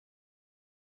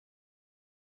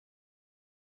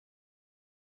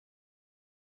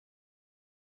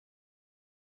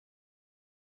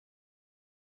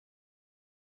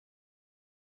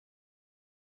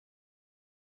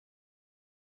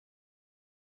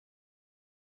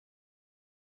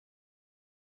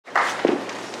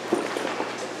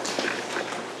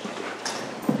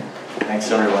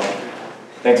Thanks, everyone.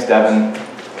 Thanks, Devin,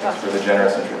 for the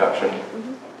generous introduction.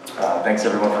 Thanks,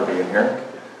 everyone, for being here.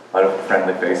 A lot of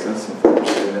friendly faces, some former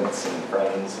students and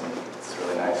friends, and it's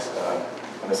really nice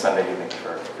on a Sunday evening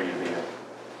for you to be here.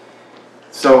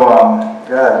 So,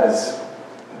 yeah,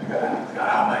 we got a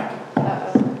hot mic.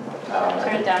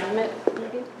 Turn it down a bit,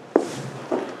 maybe.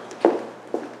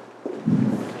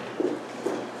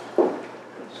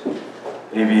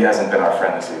 AV hasn't been our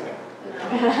friend this evening.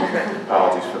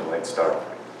 Apologies for the late start. I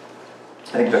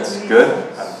think that's good.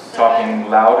 I'm talking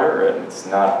louder and it's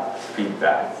not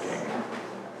feedback.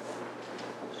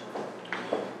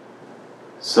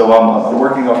 So I'm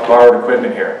working off borrowed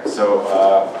equipment here. So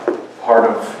part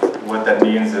of what that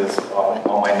means is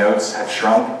all my notes have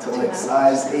shrunk to like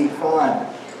size 8 font.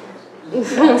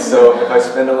 So if I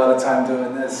spend a lot of time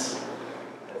doing this,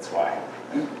 that's why.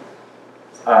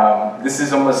 This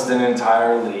is almost an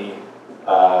entirely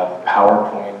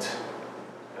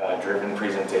PowerPoint-driven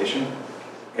presentation.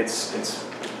 It's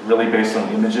really based on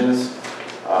images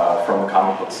from a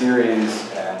comic book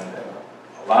series and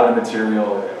a lot of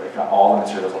material, if not all the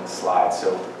materials on the slide.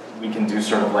 So we can do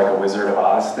sort of like a Wizard of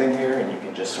Oz thing here, and you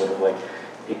can just sort of like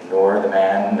ignore the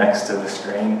man next to the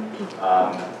screen.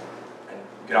 And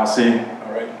you can all see,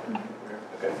 all right?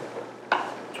 Okay.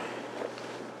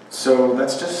 So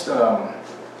let's just dive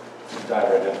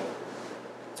right in.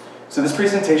 So this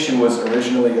presentation was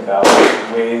originally about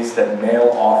ways that male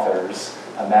authors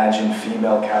imagine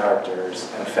female characters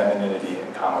and femininity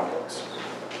in comic books.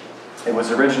 It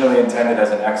was originally intended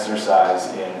as an exercise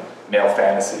in male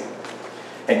fantasy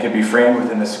and could be framed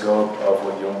within the scope of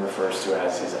what Jung refers to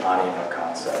as his anima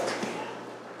concept.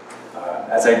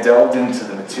 As I delved into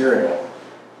the material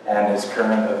and as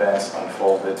current events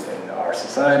unfolded in our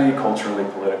society, culturally,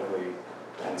 politically,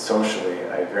 and socially,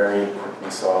 I very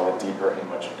quickly saw a deeper and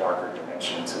much darker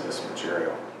dimension to this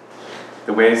material.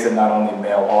 The ways that not only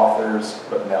male authors,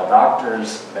 but male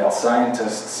doctors, male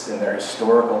scientists, in their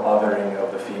historical othering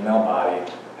of the female body,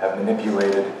 have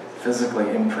manipulated, physically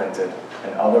imprinted,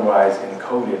 and otherwise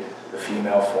encoded the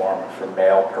female form for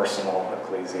male personal,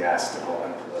 ecclesiastical,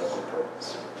 and political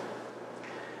purpose.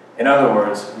 In other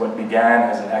words, what began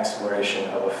as an exploration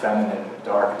of a feminine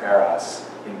dark eros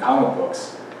in comic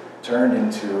books turned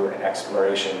into an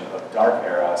exploration of dark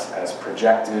eros as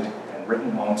projected and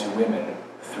written onto women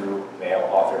through male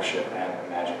authorship and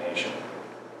imagination.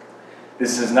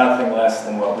 This is nothing less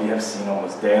than what we have seen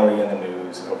almost daily in the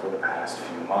news over the past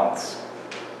few months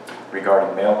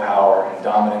regarding male power and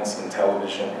dominance in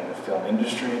television and the film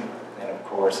industry, and of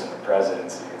course in the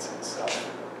presidency itself.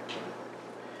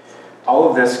 All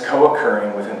of this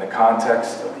co-occurring within the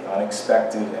context of the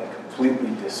unexpected and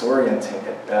completely disorienting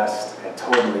at best and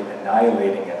totally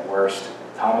annihilating at worst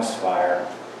Thomas Fire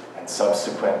and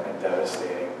subsequent and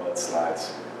devastating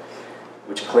mudslides,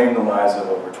 which claimed the lives of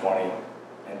over 20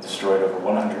 and destroyed over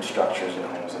 100 structures and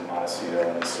homes in Montecito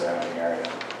and the surrounding area.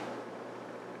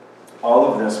 All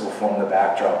of this will form the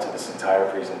backdrop to this entire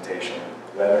presentation,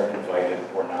 whether invited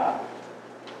or not.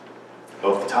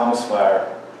 Both the Thomas Fire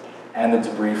and the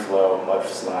debris flow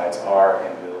mudslides are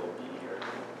and will be here.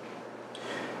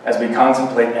 As we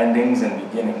contemplate endings and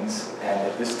beginnings, and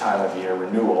at this time of year,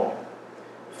 renewal,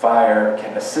 fire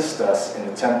can assist us in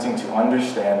attempting to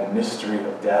understand the mystery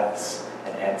of deaths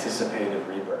and anticipated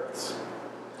rebirths,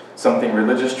 something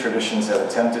religious traditions have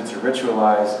attempted to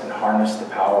ritualize and harness the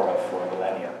power of for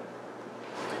millennia.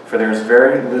 For there is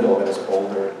very little that is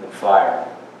older than fire,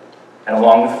 and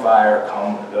along with fire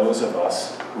come those of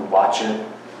us who watch it,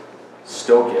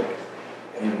 stoke it,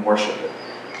 and even worship it.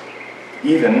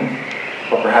 Even,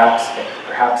 or perhaps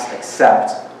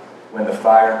accept, when the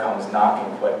fire comes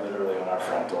knocking quite literally on our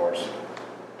front doors.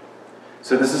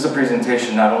 So this is a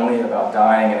presentation not only about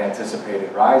dying and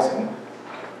anticipated rising,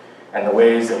 and the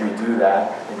ways that we do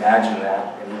that, imagine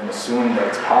that, and even assume that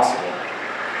it's possible,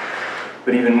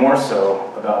 but even more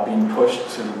so about being pushed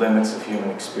to the limits of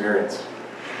human experience,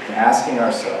 and asking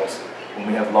ourselves, when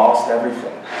we have lost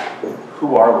everything,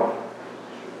 who are we?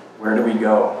 Where do we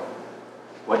go?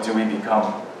 What do we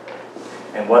become?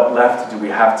 And what left do we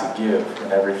have to give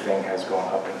when everything has gone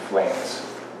up in flames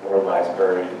or lies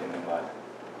buried in the mud?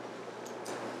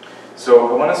 So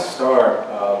I want to start,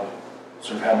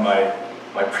 sort of have my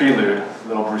prelude,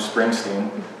 little Bruce Springsteen.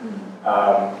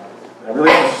 I really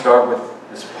want to start with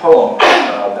this poem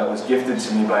that was gifted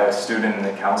to me by a student in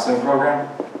the counseling program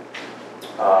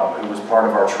who was part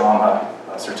of our trauma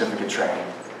certificate training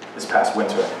this past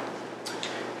winter.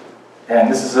 And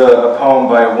this is a poem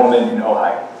by a woman in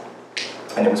Ojai.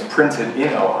 And it was printed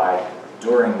in Ojai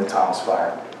during the Thomas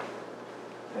Fire.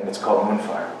 And it's called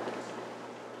Moonfire.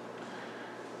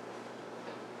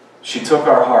 She took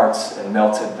our hearts and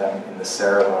melted them in the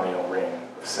ceremonial ring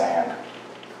of sand,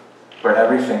 where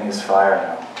everything is fire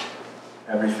now.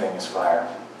 Everything is fire.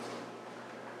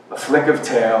 A flick of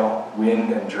tail,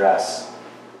 wind and dress,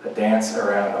 a dance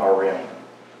around our rim.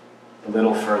 A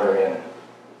little further in,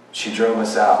 she drove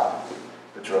us out,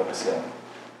 but drove us in.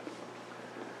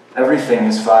 Everything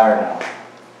is fire now.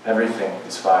 Everything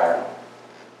is fire.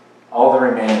 All that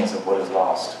remains of what is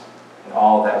lost, and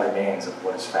all that remains of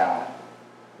what is found,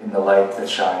 in the light that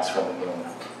shines from the moon.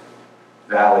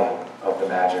 Valley of the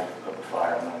magic of the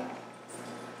fire moon,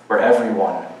 where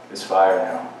everyone is fire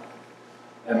now.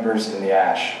 Embers in the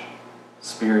ash,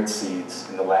 spirit seeds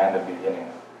in the land of beginning,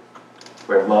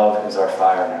 where love is our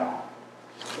fire now.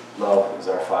 Love is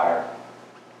our fire.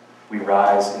 We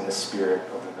rise in the spirit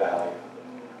of the valley of the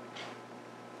moon.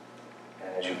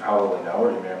 And as you probably know,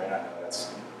 or you may or may not know,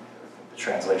 that's the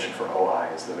translation for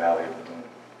Ojai is the valley of the moon.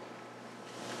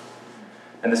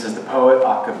 And this is the poet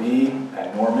Akabi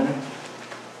and Norman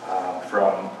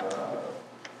from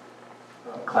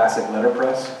Classic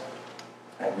Letterpress.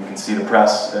 And you can see the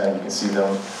press, and you can see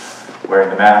them wearing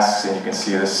the masks, and you can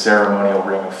see this ceremonial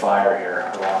ring of fire here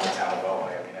around the town of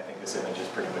Ojai. I mean, I think this image is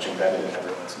pretty much embedded in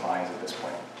everyone's minds at this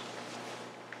point.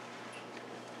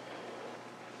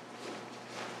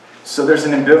 So there's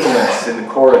an ambivalence in the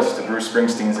chorus to Bruce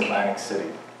Springsteen's Atlantic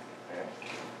City.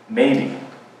 Maybe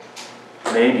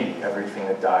everything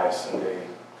that dies someday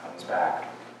comes back.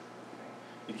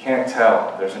 You can't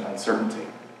tell, there's an uncertainty.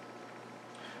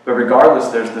 But regardless,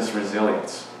 there's this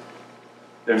resilience.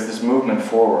 There's this movement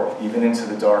forward, even into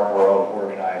the dark world of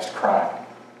organized crime.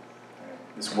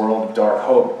 This world of dark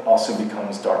hope also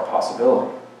becomes dark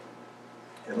possibility.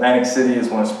 Atlantic City is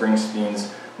one of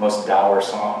Springsteen's most dour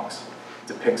songs.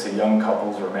 It depicts a young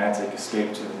couple's romantic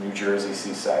escape to the New Jersey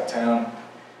seaside town,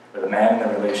 where the man in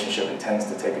the relationship intends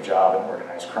to take a job in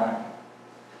organized crime.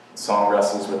 The song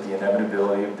wrestles with the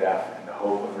inevitability of death and the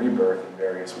hope of rebirth in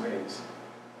various ways,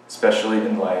 especially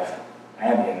in life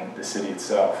and in the city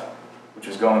itself, which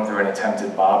was going through an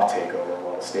attempted mob takeover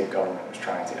while the state government was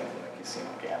trying to implement casino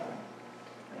gambling.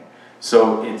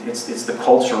 So it's the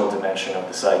cultural dimension of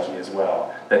the psyche as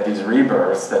well, that these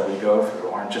rebirths that we go through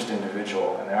aren't just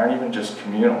individual, and they aren't even just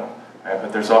communal, right?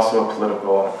 But there's also a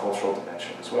political and a cultural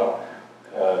dimension as well.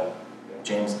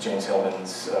 James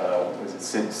Hillman's was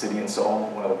it City and Soul,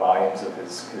 one of the volumes of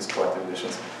his collected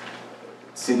editions.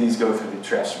 Cities go through the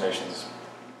transformations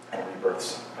and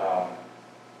rebirths,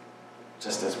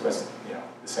 just as you know,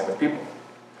 the same with people.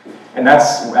 And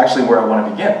that's actually where I want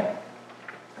to begin.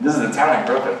 This is the town I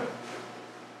grew up in,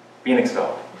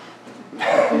 Phoenixville.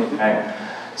 Okay.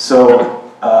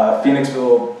 So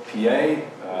Phoenixville,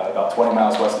 PA, about 20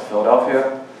 miles west of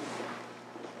Philadelphia.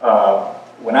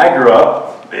 When I grew up,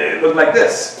 it looked like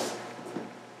this.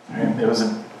 It was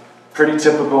a pretty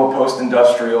typical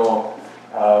post-industrial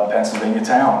Pennsylvania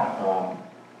town.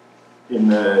 In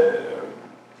the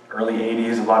early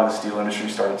 80s, a lot of the steel industry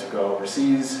started to go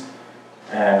overseas,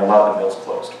 and a lot of the mills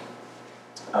closed.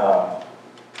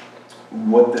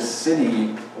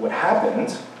 What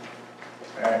happened,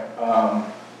 right,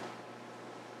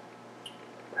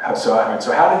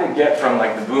 so how did it get from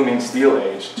like the booming steel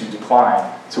age to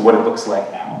decline to what it looks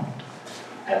like now?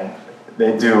 And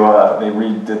they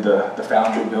redid the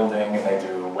foundry building, and they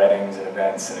do weddings and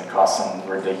events, and it costs some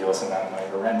ridiculous amount of money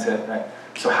to rent it, right?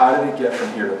 So how did it get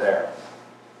from here to there?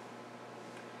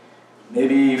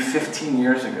 Maybe 15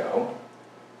 years ago,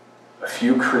 a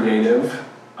few creative,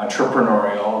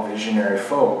 entrepreneurial, visionary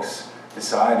folks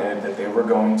decided that they were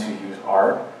going to use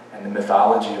art and the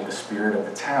mythology of the spirit of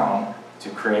the town to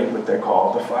create what they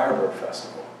called the Firebird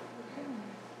Festival.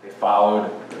 They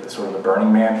followed sort of the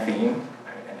Burning Man theme,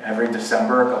 and every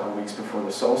December, a couple weeks before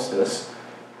the solstice,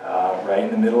 right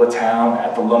in the middle of town,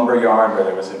 at the lumber yard where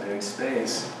there was a big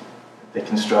space, they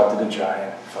constructed a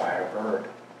giant firebird.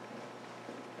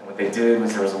 And what they did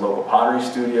was there was a local pottery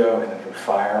studio, and then they would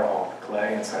fire all the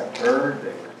clay inside the bird.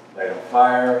 They would light a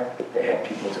fire. They had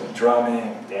people doing drumming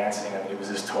and dancing. I mean, it was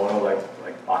this total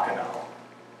like bacchanal.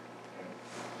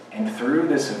 And through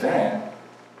this event,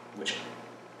 which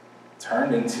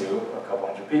turned into a couple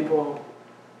hundred people,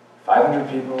 500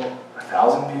 people,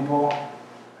 1,000 people,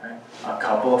 right? A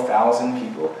couple of thousand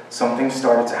people, something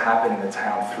started to happen in the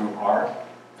town through art,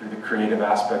 through the creative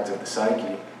aspect of the psyche.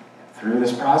 And through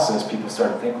this process, people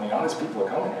started thinking, oh, these people are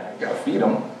coming here. You gotta feed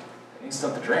them. They need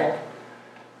stuff to drink.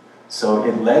 So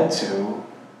it led to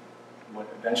what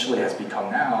eventually has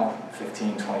become now,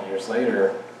 15, 20 years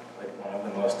later, like one of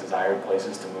the most desired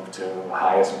places to move to,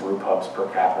 highest brew pubs per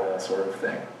capita sort of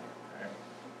thing. Right?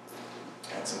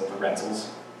 And some of the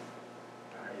rentals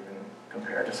are even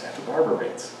compared to Santa Barbara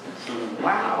rates.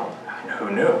 Wow.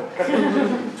 Who knew?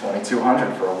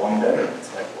 2,200 for a one-bedroom.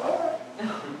 It's like, what?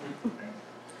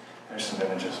 There's some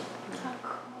images.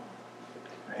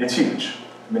 It's huge.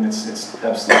 I mean, it's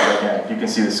absolutely gigantic. You can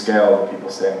see the scale of the people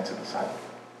standing to the side.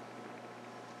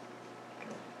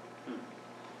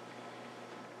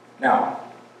 Now,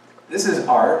 this is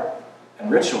art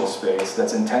and ritual space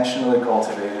that's intentionally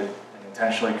cultivated and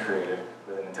intentionally created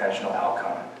with an intentional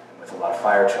outcome and with a lot of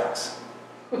fire trucks.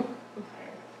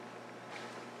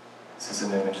 This is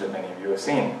an image that many of you have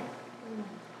seen.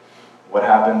 What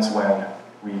happens when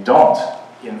we don't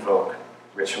invoke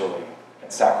ritually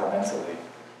and sacramentally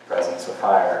presence of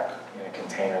fire in a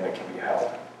container that can be held?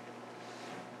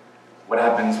 What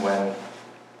happens when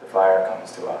the fire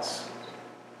comes to us?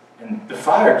 And the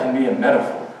fire can be a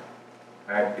metaphor,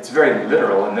 right? It's very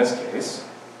literal in this case.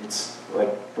 It's like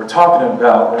we're talking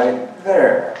about right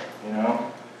there, you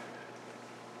know?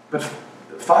 But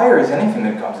fire is anything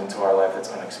that comes into our life that's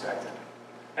unexpected.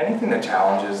 Anything that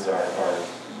challenges our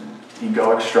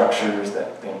egoic structures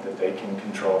that think that they can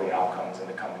control the outcomes and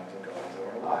the comings and goings of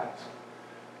our lives.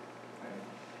 Right?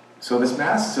 So this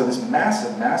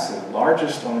massive,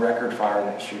 largest on record fire in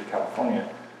the history of California,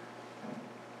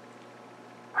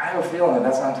 I have a feeling that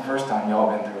that's not the first time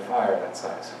y'all been through a fire that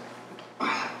size.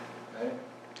 Right?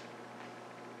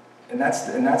 And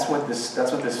that's what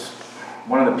this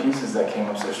one of the pieces that came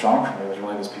up so strong for me was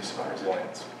really this piece about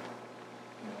resilience.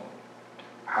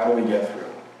 How do we get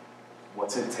through?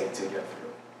 What's it take to get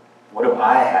through? What do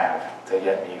I have to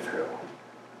get me through?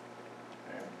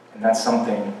 Right? And that's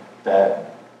something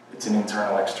that it's an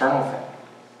internal-external thing.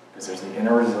 Because there's the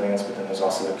inner resilience, but then there's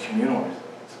also the communal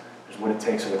resilience. There's what it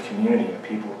takes for the community and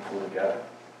people to pull together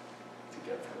to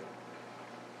get through.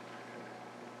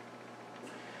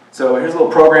 So here's a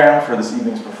little program for this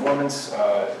evening's performance.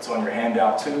 It's on your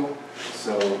handout too,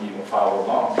 so you can follow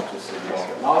along, just so you don't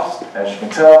get lost. As you can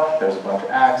tell, there's a bunch of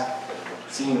acts,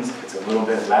 scenes. It's a little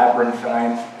bit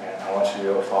labyrinthine, and I want you to be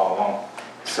able to follow along.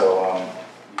 So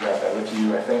you got that with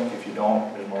you, I think. If you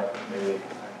don't, there's more, maybe.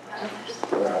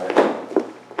 Where are they?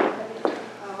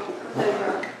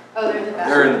 Oh, they're in the back.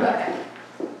 They're in the back.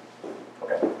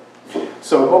 Okay.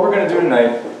 So what we're going to do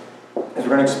tonight is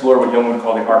we're going to explore what Jung would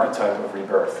call the archetype of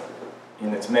rebirth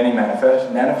in its many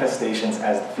manifestations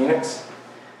as the phoenix,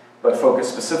 but focus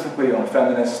specifically on a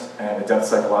feminist and a depth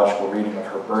psychological reading of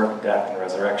her birth, death, and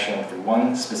resurrection through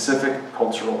one specific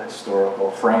cultural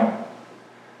historical frame.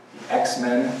 The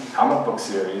X-Men comic book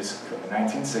series from the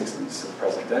 1960s to the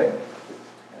present day,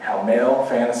 and how male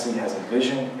fantasy has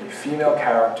envisioned a female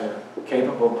character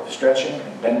capable of stretching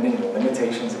and bending the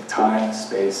limitations of time,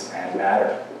 space, and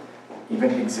matter, even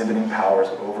exhibiting powers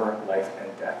over life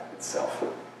and death itself.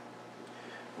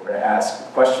 We're going to ask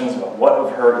questions about what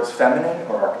of her is feminine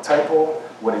or archetypal,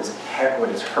 what is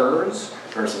hers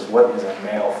versus what is a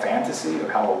male fantasy of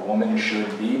how a woman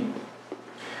should be.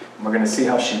 And we're going to see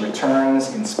how she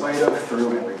returns in spite of,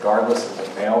 through, and regardless of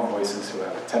the male voices who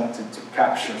have attempted to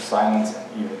capture, silence,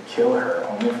 and even kill her,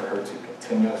 only for her to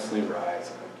continuously rise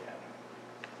again.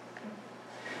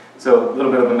 So a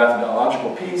little bit of a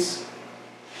methodological piece.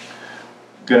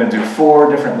 Going to do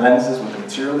 4 different lenses with the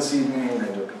material this evening. We're going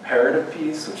to do a comparative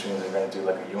piece, which means we're going to do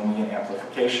like a Jungian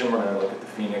amplification. We're going to look at the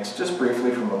phoenix just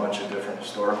briefly from a bunch of different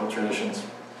historical traditions.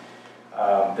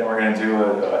 Then we're going to do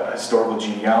a historical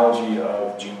genealogy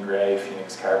of Jean Grey,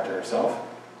 Phoenix character herself.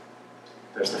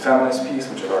 There's the feminist piece,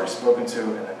 which I've already spoken to,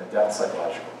 and then the depth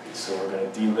psychological piece. So we're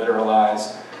going to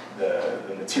deliteralize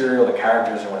the material, the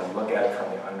characters, and we're going to look at it from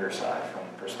the underside, from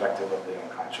the perspective of the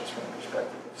unconscious, from the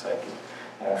perspective of psyche.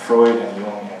 And Freud and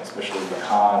Jung, and especially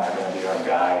Lacan, are going to be our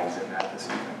guides in that this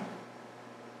evening.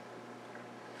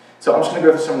 So I'm just going to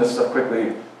go through some of this stuff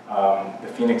quickly,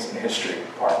 the phoenix in history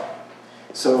part.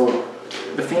 So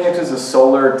the phoenix is a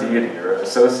solar deity, or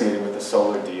associated with a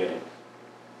solar deity.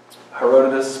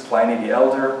 Herodotus, Pliny the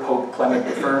Elder, Pope Clement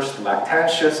I,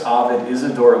 Lactantius, Ovid,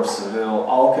 Isidore of Seville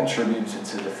all contributed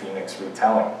to the phoenix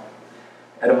retelling.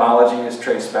 Etymology is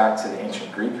traced back to the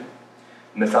ancient Greek.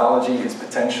 Mythology is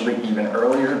potentially even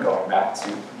earlier, going back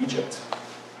to Egypt.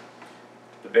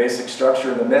 The basic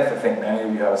structure of the myth, I think many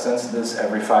of you have a sense of this,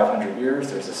 every 500 years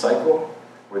there's a cycle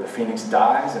where the phoenix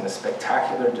dies in a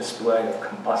spectacular display of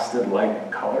combusted light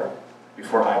and color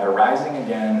before either rising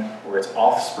again or its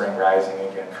offspring rising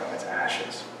again from its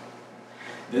ashes.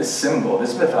 This symbol,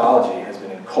 this mythology has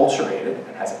been enculturated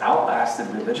and has outlasted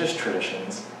religious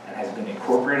traditions and has been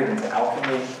incorporated into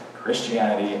alchemy,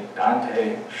 Christianity,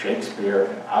 Dante, Shakespeare,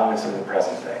 and obviously the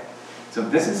present day. So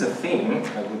this is a theme,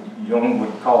 as Jung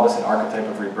would call this an archetype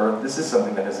of rebirth. This is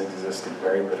something that has existed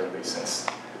very literally since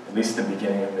the at least the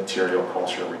beginning of material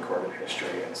culture recorded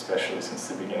history, and especially since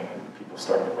the beginning when people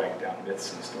started to write down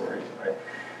myths and stories, right?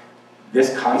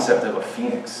 This concept of a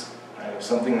phoenix, right, of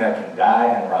something that can die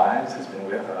and rise, has been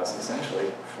with us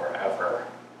essentially forever.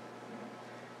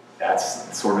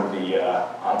 That's sort of the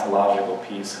ontological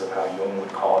piece of how Jung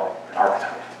would call it an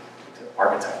archetype. It's an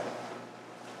archetype.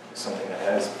 It's something that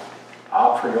has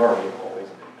a priori always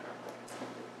been there.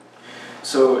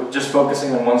 So just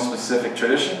focusing on one specific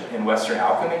tradition in Western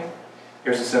alchemy,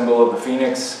 here's a symbol of the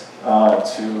phoenix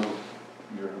to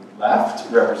your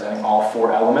left, representing all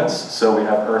 4 elements. So we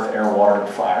have earth, air, water, and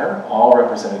fire, all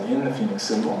represented in the phoenix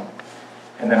symbol.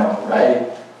 And then on the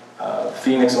right,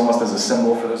 phoenix almost as a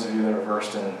symbol, for those of you that are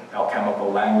versed in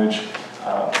alchemical language,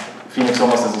 phoenix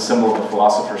almost as a symbol of the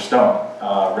philosopher's stone,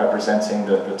 representing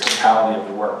the totality of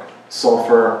the work.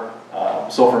 Sulfur,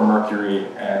 mercury,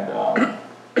 and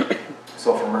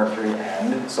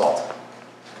salt.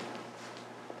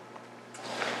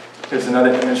 Here's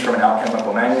another image from an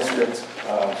alchemical manuscript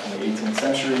from the 18th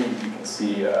century. You can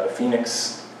see the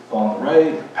phoenix on the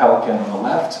right, pelican on the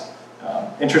left.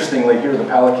 Interestingly, here the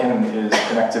pelican is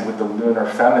connected with the lunar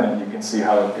feminine. You can see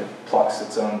how it plucks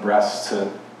its own breasts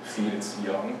to feed its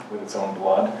young with its own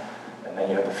blood. And then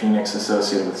you have the phoenix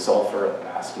associated with sulfur and the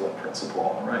masculine principle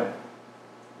on the right.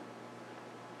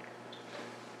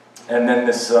 And then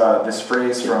this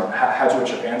phrase from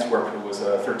Hadwich of Antwerp, who was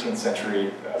a 13th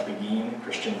century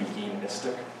Christian Beguine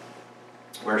mystic,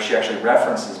 where she actually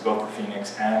references both the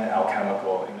phoenix and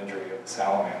alchemical imagery of the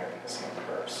salamander in the same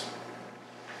verse.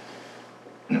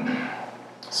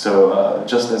 So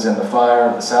just as in the fire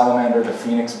of the salamander, the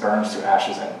phoenix burns to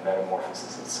ashes and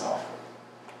metamorphoses itself.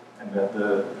 And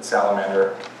the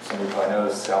salamander, some of you probably know,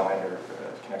 the salamander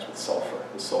connects with sulfur,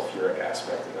 the sulfuric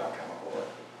aspect of alchemical work.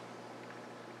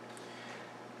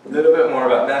 A little bit more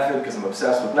about method, because I'm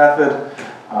obsessed with method.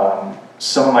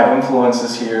 Some of my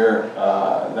influences here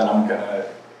that I'm gonna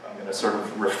sort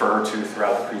of refer to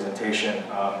throughout the presentation,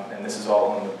 and this is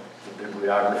all in the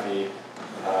bibliography.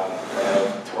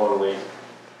 Totally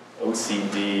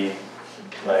OCD,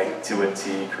 like to a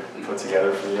T, put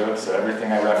together for you. So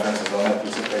everything I reference is on that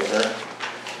piece of paper,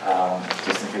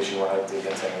 just in case you want to dig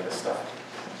into any of this stuff.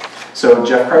 So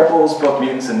Jeff Kripal's book,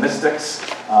 Mutants and Mystics,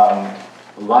 a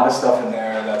lot of stuff in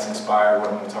there that's inspired what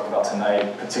I'm going to talk about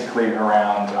tonight, particularly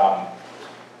around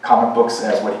comic books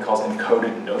as what he calls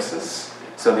encoded gnosis.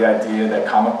 So the idea that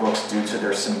comic books, due to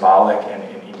their symbolic and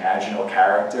imaginal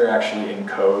character, actually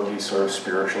encode these sort of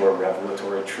spiritual or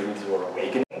revelatory truths or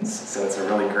awakenings. So it's a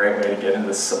really great way to get into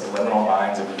the subliminal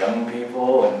minds of young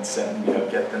people and send,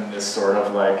 get them this sort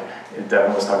of like,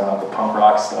 Devin was talking about the punk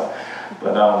rock stuff,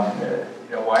 but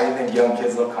why do you think young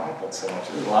kids love comic books so much?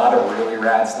 There's a lot of really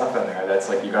rad stuff in there that's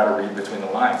like you got to read between the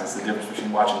lines. It's the difference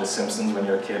between watching The Simpsons when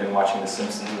you're a kid and watching The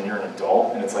Simpsons when you're an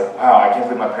adult, and it's like, wow, I can't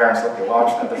believe my parents let me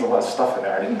watch that. There's a lot of stuff in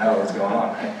there. I didn't know what was going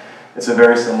on. Right? It's a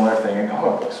very similar thing in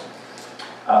comic books.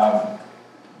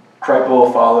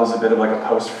 Kripal follows a bit of like a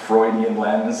post-Freudian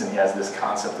lens, and he has this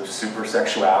concept of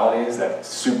supersexualities, that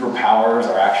superpowers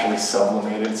are actually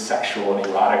sublimated sexual and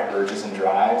erotic urges and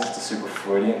drives. It's a super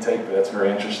Freudian take, but that's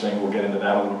very interesting. We'll get into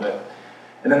that a little bit.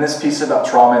 And then this piece about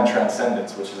trauma and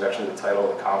transcendence, which is actually the title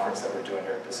of the conference that we're doing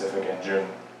here at Pacifica in June.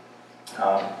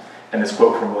 And this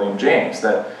quote from William James,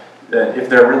 that if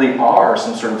there really are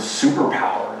some sort of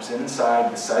superpowers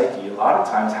inside the psyche, a lot of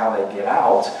times how they get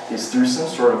out is through some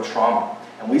sort of trauma.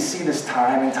 And we see this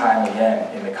time and time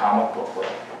again in the comic book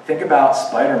world. Think about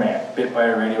Spider-Man, bit by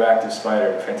a radioactive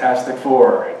spider, Fantastic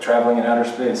Four, right, traveling in outer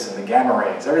space, and the gamma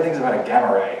rays. Everything's about a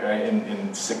gamma ray, right, in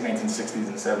 1960s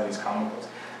and 70s comic books.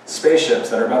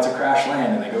 Spaceships that are about to crash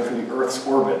land, and they go through the Earth's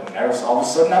orbit, and all of a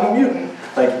sudden I'm a mutant.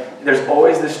 Like, there's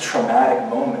always this traumatic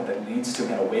moment that leads to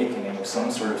an awakening of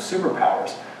some sort of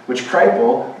superpowers, which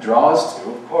Kripal draws to,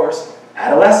 of course,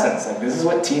 adolescence. Like, this is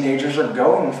what teenagers are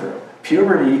going through.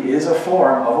 Puberty is a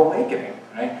form of awakening,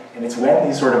 right? And it's when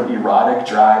these sort of erotic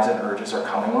drives and urges are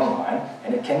coming online,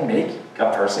 and it can make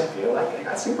a person feel like they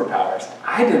got superpowers.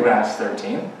 I did when I was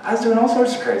 13. I was doing all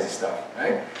sorts of crazy stuff,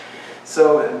 right?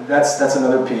 So that's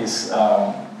another piece,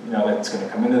 that's going to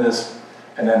come into this.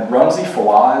 And then Rumsey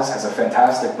Fawaz has a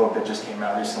fantastic book that just came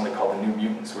out recently called The New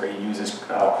Mutants, where he uses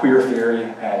queer theory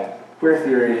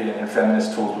and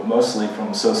feminist tools, but mostly from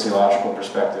a sociological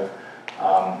perspective,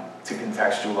 to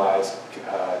contextualize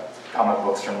comic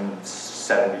books from the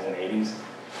 70s and 80s.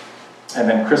 And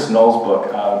then Chris Knoll's book,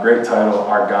 great title,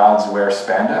 Our Gods Wear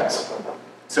Spandex.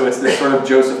 So it's this sort of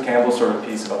Joseph Campbell sort of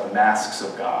piece about the masks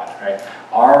of God, right?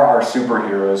 Are our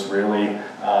superheroes really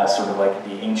sort of like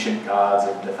the ancient gods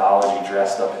of mythology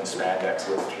dressed up in spandex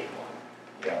with a cape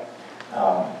on?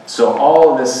 So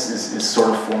all of this is sort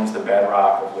of forms the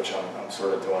bedrock of which I'm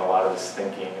sort of doing a lot of this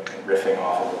thinking and riffing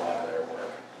off of a lot of their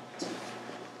work.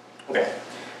 Okay,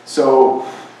 so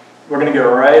we're going to get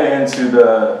right into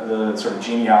the sort of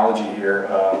genealogy here,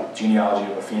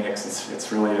 genealogy of a phoenix.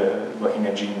 It's really looking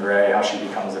at Jean Grey, how she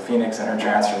becomes a phoenix and her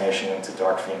transformation into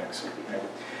Dark Phoenix. Right?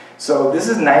 So this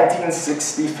is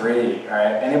 1963, all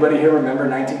right? Anybody here remember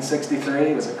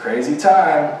 1963? It was a crazy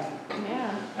time.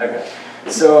 Yeah. Okay,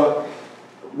 so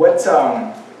what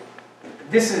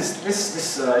this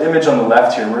image on the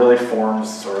left here really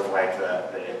forms sort of like the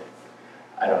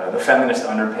I don't know, the feminist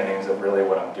underpinnings of really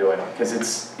what I'm doing, because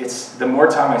it's the more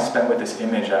time I spent with this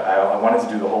image, I wanted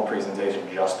to do the whole presentation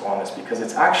just on this because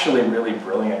it's actually really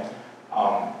brilliant.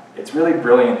 It's really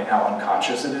brilliant in how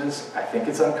unconscious it is. I think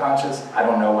it's unconscious. I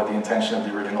don't know what the intention of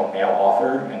the original male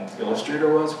author and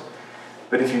illustrator was,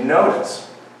 but if you notice,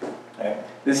 okay,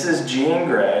 this is Jean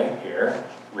Grey here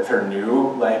with her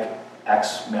new like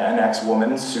ex-man,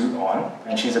 ex-woman suit on,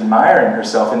 and she's admiring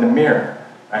herself in the mirror.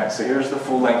 Right, so here's the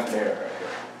full-length mirror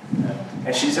right here.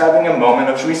 And she's having a moment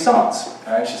of jouissance.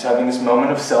 Right? She's having this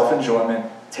moment of self-enjoyment,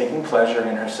 taking pleasure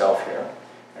in herself here.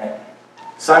 Right?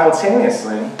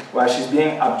 Simultaneously, while she's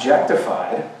being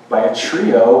objectified by a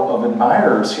trio of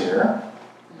admirers here,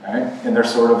 right? And they're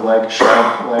sort of like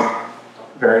sharp, like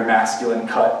very masculine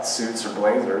cut suits or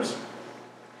blazers.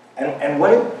 And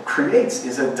what it creates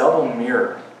is a double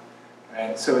mirror.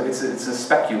 Right? So it's a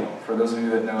speculum. For those of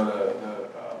you that know the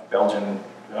Belgian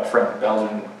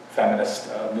feminist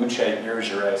Luce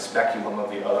Iergere speculum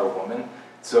of the other woman.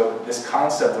 So this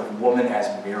concept of woman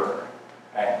as mirror.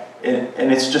 Right?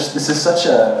 And it's just, this is such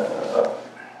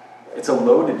it's a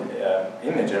loaded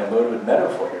image and a loaded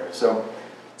metaphor here. So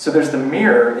there's the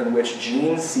mirror in which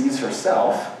Jean sees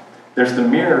herself. There's the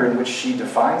mirror in which she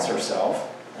defines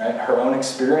herself, right? Her own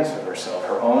experience with herself,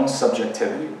 her own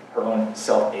subjectivity, her own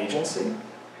self-agency.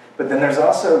 But then there's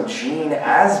also Jean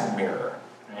as mirror.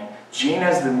 Right? Jean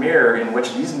as the mirror in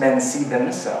which these men see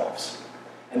themselves.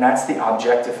 And that's the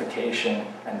objectification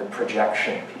and the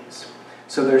projection piece.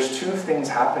 So there's two things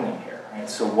happening here. Right?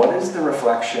 So what is the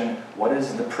reflection? What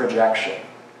is the projection?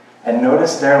 And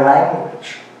notice their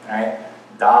language. Right?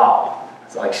 Doll.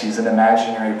 It's like she's an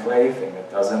imaginary plaything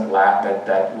that doesn't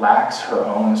that lacks her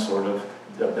own sort of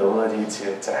ability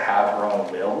to have her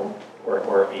own will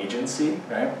or agency,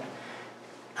 right?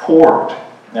 Poured,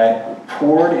 right?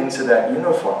 Poured into that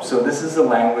uniform. So this is the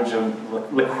language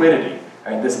of liquidity,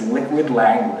 right? This liquid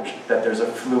language, that there's a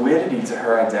fluidity to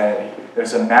her identity.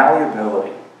 There's a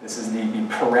malleability. This is the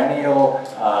perennial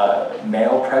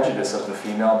male prejudice of the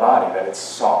female body, that it's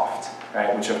soft,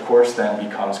 right? Which of course then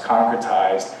becomes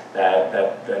concretized,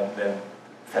 that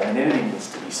femininity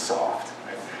needs to be soft.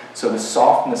 Right? So the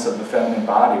softness of the feminine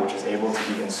body, which is able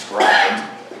to be inscribed,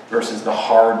 versus the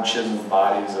hard, chiseled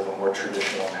bodies of a more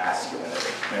traditional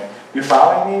masculinity. Right? You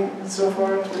following me so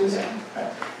far, please?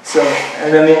 Right. So,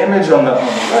 and then the image on the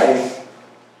right,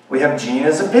 we have Jean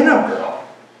as a pinup girl.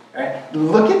 Right?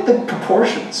 Look at the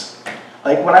proportions.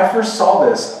 Like when I first saw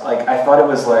this, like I thought it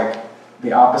was like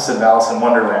the opposite of Alice in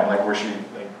Wonderland, like where she,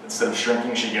 like, instead of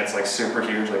shrinking, she gets like super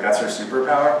huge, like that's her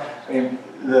superpower. I mean,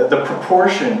 the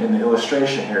proportion in the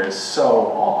illustration here is so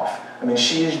off. I mean,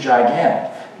 she is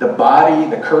gigantic. The body,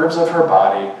 the curves of her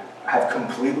body have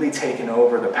completely taken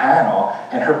over the panel,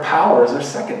 and her powers are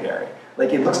secondary.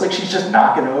 Like, it looks like she's just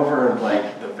knocking over,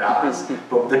 like, the vase,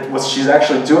 but what she's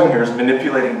actually doing here is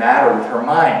manipulating matter with her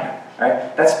mind,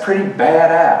 right? That's pretty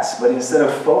badass, but instead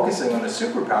of focusing on the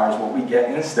superpowers, what we get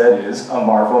instead is a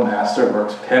Marvel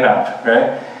Masterworks pinup,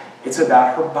 right? It's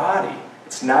about her body.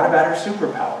 It's not about her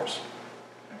superpowers.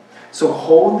 So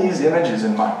hold these images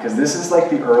in mind, because this is like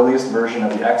the earliest version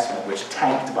of the X-Men, which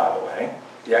tanked, by the way.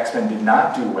 The X-Men did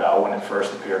not do well when it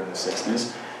first appeared in the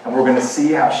 60s, and we're going to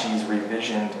see how she's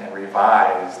revisioned and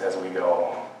revised as we go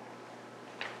along.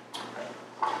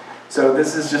 So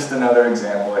this is just another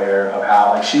example here of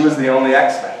how, like, she was the only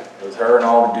X-Men. It was her and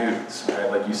all the dudes, right?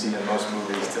 Like you see in most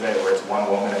movies today, where it's one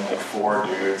woman and like 4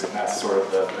 dudes, and that's sort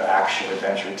of the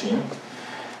action-adventure team.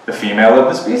 The female of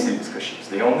the species, because she's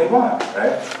the only one,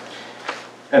 right?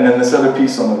 And then this other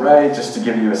piece on the right, just to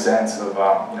give you a sense of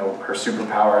her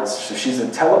superpowers. So she's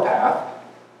a telepath,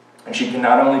 and she can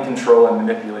not only control and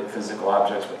manipulate physical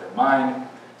objects with her mind,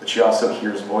 but she also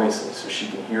hears voices, so she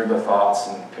can hear the thoughts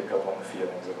and pick up on the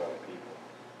feelings of other people.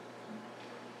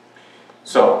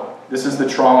 So this is the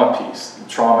trauma piece, the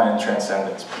trauma and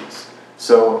transcendence piece.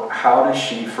 So how does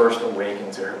she first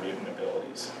awaken to her mutant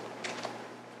abilities?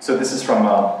 So this is from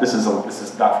this is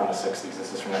not from the 60s.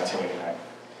 This is from 1989.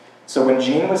 So when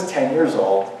Jean was 10 years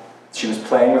old, she was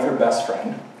playing with her best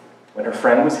friend when her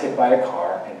friend was hit by a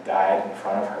car and died in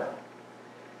front of her.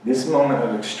 This moment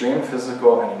of extreme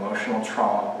physical and emotional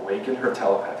trauma awakened her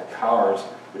telepathic powers,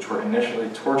 which were initially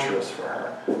torturous for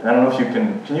her. And I don't know if you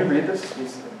can you read this?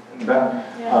 In the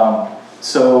back? Yeah.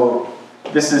 So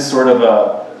this is sort of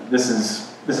this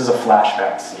is a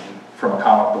flashback scene from a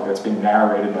comic book that's being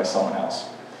narrated by someone else.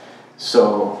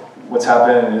 So what's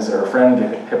happened is her friend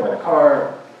get hit by the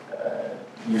car.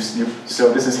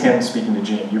 So this is him speaking to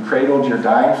Jean. You cradled your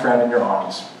dying friend in your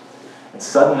arms and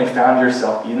suddenly found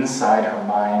yourself inside her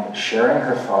mind, sharing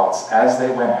her thoughts as they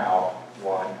went out,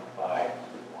 one by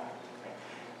one.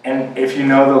 And if you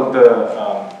know the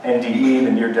NDE,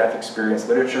 the near-death experience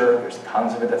literature, there's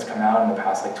tons of it that's come out in the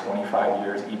past 25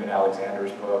 years, even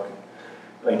Alexander's book.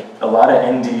 Like a lot of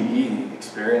NDE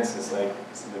experiences,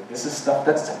 this is stuff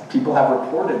that's people have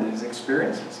reported as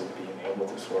experiences of being able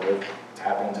to sort of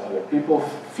tap into other people,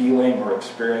 feeling or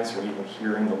experience or even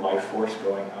hearing the life force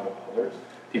going out of others.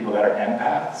 People that are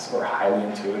empaths or highly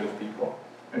intuitive people.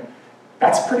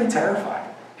 That's pretty terrifying.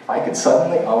 If I could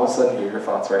suddenly, all of a sudden, hear your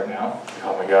thoughts right now,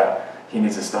 oh my God, he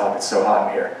needs to stop, it's so hot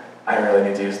in here. I really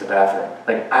need to use the bathroom.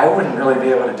 I wouldn't really be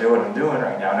able to do what I'm doing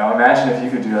right now. Now imagine if you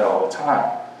could do that all the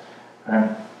time.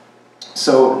 Right?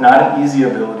 So not an easy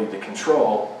ability to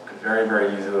control, could very,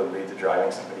 very easily lead to driving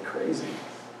somebody crazy.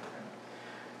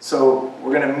 So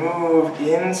we're going to move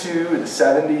into the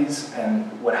 70s,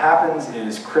 and what happens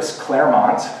is Chris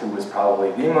Claremont, who was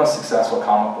probably the most successful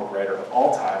comic book writer of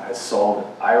all time, has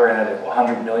sold, I read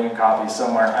 100 million copies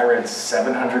somewhere, I read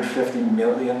 750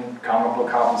 million comic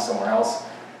book copies somewhere else.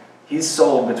 He's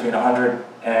sold between 100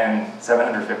 and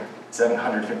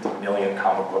 750 million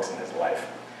comic books in his life.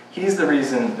 He's the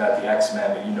reason that the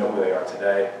X-Men, that you know who they are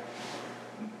today,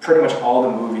 pretty much all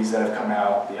the movies that have come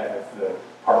out, the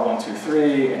Part 1, 2,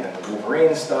 3, and then the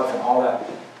Wolverine stuff and all that,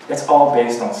 it's all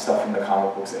based on stuff from the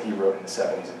comic books that he wrote in the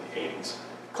 70s and the 80s.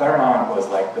 Claremont was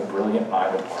the brilliant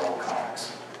mind of Marvel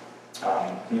Comics.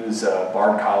 He was a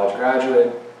Bard College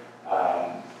graduate.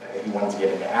 He wanted to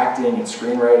get into acting and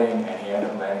screenwriting, and he ended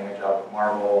up landing a job at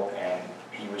Marvel, and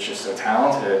he was just so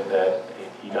talented that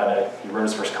he wrote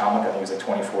his first comic, I think he was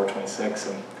 24, 26,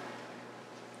 and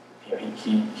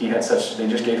he had such, they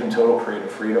just gave him total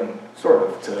creative freedom, sort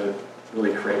of, to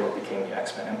really create what became the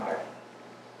X-Men Empire.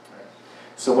 Right.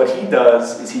 So what he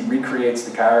does is he recreates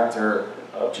the character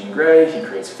of Jean Grey, he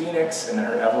creates Phoenix, and then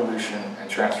her evolution and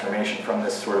transformation from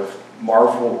this sort of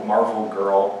Marvel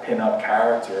girl pin-up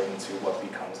character into what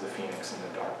becomes the Phoenix and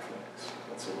the Dark Phoenix.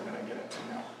 That's what we're going to get into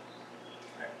now.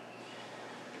 Right.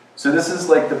 So this is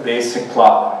the basic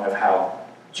plot line of how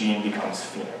Jean becomes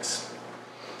Phoenix.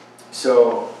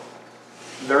 So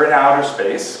they're in outer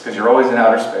space, because you're always in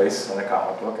outer space in the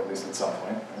comic book, at least at some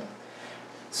point. Right?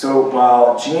 So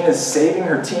while Jean is saving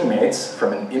her teammates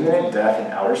from an imminent death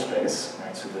in outer space,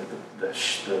 right? So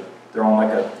they're on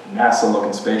a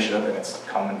NASA-looking spaceship, and it's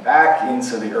coming back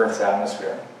into the Earth's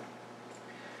atmosphere.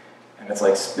 And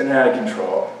it's spinning out of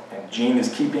control, and Jean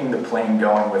is keeping the plane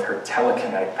going with her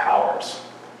telekinetic powers.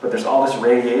 But there's all this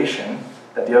radiation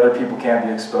that the other people can't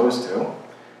be exposed to,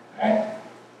 right?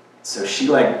 So she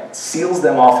seals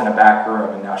them off in a back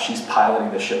room, and now she's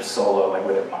piloting the ship solo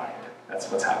with her mind.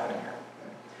 That's what's happening here.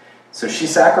 So she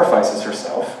sacrifices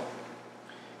herself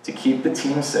to keep the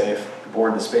team safe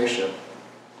aboard the spaceship,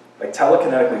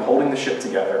 telekinetically holding the ship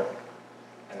together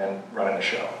and then running the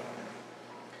show.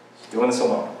 She's doing this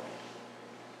alone.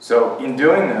 So in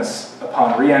doing this,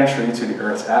 upon re-entry to the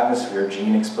Earth's atmosphere,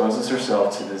 Jean exposes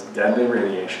herself to this deadly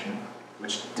radiation,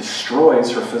 which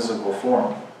destroys her physical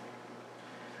form,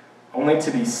 only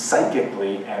to be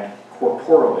psychically and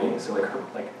corporally, so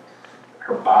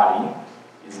her body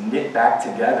is knit back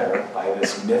together by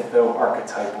this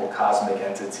mytho-archetypal cosmic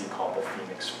entity called the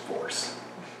Phoenix Force.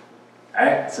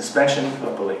 Right? Suspension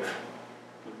of belief.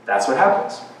 That's what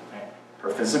happens. Right? Her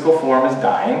physical form is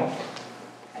dying,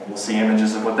 and you'll see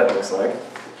images of what that looks like.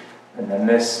 And then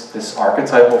this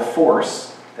archetypal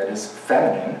force that is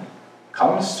feminine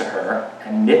comes to her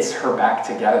and knits her back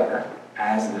together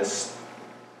as this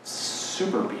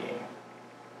super being,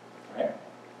 right?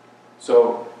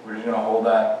 So we're just going to hold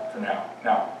that for now.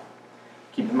 Now,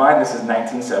 keep in mind this is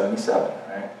 1977,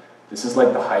 right? This is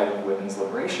the height of women's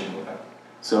liberation movement.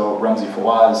 So Ramzi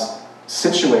Fawaz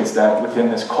situates that within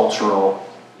this cultural,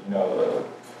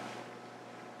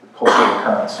 cultural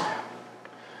occurrence.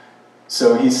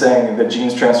 So he's saying that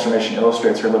Jean's transformation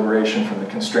illustrates her liberation from the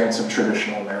constraints of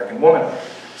traditional American womanhood.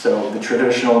 So the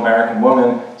traditional American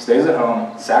woman stays at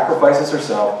home, sacrifices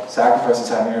herself, sacrifices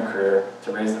having a career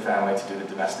to raise the family, to do the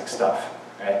domestic stuff.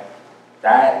 Right?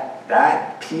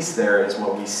 That piece there is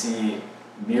what we see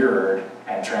mirrored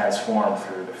and transformed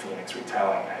through the Phoenix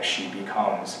retelling as she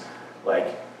becomes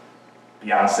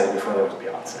Beyonce before there was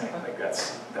Beyonce. Like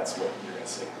that's what you're gonna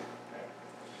see. Okay.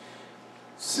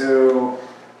 So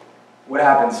what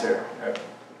happens here? Okay.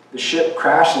 The ship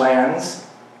crash lands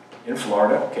in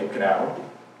Florida, Cape Canaveral,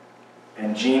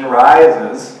 and Jean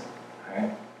rises,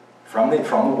 right, from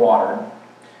the water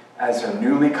as her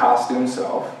newly costumed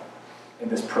self in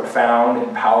this profound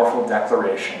and powerful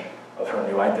declaration of her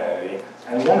new identity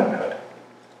and womanhood.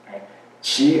 Right?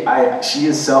 She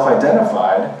is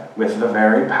self-identified with the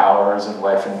very powers of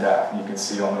life and death. You can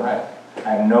see on the right.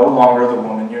 I am no longer the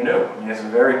woman you knew. I mean, it's a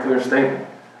very clear statement.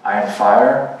 I am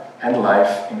fire and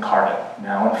life incarnate.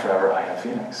 Now and forever I am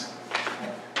Phoenix.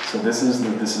 So this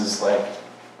is like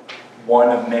one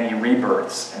of many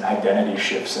rebirths and identity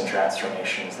shifts and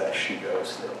transformations that she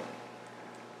goes through.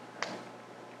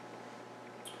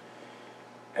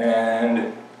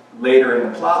 And later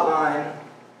in the plot line,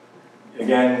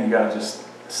 again, I gotta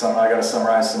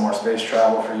summarize some more space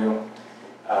travel for you.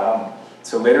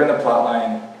 So later in the plot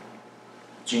line,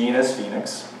 Jean as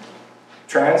Phoenix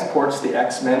transports the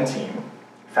X-Men team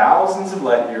thousands of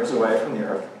light years away from the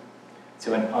Earth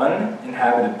to an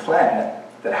uninhabited planet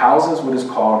that houses what is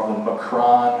called the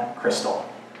Macron crystal.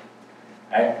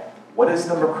 Right? What is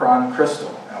the Macron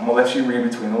crystal? And I'm going to let you read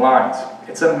between the lines.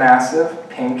 It's a massive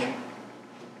pink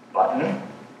button.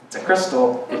 It's a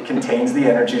crystal. It contains the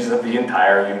energies of the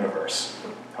entire universe.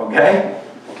 Okay?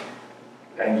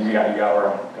 And you got where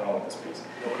I'm going with this piece.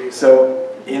 So,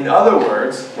 in other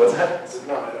words, what's that?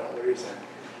 No, I don't know what you're saying.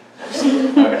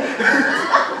 Okay.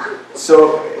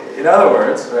 So, in other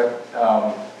words, right,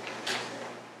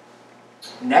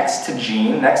 next to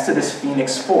Jean, next to this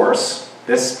Phoenix force,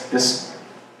 this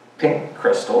pink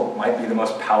crystal might be the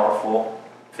most powerful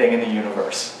thing in the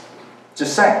universe.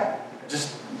 Just saying.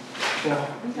 Just,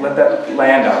 let that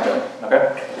land out there,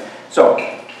 okay? So,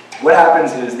 what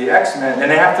happens is the X-Men,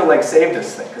 and they have to like save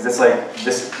this thing, because it's like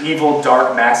this evil,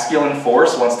 dark, masculine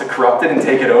force wants to corrupt it and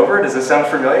take it over. Does this sound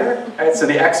familiar? Right? So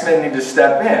the X-Men need to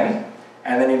step in,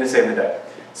 and they need to save the day.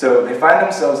 So they find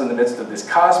themselves in the midst of this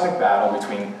cosmic battle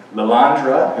between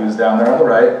Lilandra, who's down there on the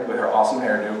right with her awesome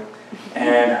hairdo,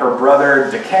 and her brother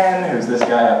Decan, who's this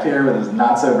guy up here with his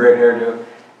not so great hairdo,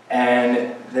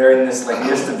 and they're in this like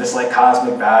midst of this like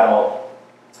cosmic battle,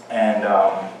 and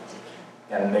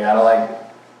they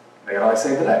gotta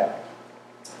save the day.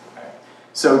 Right.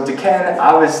 So Decan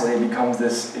obviously becomes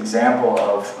this example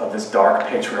of this dark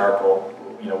patriarchal,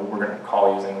 what we're going to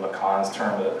call, using Lacan's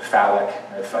term, the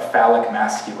phallic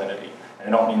masculinity.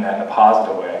 And I don't mean that in a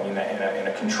positive way. I mean that in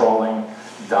a controlling,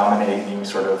 dominating,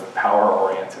 sort of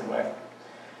power-oriented way.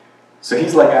 So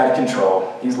he's like out of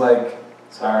control. He's like,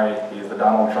 sorry, he's the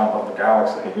Donald Trump of the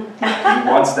galaxy. He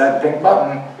wants that pink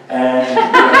button, and he's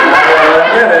not going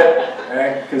to get it,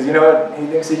 right? Because you know what he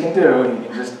thinks he can do? He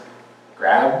can just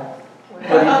grab.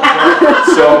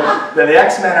 So the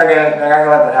X-Men are going to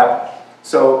let that happen.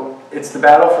 So it's the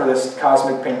battle for this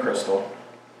cosmic pink crystal.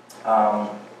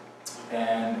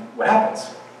 And what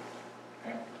happens?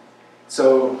 Okay.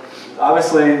 So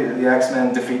obviously the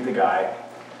X-Men defeat the guy,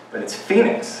 but it's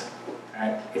Phoenix.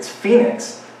 Right? It's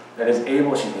Phoenix that is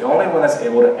able, she's the only one that's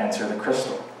able to enter the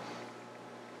crystal.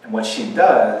 And what she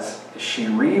does is she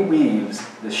reweaves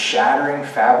this shattering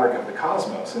fabric of the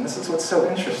cosmos. And this is what's so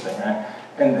interesting, right?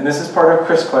 And this is part of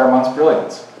Chris Claremont's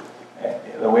brilliance.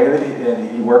 The way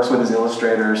that he works with his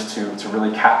illustrators to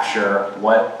really capture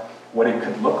what it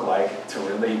could look like to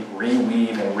really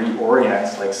reweave and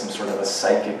reorient like some sort of a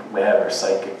psychic web or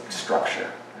psychic structure.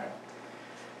 Right?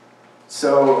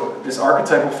 So this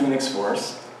archetypal Phoenix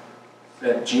force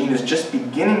that Jean is just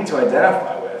beginning to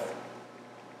identify with,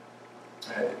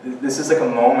 right? This is like a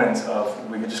moment of,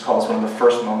 we could just call this one of the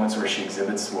first moments where she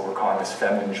exhibits what we're calling this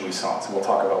feminine jouissance. We'll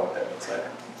talk about what that means later.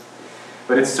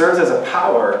 But it serves as a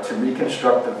power to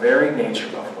reconstruct the very nature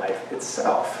of life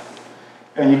itself.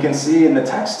 And you can see in the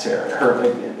text here,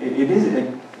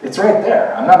 it's right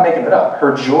there. I'm not making it up.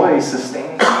 Her joy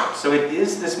sustains her. So it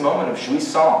is this moment of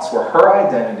jouissance where her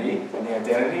identity and the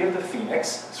identity of the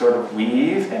Phoenix sort of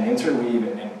weave and interweave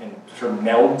and sort of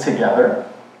meld together.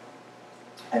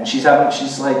 And she's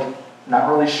like not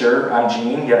really sure on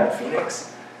Jean, yet on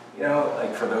Phoenix.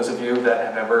 Like for those of you that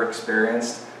have ever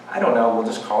experienced, I don't know, we'll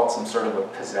just call it some sort of a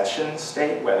possession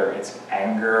state, whether it's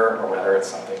anger or whether it's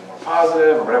something more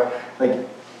positive or whatever. Like,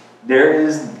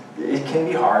 it can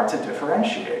be hard to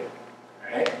differentiate,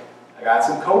 right? I got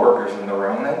some coworkers in the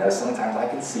room, and sometimes I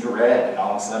can see red, and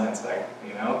all of a sudden it's like,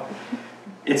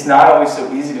 it's not always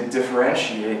so easy to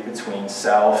differentiate between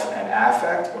self and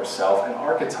affect or self and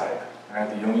archetype, right?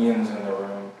 The Jungians in the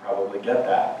room probably get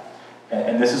that.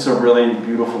 And this is a really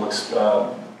beautiful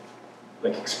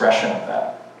expression of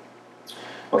that.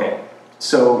 Okay,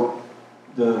 so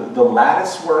the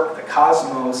lattice work, the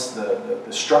cosmos,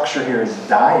 the structure here is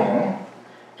dying,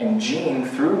 and Jean,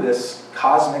 through this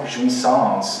cosmic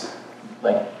jouissance,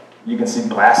 like you can see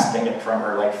blasting it from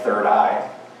her like third eye,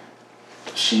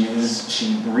 she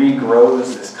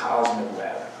regrows this cosmic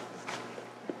web.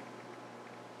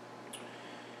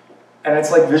 And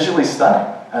it's like visually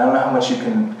stunning. I don't know how much you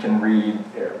can read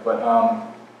here, but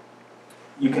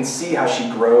you can see how she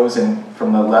grows, and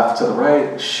from the left to the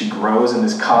right, she grows in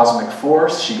this cosmic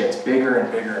force. She gets bigger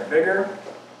and bigger and bigger.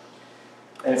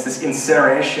 And it's this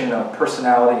incineration of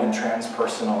personality and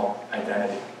transpersonal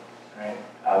identity. Right?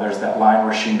 There's that line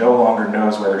where she no longer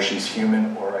knows whether she's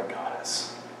human or a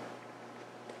goddess.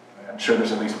 I'm sure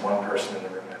there's at least one person in the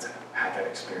room that's had that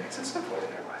experience at some point in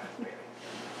their life, maybe.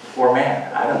 Or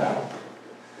man, I don't know.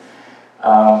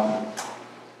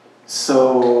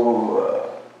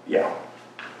 Yeah,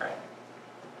 right.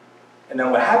 And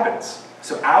then what happens?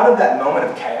 So out of that moment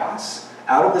of chaos,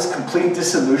 out of this complete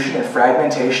dissolution and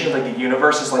fragmentation, like the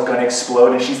universe is like going to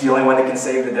explode and she's the only one that can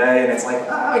save the day, and it's like,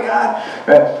 oh my God.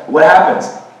 Right? What happens?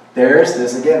 There's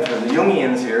this, again, for the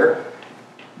Jungians here,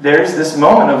 there's this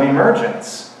moment of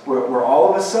emergence where all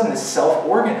of a sudden this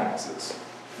self-organizes.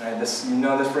 Right? You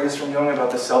know this phrase from Jung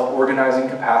about the self-organizing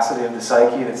capacity of the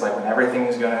psyche. That's like when everything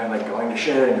is going to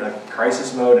shit, and you're like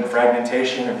crisis mode and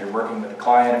fragmentation. If you're working with a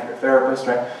client, if you're a therapist,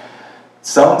 right?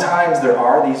 Sometimes there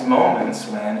are these moments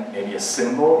when maybe a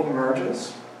symbol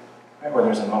emerges, right? Where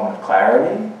there's a moment of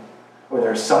clarity, or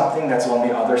there's something that's on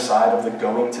the other side of the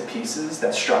going to pieces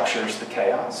that structures the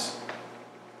chaos.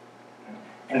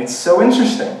 And it's so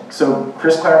interesting. So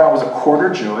Chris Claremont was a quarter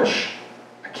Jewish.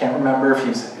 I can't remember if he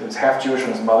was half Jewish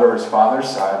on his mother or his father's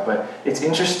side, but it's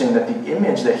interesting that the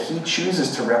image that he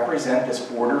chooses to represent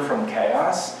this order from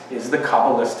chaos is the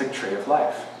Kabbalistic tree of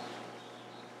life.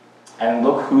 And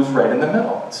look who's right in the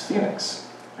middle. It's Phoenix.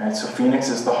 Right? So Phoenix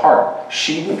is the heart.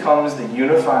 She becomes the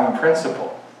unifying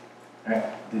principle. Right?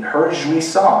 Her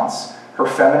jouissance, her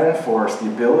feminine force, the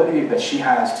ability that she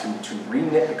has to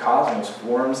reknit the cosmos,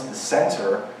 forms the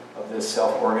center of this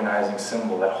self-organizing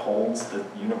symbol that holds the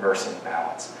universe in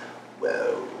balance.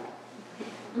 Whoa.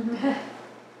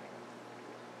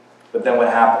 But then what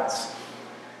happens?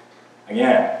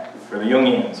 Again, for the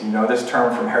Jungians, you know this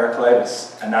term from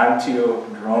Heraclitus,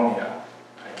 enantiodromia.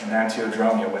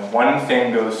 Enantiodromia, when one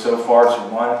thing goes so far to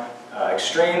one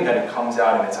extreme that it comes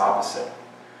out in its opposite.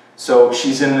 So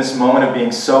she's in this moment of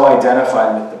being so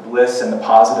identified with the bliss and the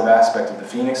positive aspect of the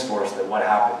Phoenix force that what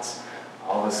happens?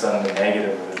 All of a sudden the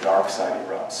negative or the dark side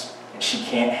erupts. And she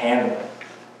can't handle it.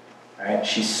 Right?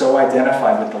 She's so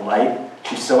identified with the light.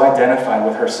 She's so identified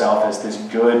with herself as this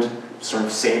good sort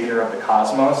of savior of the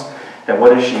cosmos that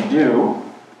what does she do?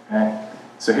 Right?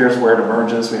 So here's where it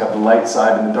emerges. We have the light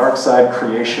side and the dark side,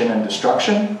 creation and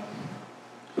destruction.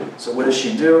 So what does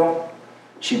she do?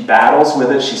 She battles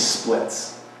with it, she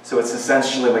splits. So it's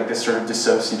essentially like this sort of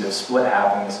dissociative split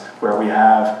happens where we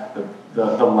have the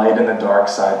light and the dark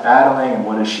side battling, and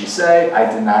what does she say?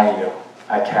 I deny you.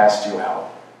 I cast you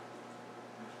out.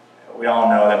 We all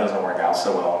know that doesn't work out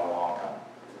so well in the long run.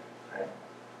 Right?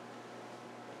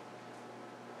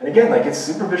 And again, like, it's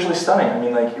super visually stunning. I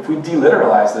mean, like, if we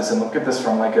deliteralize this and look at this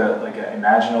from like an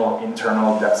imaginal,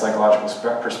 internal, depth psychological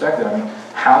perspective, I mean,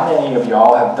 how many of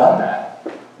y'all have done that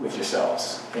with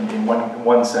yourselves in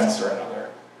one sense or another?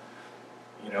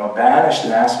 You know, banished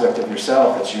an aspect of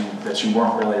yourself that you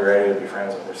weren't really ready to be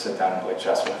friends with or sit down and play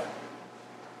chess with.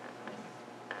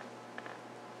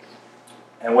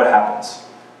 And what happens?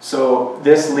 So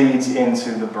this leads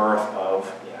into the birth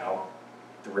of, you know,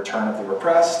 the return of the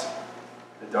repressed,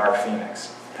 the dark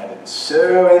phoenix. And it's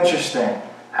so interesting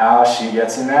how she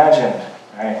gets imagined,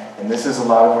 right? And this is a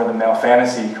lot of where the male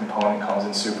fantasy component comes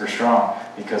in super strong,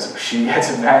 because she gets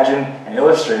imagined and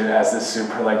illustrated as this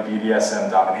super like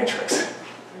BDSM dominatrix.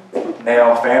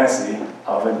 Male fantasy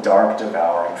of a dark,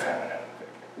 devouring feminine,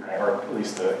 right? Or at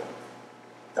least the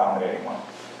dominating one.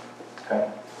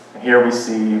 Okay? And here we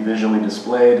see visually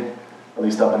displayed, at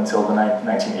least up until the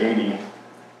 1980,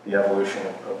 the evolution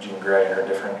of Jean Grey and her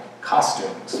different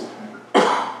costumes.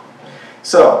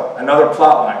 So, another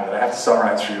plot line that I have to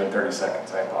summarize for you in 30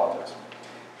 seconds, I apologize.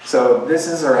 So, this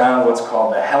is around what's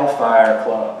called the Hellfire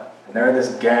Club. And they're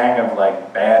this gang of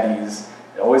like baddies.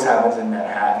 It always happens in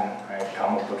Manhattan.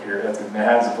 Comic book hero.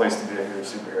 Manhattan's a place to be if you're a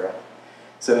superhero.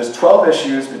 So there's 12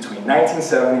 issues between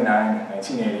 1979 and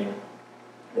 1980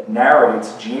 that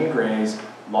narrates Jean Grey's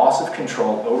loss of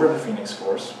control over the Phoenix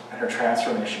Force and her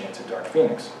transformation into Dark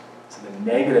Phoenix. So the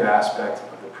negative aspect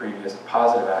of the previous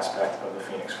positive aspect of the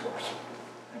Phoenix Force.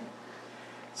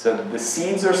 So the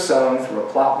seeds are sown through a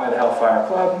plot by the Hellfire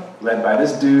Club, led by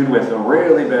this dude with a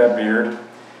really bad beard,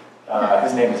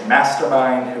 His name is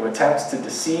Mastermind, who attempts to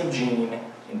deceive Jean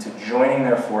into joining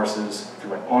their forces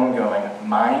through an ongoing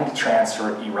mind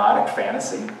transfer erotic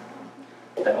fantasy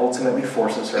that ultimately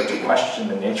forces her to question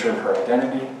the nature of her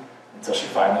identity until she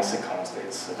finally succumbs to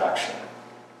his seduction.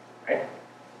 Right?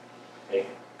 Hey.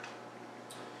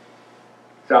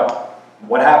 So,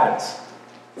 what happens?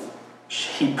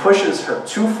 He pushes her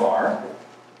too far,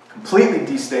 completely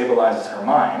destabilizes her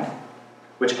mind,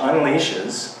 which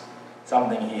unleashes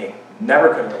something he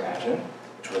never could have imagined,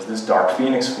 which was this dark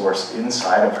phoenix force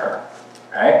inside of her,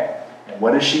 right? And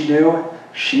what does she do?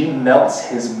 She melts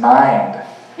his mind.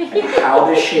 And how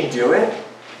does she do it?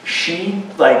 She,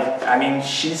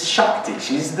 she's Shakti.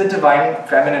 She's the divine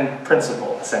feminine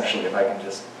principle, essentially, if I can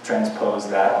just transpose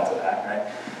that onto that,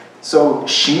 right? So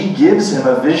she gives him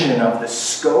a vision of the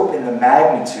scope and the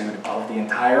magnitude of the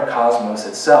entire cosmos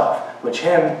itself, which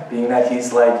him, being that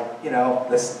he's like,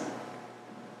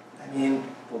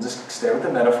 we'll just stay with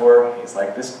the metaphor. He's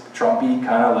like this Trumpy,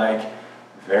 kind of like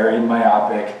very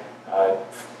myopic,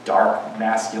 dark,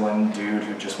 masculine dude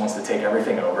who just wants to take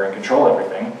everything over and control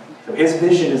everything. So his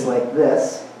vision is like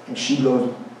this, and she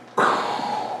goes,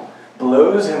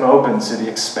 blows him open to the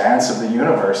expanse of the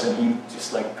universe, and he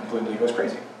just like completely goes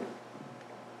crazy.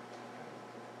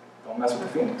 Don't mess with the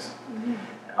phoenix. And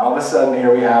all of a sudden,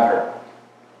 here we have her.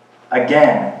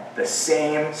 Again, the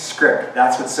same script.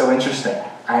 That's what's so interesting.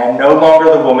 I am no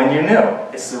longer the woman you knew.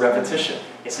 It's the repetition.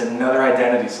 It's another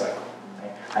identity cycle.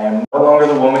 I am no longer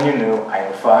the woman you knew. I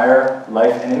am fire,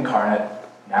 life, and incarnate.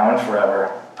 Now and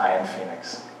forever, I am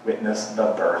Phoenix. Witness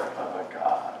the birth of a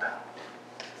god.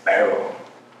 Boom.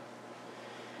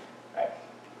 Right.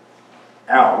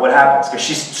 Now, what happens? Because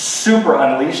she's super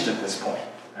unleashed at this point.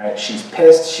 Right? She's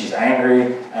pissed, she's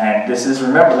angry, and this is,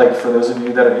 remember, like for those of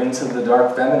you that are into the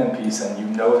dark feminine piece and you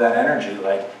know that energy,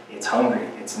 like it's hungry,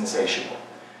 it's insatiable.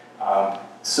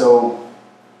 So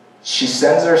she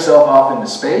sends herself off into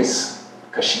space.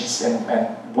 Because she's,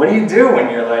 and what do you do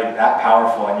when you're like that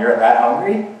powerful and you're that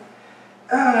hungry?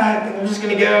 I think I'm just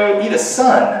gonna go eat a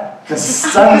sun. Because the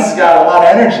sun's got a lot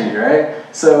of energy, right?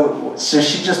 So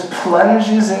she just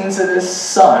plunges into this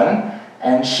sun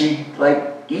and she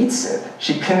like eats it.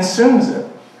 She consumes it.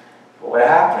 But what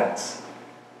happens?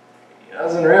 He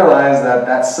doesn't realize that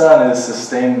that sun is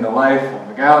sustaining the life of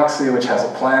the galaxy, which has a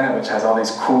planet, which has all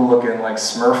these cool looking like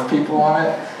Smurf people on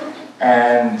it.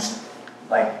 And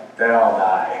like, they all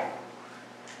die.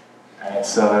 Right,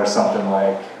 so there's something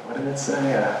like, what did it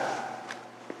say?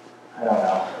 I don't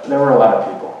know. There were a lot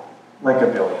of people, like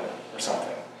 1 billion or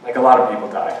something. Like a lot of people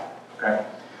died, okay?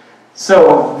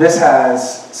 So this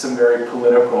has some very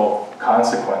political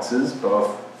consequences,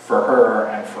 both for her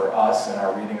and for us in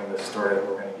our reading of this story that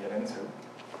we're going to get into.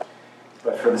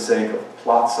 But for the sake of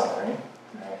plot summary,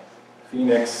 right,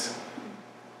 Phoenix,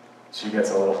 she gets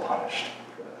a little punished.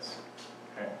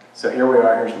 So here we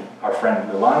are, here's our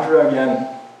friend Lilandra again,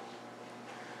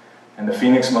 and the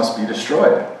Phoenix must be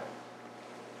destroyed.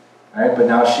 Right? But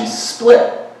now she's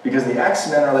split, because the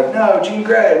X-Men are like, no, Jean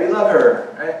Grey, we love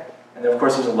her. Right? And then of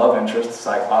course there's a love interest,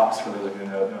 Cyclops, for those of you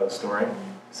who know the story.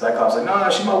 Cyclops is like, no,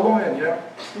 she's my woman, you know?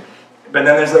 But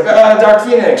then there's like, Dark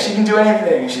Phoenix, she can do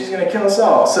anything, she's going to kill us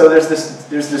all. So there's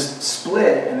this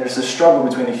split, and there's this struggle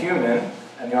between the human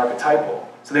and the archetypal.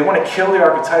 So they want to kill the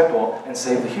archetypal and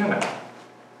save the human.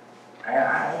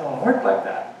 I don't work like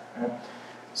that. Right?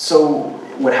 So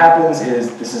what happens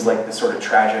is, this is like this sort of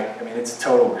tragic, I mean,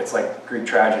 it's like Greek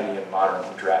tragedy in modern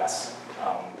dress.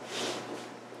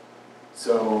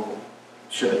 So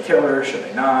should they kill her, should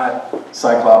they not?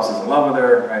 Cyclops is in love with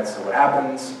her, right? So what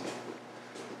happens?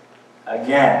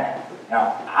 Again,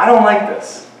 now I don't like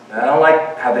this. I don't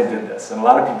like how they did this, and a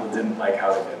lot of people didn't like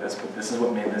how they did this, but this is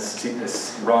what made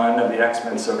this run of the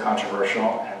X-Men so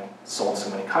controversial and sold so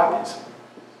many copies.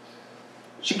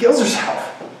 She kills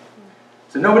herself.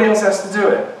 So nobody else has to do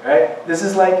it, right? This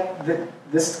is like,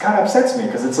 this kind of upsets me,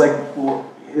 because it's like,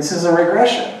 well, this is a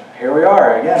regression. Here we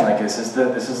are again, like this is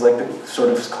like the sort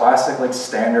of classic, like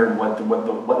standard, what the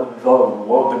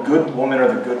good woman or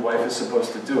the good wife is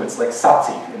supposed to do. It's like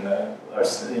sati in the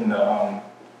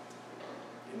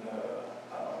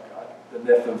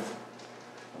myth of,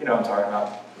 you know what I'm talking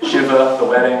about. Shiva, the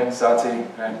wedding, sati,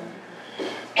 right?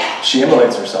 She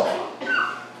immolates herself.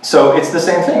 So it's the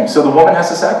same thing. So the woman has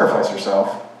to sacrifice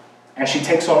herself, and she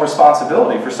takes on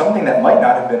responsibility for something that might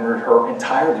not have been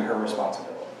entirely her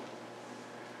responsibility.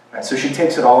 Right? So she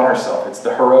takes it all on herself. It's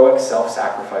the heroic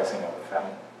self-sacrificing of the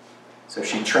feminine. So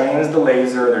she trains the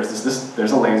laser.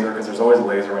 There's a laser, because there's always a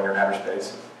laser when you're in outer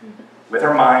space. With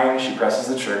her mind, she presses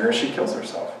the trigger, she kills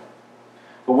herself.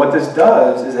 But what this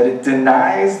does is that it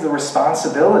denies the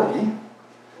responsibility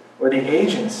or the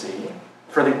agency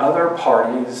for the other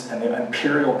parties and the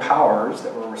imperial powers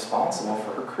that were responsible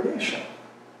for her creation.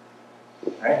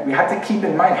 Right? We have to keep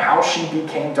in mind how she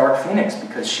became Dark Phoenix,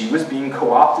 because she was being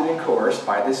co-opted and coerced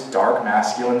by this dark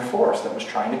masculine force that was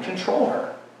trying to control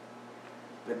her.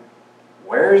 But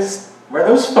where are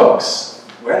those folks?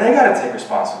 Where they got to take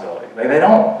responsibility? They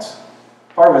don't.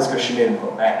 Part of it's because she made them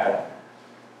go mad.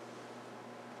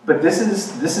 But this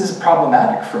is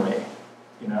problematic for me.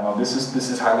 You know, this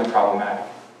is highly problematic,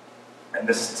 and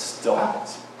this still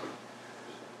happens.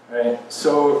 Right?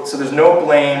 So there's no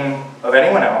blame of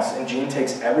anyone else, and Jean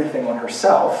takes everything on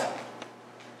herself,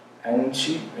 and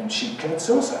she commits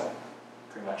suicide,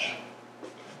 pretty much.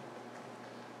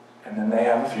 And then they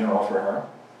have a funeral for her.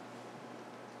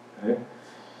 Right?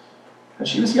 And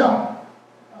she was young.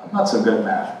 I'm not so good at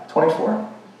math. 24.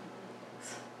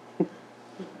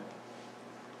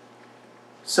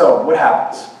 So what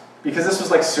happens? Because this was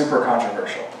like super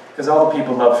controversial, because all the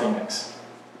people love Phoenix.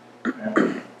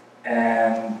 Right?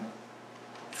 And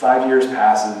 5 years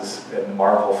passes, and the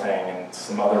Marvel thing, and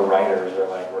some other writers are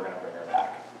like, we're going to bring her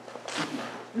back.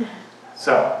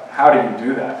 So how do you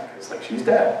do that? Because like, she's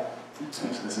dead. So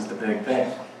this is the big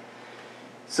thing.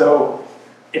 So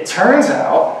it turns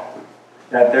out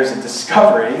that there's a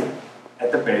discovery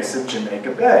at the base of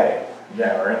Jamaica Bay.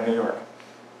 Yeah, we're in New York.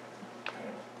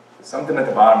 Something at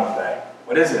the bottom of the bay.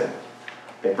 What is it?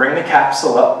 They bring the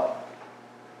capsule up.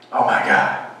 Oh my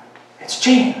God, it's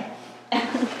Jean.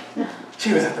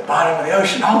 She was at the bottom of the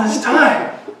ocean all this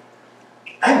time.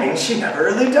 That means she never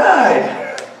really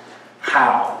died.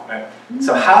 How? Right?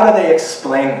 So how do they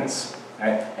explain this?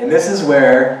 Right? And this is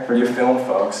where, for you film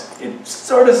folks, it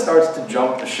sort of starts to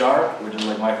jump the shark, which is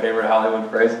like my favorite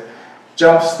Hollywood phrase.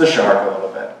 Jumps the shark a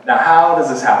little bit. Now how does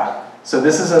this happen? So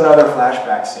this is another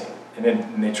flashback scene.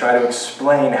 And they try to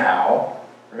explain how.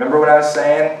 Remember what I was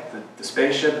saying? The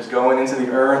spaceship is going into the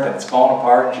earth and it's falling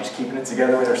apart and she's keeping it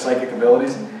together with her psychic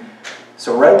abilities.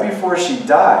 So right before she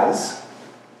dies,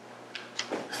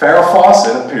 Farrah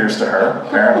Fawcett appears to her,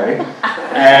 apparently,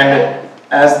 and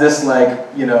as this, like,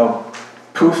 you know,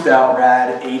 poofed out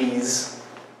rad 80s,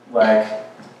 like,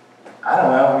 I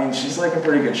don't know, I mean, she's like in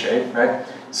pretty good shape, right?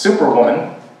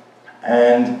 Superwoman,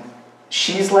 and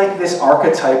she's like this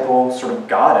archetypal sort of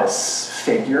goddess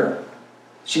figure.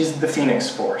 She's the Phoenix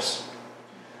Force.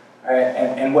 Right?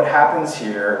 And what happens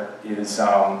here is,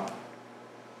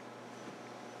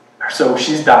 so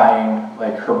she's dying,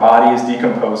 like her body is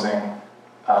decomposing,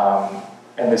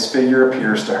 and this figure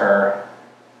appears to her,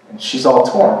 and she's all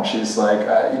torn. She's like,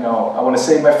 you know, I want to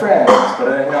save my friends, but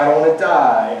I don't want to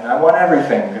die, and I want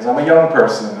everything, because I'm a young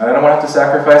person, and I don't want to have to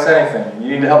sacrifice anything. You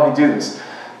need to help me do this.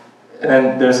 And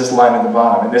then there's this line at the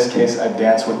bottom. In this case, I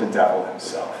dance with the devil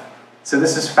himself. So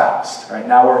this is Faust, right?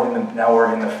 Now we're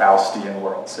in the Faustian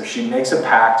world. So she makes a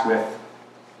pact with,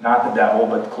 not the devil,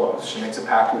 but close. She makes a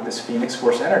pact with this Phoenix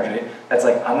Force energy that's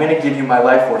like, I'm going to give you my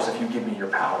life force if you give me your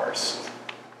powers.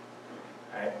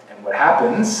 Right? And what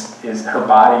happens is her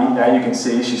body, now you can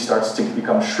see, she starts to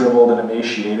become shriveled and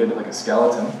emaciated like a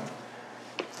skeleton.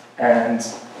 And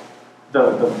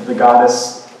the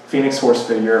goddess Phoenix Force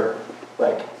figure,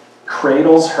 like,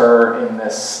 cradles her in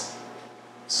this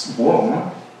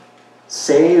womb,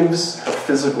 saves her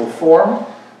physical form,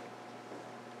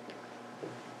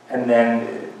 and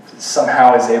then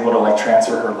somehow is able to like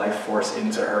transfer her life force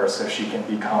into her so she can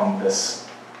become this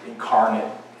incarnate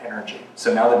energy.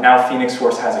 So now Phoenix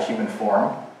Force has a human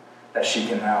form that she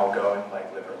can now go and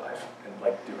like live her life and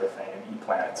like do her thing and eat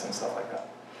planets and stuff like that.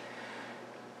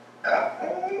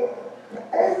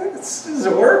 Does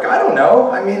it work? I don't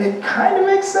know. I mean, it kind of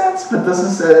makes sense, but does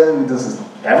this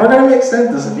ever going to make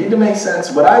sense? Does it need to make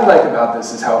sense? What I like about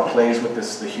this is how it plays with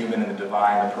the human and the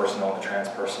divine, the personal and the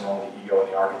transpersonal, the ego and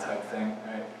the archetype thing.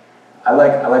 Right? I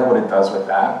like what it does with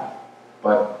that,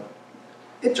 but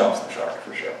it jumps the shark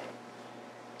for sure.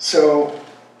 So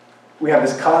we have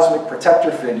this cosmic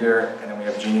protector figure, and then we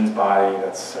have Jean's body.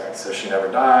 That's right, so she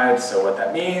never died. So what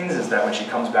that means is that when she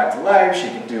comes back to life, she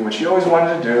can do what she always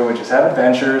wanted to do, which is have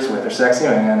adventures with her sexy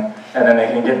man, and then they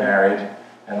can get married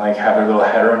and like have their little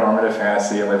heteronormative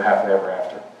fantasy and live happily ever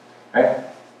after. Right?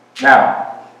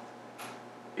 Now,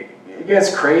 it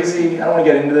gets crazy. I don't want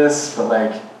to get into this, but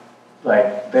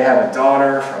like they have a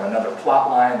daughter from another plot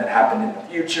line that happened in the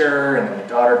future, and then the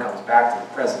daughter comes back to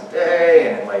the present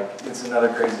day, and like it's another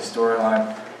crazy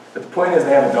storyline. But the point is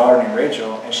they have a daughter named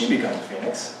Rachel, and she becomes a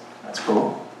Phoenix. That's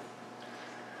cool.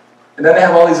 And then they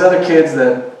have all these other kids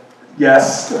that,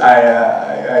 yes,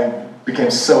 I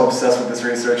became so obsessed with this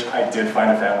research, I did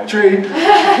find a family tree.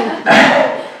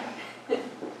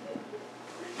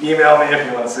 Email me if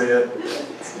you want to see it.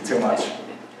 It's too much.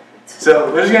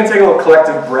 So we're just going to take a little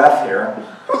collective breath here.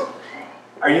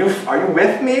 Are you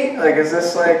with me? Like, is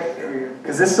this like,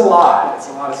 because this is a lot. It's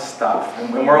a lot of stuff.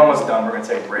 And when we're almost done, we're going to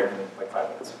take a break in like 5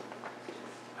 minutes.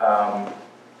 I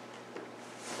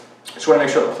just want to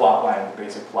make sure the plot line, the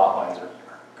basic plot lines are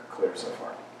clear so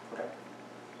far. Okay.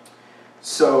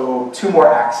 So 2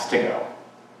 more acts to go.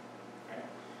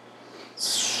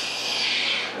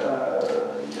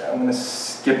 Yeah, I'm going to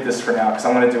skip this for now because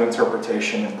I'm going to do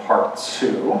interpretation in part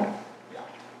 2. Yeah.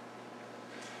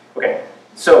 Okay.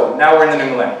 So now we're in the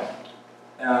new millennium.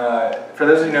 For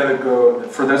those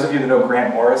of you that know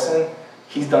Grant Morrison,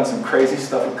 he's done some crazy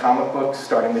stuff with comic books,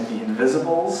 starting with the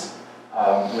Invisibles,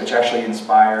 which actually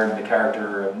inspired the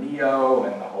character of Neo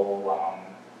and the whole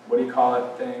what do you call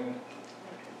it thing?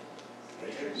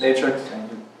 Matrix.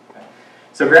 Thank you. Okay.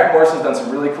 So Grant Morrison's done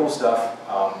some really cool stuff.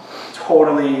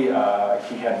 Totally,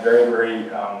 he had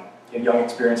very young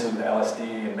experiences with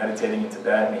LSD and meditating in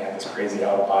Tibet, and he had this crazy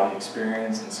out-of-body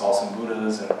experience and saw some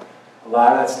Buddhas, and a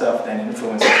lot of that stuff then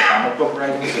influenced his comic book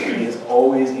writing, so he is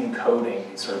always encoding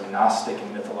these sort of Gnostic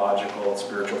and mythological and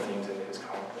spiritual themes into his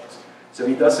comic books. So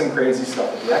he does some crazy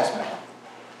stuff with the X-Men.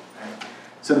 Right?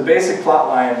 So the basic plot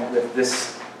line with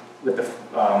the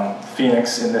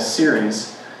Phoenix in this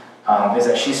series is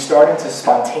that she's starting to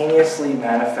spontaneously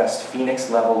manifest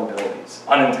Phoenix-level abilities,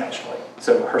 unintentionally.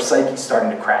 So her psyche's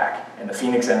starting to crack, and the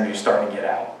Phoenix energy is starting to get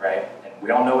out, right? And we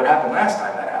all know what happened last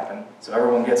time that happened, so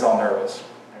everyone gets all nervous.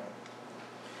 Right?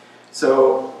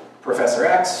 So Professor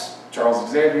X,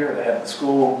 Charles Xavier, the head of the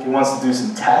school, he wants to do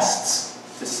some tests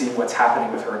to see what's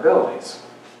happening with her abilities.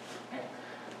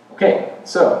 Okay,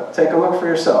 so take a look for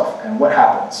yourself, and what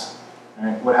happens? All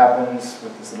right, what happens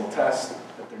with this little test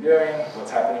that they're doing? What's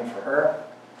happening for her?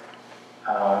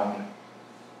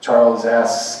 Charles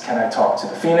asks, can I talk to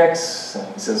the Phoenix?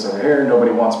 And he says over here, nobody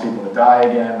wants people to die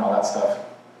again, all that stuff.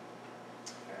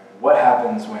 And what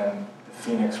happens when the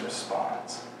Phoenix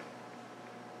responds?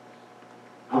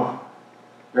 Oh,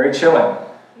 very chilling.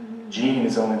 Jean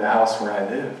is only the house where I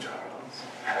live, Charles.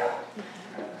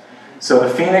 So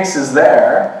the Phoenix is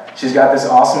there. She's got this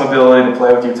awesome ability to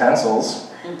play with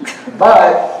utensils.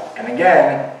 But, and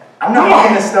again, I'm not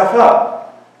making this stuff up.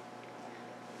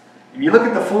 If you look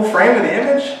at the full frame of the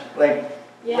image, like,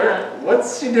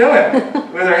 what's she doing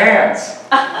with her hands?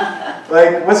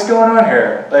 Like, what's going on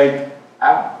here? Like,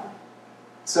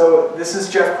 so this is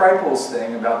Jeff Kripal's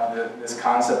thing about this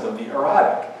concept of the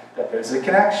erotic, that there's a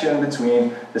connection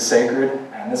between the sacred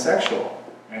and the sexual.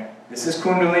 Right? This is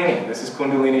Kundalini. This is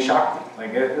Kundalini Shakti.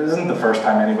 Like, it isn't the first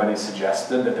time anybody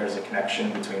suggested that there's a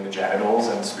connection between the genitals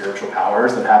and spiritual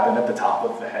powers that happen at the top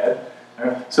of the head.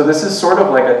 So this is sort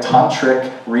of like a tantric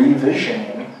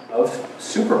revisioning of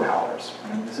superpowers.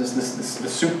 Right? This is the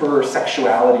super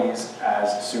sexualities as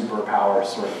superpowers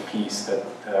sort of piece that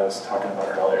I was talking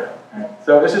about earlier. Right?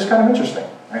 So it's just kind of interesting.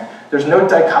 Right? There's no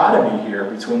dichotomy here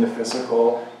between the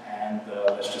physical and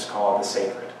the, let's just call it the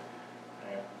sacred.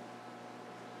 Right?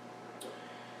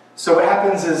 So what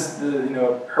happens is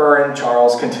her and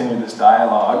Charles continue this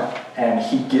dialogue, and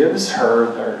he gives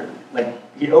her,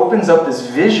 he opens up this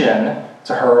vision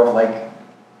to her of like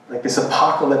this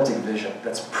apocalyptic vision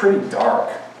that's pretty dark.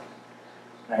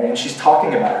 Right? And she's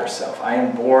talking about herself. I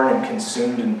am born and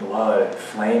consumed in blood,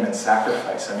 flame, and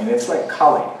sacrifice. I mean, it's like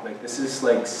Kali. Like, this is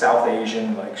like South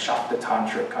Asian, like Shakta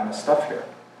Tantric kind of stuff here.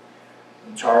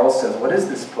 And Charles says, what is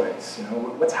this place?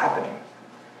 What's happening?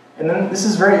 And then this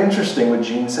is very interesting what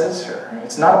Jean says here.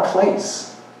 It's not a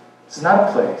place. It's not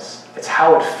a place. It's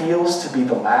how it feels to be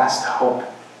the last hope,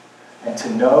 and to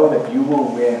know that you will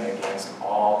win against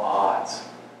all odds.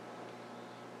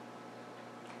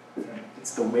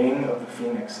 It's the wing of the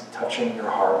Phoenix touching your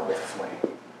heart with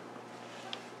flame.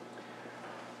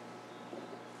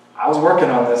 I was working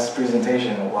on this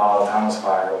presentation while the Thomas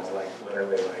Fire was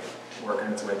literally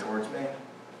working its way towards me.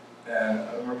 And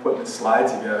I remember putting this slide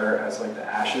together as the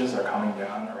ashes are coming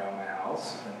down around my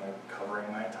house and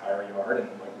covering my entire yard in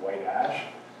white ash.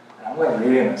 And I'm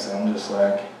reading this and I'm just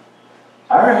like,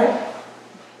 all right.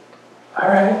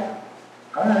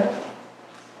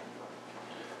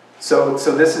 So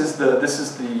this is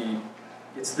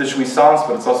it's the jouissance,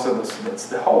 but it's also it's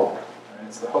the hope. Right?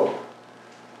 It's the hope.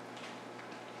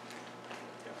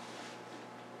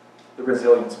 The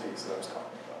resilience piece that I was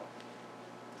talking about.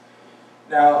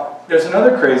 Now, there's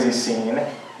another crazy scene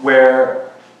where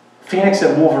Phoenix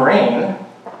and Wolverine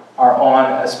are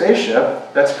on a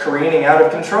spaceship that's careening out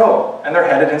of control, and they're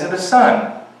headed into the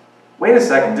sun. Wait a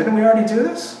second, didn't we already do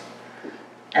this?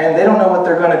 And they don't know what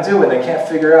they're going to do, and they can't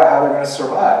figure out how they're going to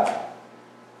survive.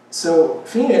 So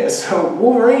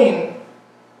Wolverine,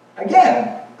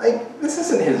 again, this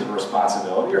isn't his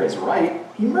responsibility or his right.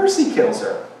 He mercy kills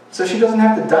her. So she doesn't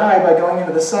have to die by going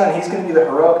into the sun. He's going to be the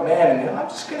heroic man, and I'm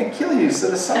just going to kill you so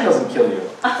the sun doesn't kill you.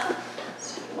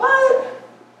 What?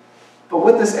 But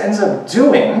what this ends up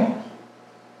doing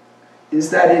is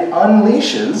that it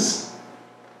unleashes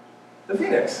the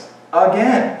phoenix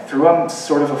again through a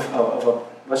sort of a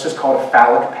let's just call it a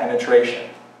phallic penetration.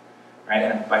 Right?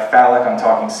 And by phallic, I'm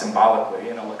talking symbolically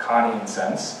in a Lacanian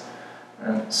sense.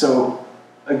 So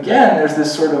again, there's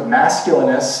this sort of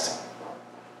masculinist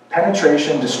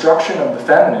penetration, destruction of the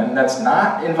feminine that's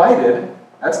not invited,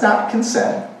 that's not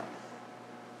consent.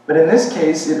 But in this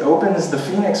case, it opens the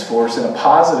phoenix force in a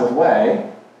positive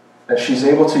way that she's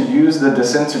able to use the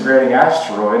disintegrating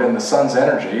asteroid and the sun's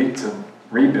energy to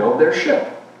rebuild their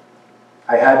ship.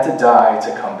 I had to die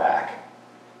to come back.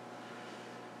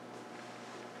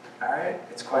 All right,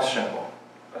 it's questionable,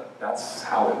 but that's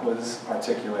how it was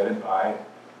articulated by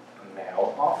a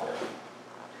male author.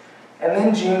 And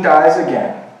then Jean dies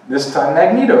again. This time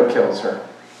Magneto kills her.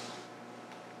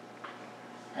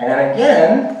 And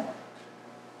again,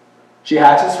 she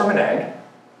hatches from an egg,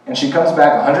 and she comes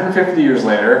back 150 years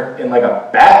later in like a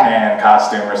Batman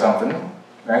costume or something.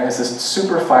 Right? It's this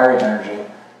super fiery energy.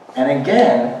 And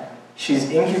again,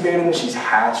 she's incubated and she's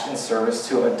hatched in service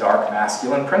to a dark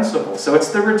masculine principle. So it's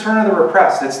the return of the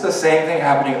repressed. It's the same thing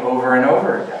happening over and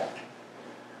over again.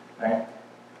 Right?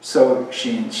 So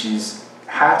she's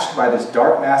hatched by this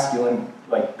dark masculine,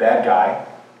 like bad guy,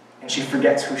 and she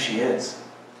forgets who she is.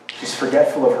 She's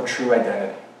forgetful of her true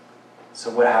identity. So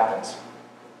what happens?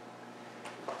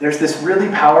 There's this really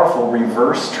powerful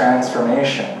reverse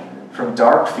transformation from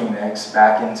dark phoenix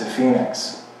back into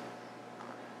phoenix.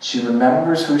 She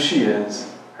remembers who she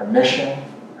is, her mission,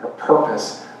 her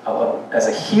purpose as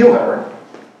a healer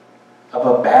of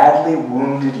a badly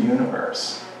wounded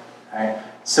universe. Right?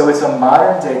 So it's a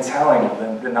modern-day telling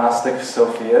of the Gnostic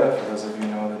Sophia. For those of you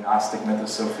who know the Gnostic myth of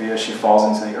Sophia, she falls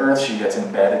into the earth, she gets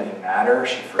embedded in matter,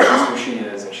 she forgets who she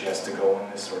is, and she has to go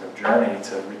on this sort of journey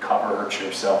to recover her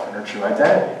true self and her true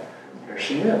identity. Here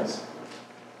she is.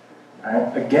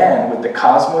 Right? Again, with the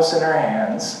cosmos in her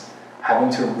hands, having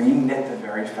to re-knit the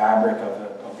very fabric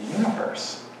of the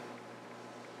universe.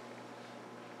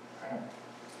 Right?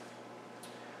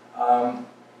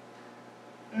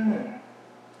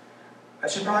 I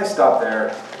should probably stop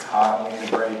there. It's hot, we need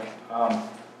a break.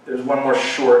 There's one more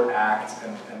short act,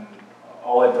 and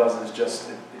all it does is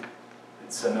just,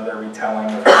 it's another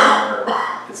retelling of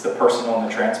it's the personal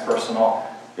and the transpersonal.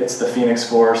 It's the Phoenix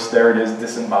Force. There it is,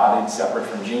 disembodied, separate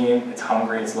from Jean. It's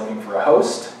hungry, it's looking for a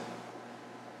host.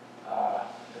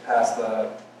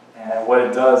 And what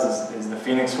it does is the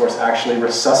Phoenix Force actually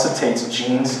resuscitates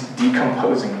Jean's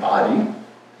decomposing body,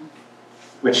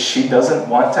 which she doesn't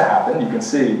want to happen. You can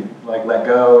see, like, let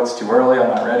go, it's too early, I'm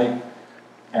not ready.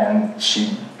 And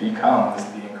she becomes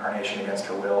the incarnation against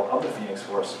her will of the Phoenix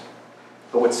Force.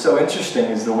 But what's so interesting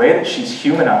is the way that she's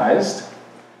humanized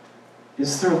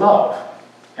is through love.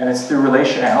 And it's through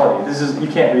relationality. You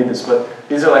can't read this, but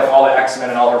these are like all the X-Men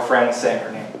and all her friends saying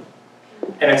her name.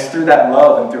 And it's through that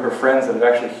love and through her friends that it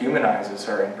actually humanizes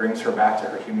her and brings her back to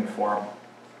her human form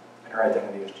and her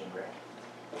identity as Jean Grey.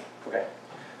 Okay.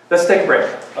 Let's take a break.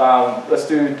 Let's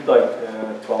do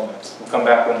like 12 minutes. We'll come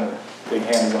back when the big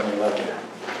hand is on your left here.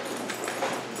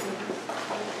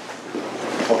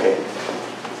 Okay.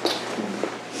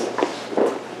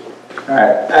 All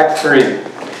right, Act 3.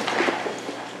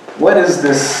 What is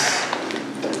this?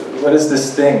 What is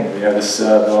this thing? We have this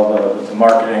the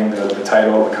marketing, the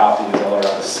title, the copy is all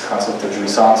about this concept of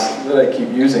jouissance that I keep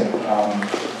using.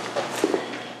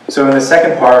 So in the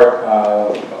second part,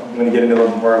 I'm going to get into a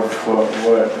little more of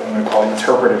what I'm going to call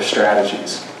interpretive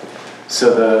strategies.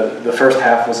 So the first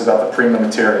half was about the prima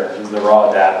materia, it was the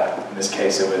raw data. In this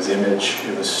case, it was image,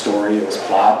 it was story, it was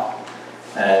plot.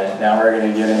 And now we're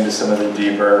going to get into some of the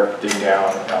deeper, dig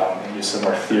down, and use some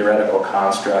more theoretical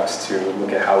constructs to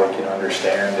look at how we can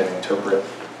understand and interpret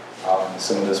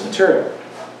some of this material.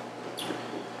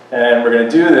 And we're going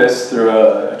to do this through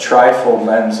a trifold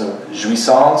lens of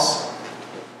jouissance,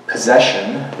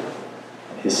 possession,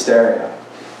 and hysteria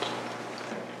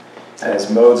as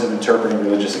modes of interpreting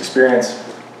religious experience,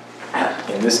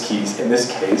 in this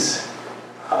case,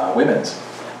 women's.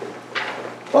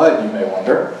 But you may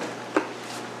wonder,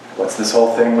 what's this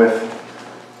whole thing with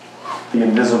the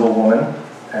invisible woman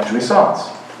and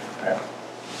jouissance? Right.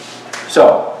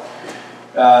 So,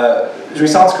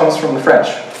 jouissance comes from the French,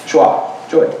 joie,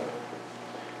 joy.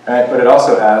 Right? But it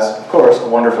also has, of course, a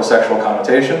wonderful sexual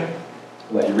connotation.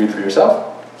 I'll let you read for yourself.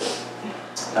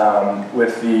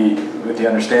 With the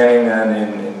understanding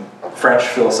then in French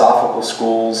philosophical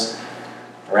schools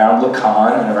around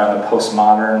Lacan and around the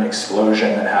postmodern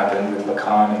explosion that happened with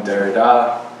Lacan and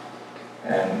Derrida,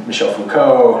 and Michel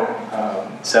Foucault,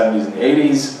 70s and the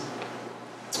 80s.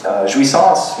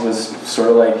 Jouissance was sort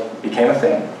of like, became a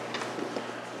thing.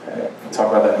 We'll talk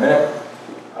about that in a minute.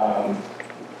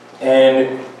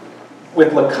 And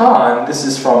with Lacan, this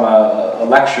is from a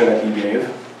lecture that he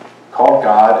gave called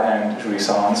God and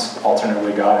Jouissance,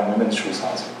 alternatively God and Women's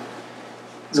Jouissance.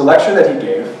 It's a lecture that he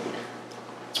gave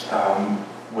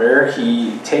where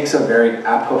he takes a very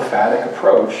apophatic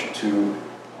approach to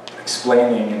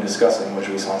explaining and discussing what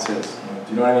Jouissance is.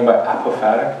 Do you know what I mean by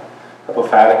apophatic?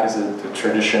 Apophatic is a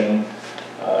tradition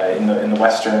in the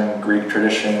Western Greek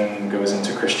tradition, goes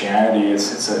into Christianity.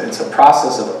 It's a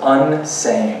process of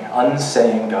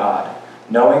unsaying God,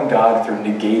 knowing God through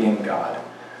negating God.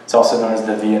 It's also known as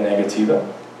the via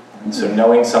negativa. And so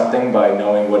knowing something by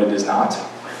knowing what it is not.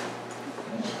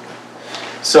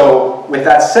 So with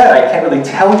that said, I can't really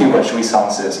tell you what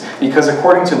jouissance is, because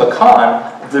according to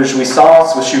Lacan, the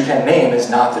jouissance which you can name is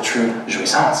not the true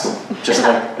jouissance, just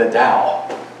like the Tao.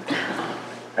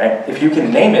 Right? If you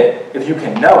can name it, if you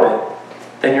can know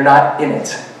it, then you're not in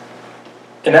it.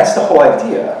 And that's the whole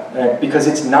idea, right? Because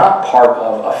it's not part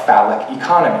of a phallic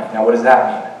economy. Now what does that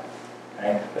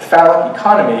mean? Right? The phallic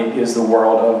economy is the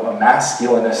world of a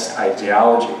masculinist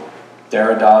ideology.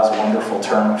 Derrida's wonderful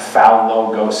term,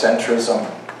 phallogocentrism,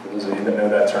 for those of you that know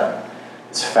that term.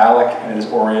 It's phallic and it is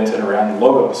oriented around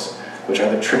logos, which are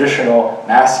the traditional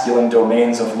masculine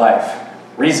domains of life.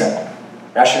 Reason,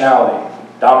 rationality,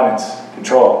 dominance,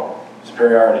 control,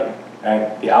 superiority.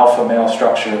 Right? The alpha male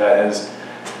structure that has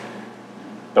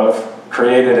both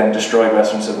created and destroyed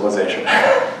Western civilization,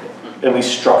 at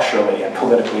least structurally and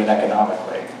politically and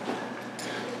economically.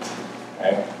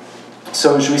 Right?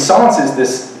 So jouissance is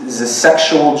this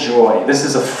sexual joy. This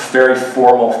is a very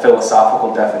formal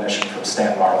philosophical definition from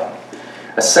Stan Marlin.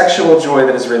 A sexual joy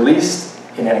that is released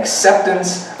in an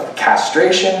acceptance of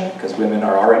castration, because women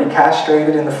are already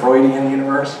castrated in the Freudian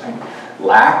universe, right?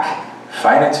 Lack,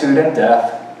 finitude, and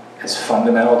death as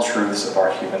fundamental truths of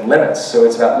our human limits. So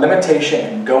it's about limitation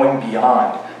and going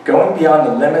beyond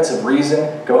the limits of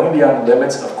reason, going beyond the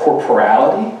limits of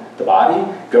corporality, the body,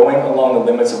 going along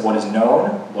the limits of what is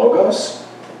known, logos,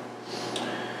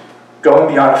 going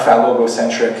beyond a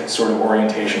phallogocentric sort of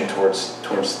orientation towards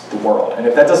the world. And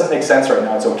if that doesn't make sense right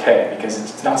now, it's okay, because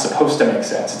it's not supposed to make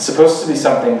sense. It's supposed to be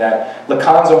something that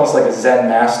Lacan's almost like a Zen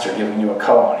master giving you a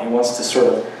koan. He wants to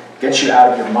sort of get you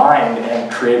out of your mind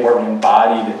and create more of an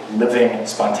embodied, living,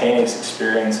 spontaneous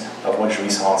experience of what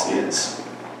jouissance is.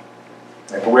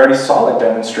 Right? But we already saw it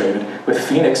demonstrated with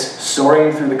Phoenix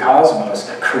soaring through the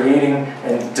cosmos, creating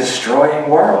and destroying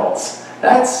worlds.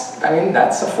 That's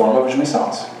a form of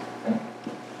jouissance.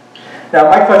 Now,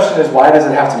 my question is, why does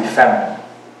it have to be feminine?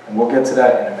 And we'll get to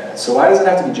that in a minute. So why does it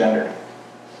have to be gendered?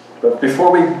 But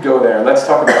before we go there, let's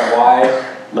talk about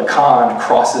why Lacan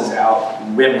crosses out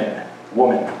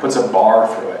woman, puts a bar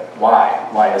through it. Why?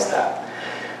 Why is that?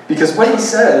 Because what he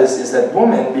says is that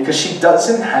woman, because she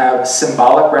doesn't have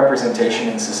symbolic representation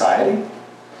in society,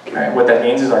 right? What that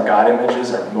means is our God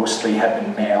images have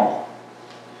been male.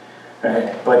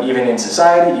 Right? But even in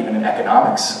society, even in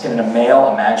economics, in a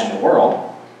male imagined world,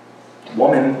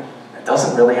 woman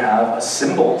doesn't really have a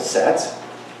symbol set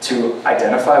to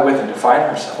identify with and define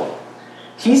herself.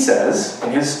 He says,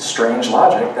 in his strange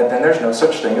logic, that then there's no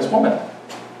such thing as woman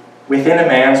within a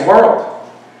man's world.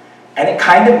 And it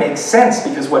kind of makes sense,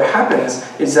 because what happens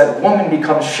is that woman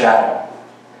becomes shadow.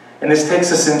 And this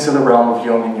takes us into the realm of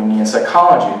Jung and Jungian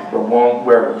psychology,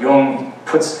 where Jung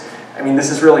puts,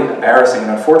 this is really embarrassing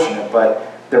and unfortunate, but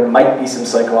there might be some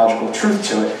psychological truth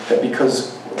to it, that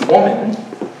because woman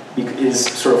is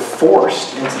sort of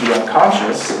forced into the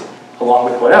unconscious,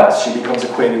 along with what else? She becomes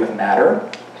equated with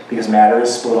matter, because matter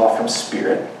is split off from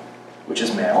spirit, which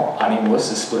is male.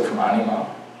 Animus is split from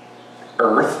anima.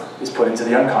 Earth is put into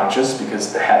the unconscious,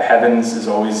 because the heavens is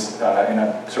always, in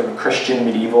a sort of Christian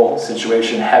medieval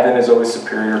situation, heaven is always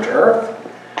superior to earth.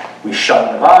 We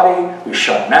shun the body, we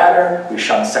shun matter, we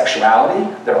shun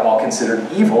sexuality. They're all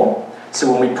considered evil.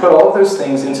 So when we put all of those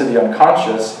things into the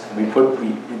unconscious,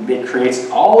 it creates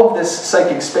all of this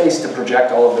psychic space to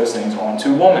project all of those things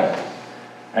onto woman.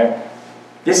 Right?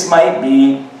 This might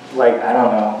be,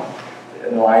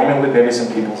 in alignment with maybe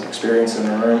some people's experience in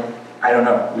the room. I don't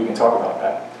know, we can talk about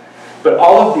that. But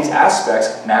all of these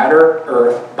aspects, matter,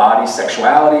 earth, body,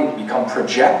 sexuality, become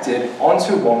projected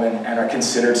onto woman and are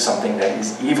considered something that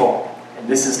is evil. And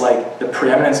this is like the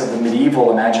preeminence of the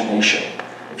medieval imagination.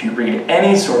 If you read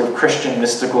any sort of Christian,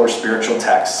 mystical, or spiritual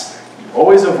texts, you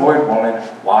always avoid woman.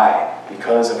 Why?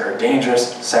 Because of her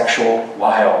dangerous sexual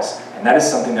wiles. And that is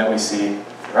something that we see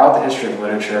throughout the history of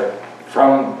literature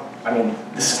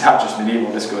this is not just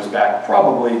medieval, this goes back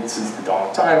probably since the dawn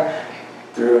of time.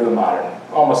 through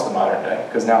almost the modern day,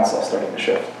 because now it's all starting to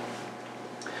shift.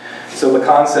 So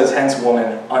Lacan says, hence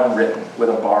woman unwritten, with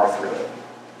a bar through it.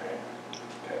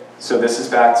 Okay. So this is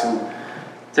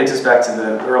takes us back to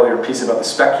the earlier piece about the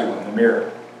speculum, the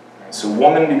mirror. So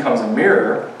woman becomes a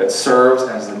mirror that serves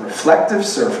as the reflective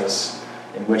surface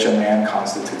in which a man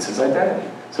constitutes his identity.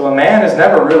 So a man is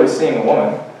never really seeing a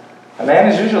woman. A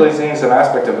man is usually seeing some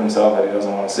aspect of himself that he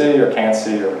doesn't want to see or can't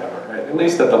see or whatever, right? At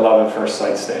least at the love at first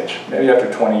sight stage. Maybe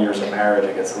after 20 years of marriage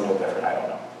it gets a little different, I don't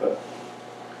know. But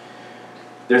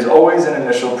there's always an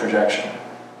initial projection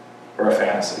or a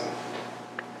fantasy.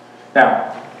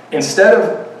 Now, instead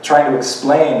of trying to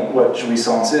explain what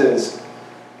jouissance is,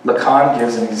 Lacan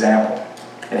gives an example.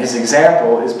 And his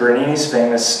example is Bernini's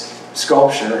famous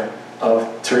sculpture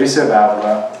of Teresa of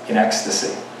Avila in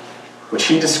ecstasy, which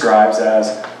he describes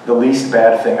as the least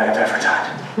bad thing I have ever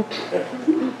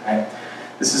done. Right?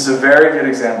 This is a very good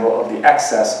example of the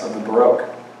excess of the Baroque.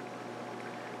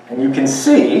 And you can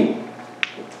see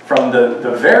from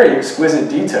the very exquisite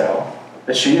detail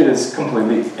that she is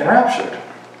completely enraptured.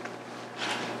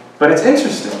 But it's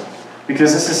interesting,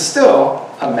 because this is still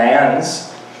a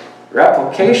man's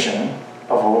replication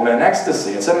of a woman in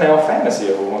ecstasy. It's a male fantasy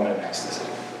of a woman in ecstasy.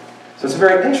 So it's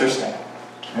very interesting.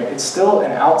 Right? It's still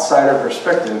an outsider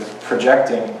perspective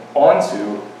projecting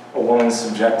onto a woman's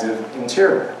subjective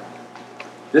interior.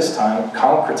 This time,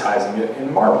 concretizing it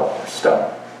in marble or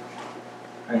stone.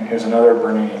 And here's another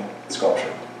Bernini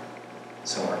sculpture,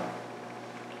 similar.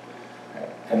 Right?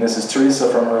 And this is Teresa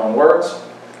from her own words.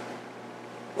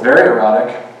 Very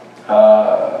erotic.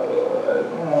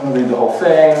 I'm going to read the whole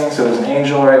thing. So there's an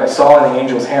angel, right? I saw in the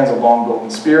angel's hands a long golden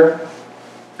spear,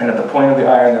 and at the point of the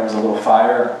iron there was a little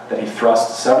fire that he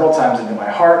thrust several times into my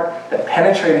heart that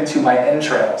penetrated to my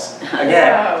entrails.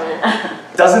 Again,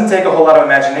 doesn't take a whole lot of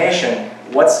imagination.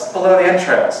 What's below the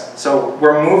entrails? So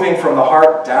we're moving from the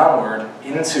heart downward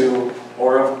into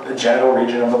more of the genital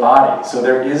region of the body. So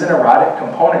there is an erotic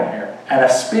component here, and a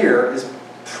spear is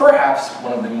perhaps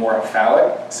one of the more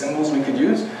phallic symbols we could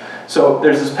use. So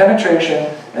there's this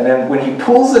penetration, and then when he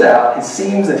pulls it out, it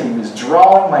seems that he was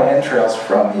drawing my entrails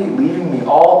from me, leaving me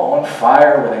all on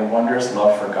fire with a wondrous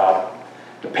love for God.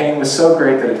 The pain was so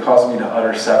great that it caused me to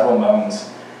utter several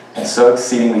moans, and so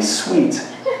exceedingly sweet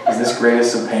is this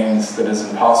greatest of pains that it is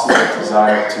impossible to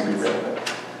desire to be rid of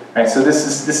it. Right, so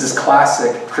this is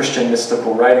classic Christian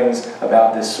mystical writings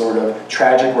about this sort of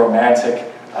tragic,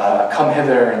 romantic, come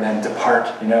hither and then depart,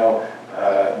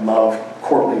 love,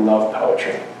 courtly love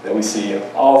poetry that we see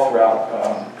all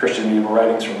throughout Christian medieval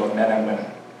writings from both men and women.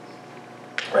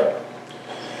 Right.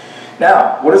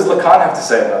 Now, what does Lacan have to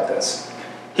say about this?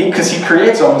 Because he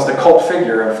creates almost a cult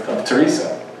figure of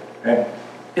Teresa. Right?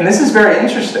 And this is very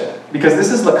interesting, because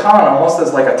this is Lacan almost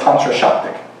as like a tantra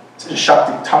shaktic. It's a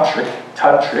shaktic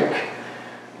tantric.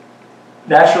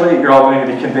 Naturally, you're all going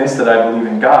to be convinced that I believe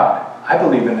in God. I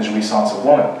believe in the jouissance of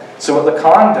woman. So what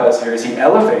Lacan does here is he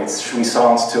elevates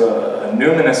jouissance to a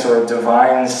numinous or a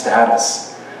divine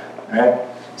status. Right?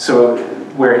 So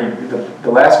where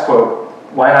the last quote,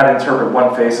 why not interpret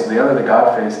one face of the other, the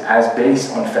God face, as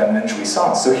based on feminine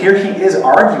jouissance? So here he is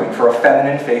arguing for a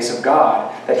feminine face of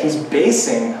God that he's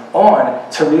basing on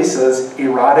Teresa's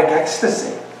erotic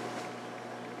ecstasy.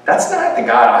 That's not the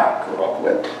God I grew up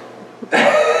with.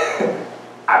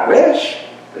 I wish,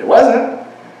 but it wasn't.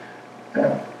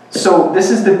 Yeah. So this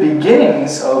is the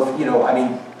beginnings of,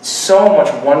 so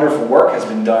much wonderful work has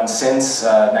been done since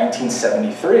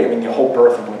 1973. The whole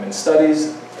birth of women's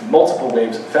studies, multiple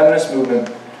waves of feminist movement.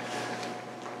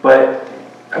 But,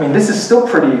 this is still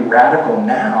pretty radical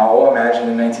now. Imagine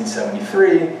in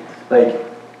 1973,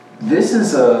 this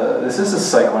is a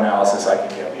psychoanalysis I can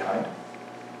get behind.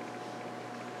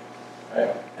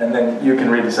 Right? And then you can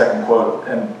read the second quote,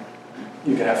 and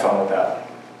you can have fun with that.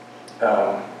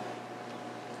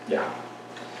 Yeah.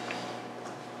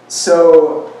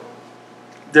 So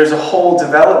there's a whole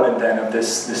development then of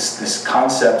this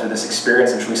concept or this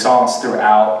experience of jouissance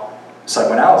throughout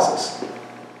psychoanalysis,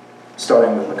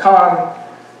 starting with Lacan,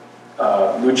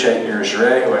 Luce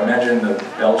Irigaray, who I mentioned, the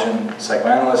Belgian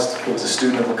psychoanalyst who was a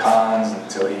student of Lacan's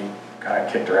until he kind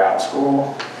of kicked her out of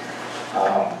school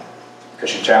because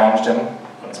she challenged him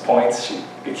on his points. She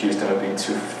accused him of being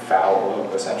too foul,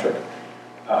 egocentric.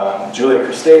 Julia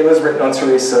Kristeva's written on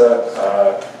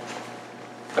Teresa.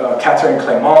 Catherine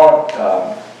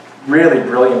Clément, really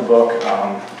brilliant book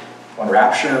on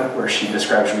rapture, where she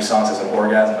describes jouissance as an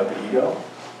orgasm of the ego.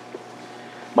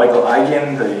 Michael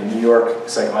Eigen, the New York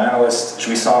psychoanalyst,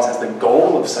 jouissance as the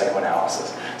goal of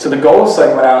psychoanalysis. So the goal of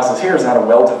psychoanalysis here is not a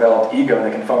well-developed ego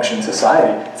that can function in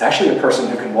society. It's actually a person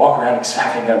who can walk around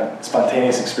having a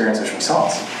spontaneous experience of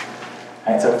jouissance.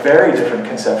 And it's a very different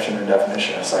conception or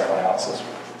definition of psychoanalysis.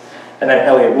 And then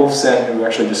Elliot Wolfson, who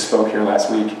actually just spoke here last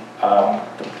week,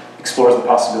 explores the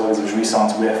possibilities of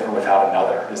jouissance with or without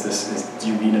another. Do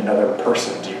you need another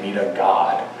person? Do you need a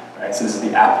god? Right? So this is the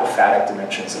apophatic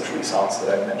dimensions of jouissance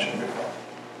that I mentioned before.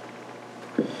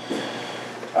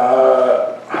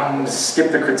 I'm going to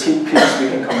skip the critique piece. We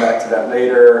can come back to that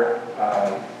later.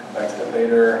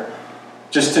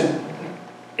 Just to,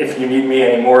 if you need me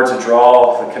anymore to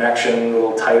draw the connection a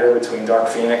little tighter between Dark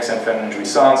Phoenix and feminine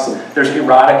jouissance, there's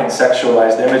erotic and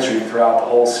sexualized imagery throughout the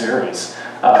whole series.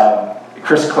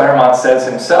 Chris Claremont says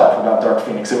himself about Dark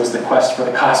Phoenix, it was the quest for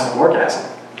the cosmic orgasm.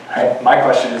 Right? My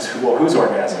question is, whose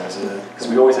orgasm is it? Because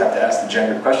we always have to ask the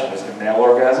gendered question, is it a male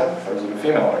orgasm or is it a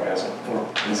female orgasm? Or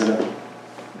is it a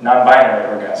non-binary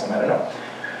orgasm? I don't know.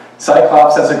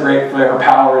 Cyclops has a great, her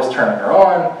power is turning her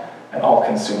on, an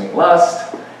all-consuming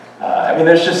lust. I mean,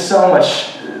 there's just so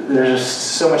much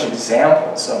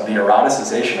examples of the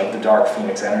eroticization of the Dark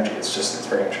Phoenix energy. It's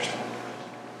very interesting.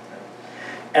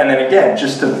 And then again,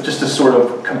 just to sort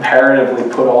of comparatively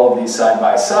put all of these side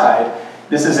by side,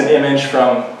 this is an image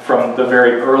from the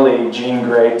very early Jean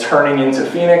Grey turning into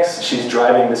Phoenix. She's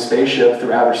driving the spaceship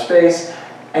through outer space,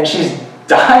 and she's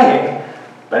dying,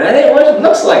 but that ain't what it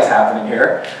looks like is happening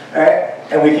here. Right?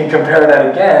 And we can compare that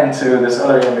again to this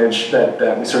other image that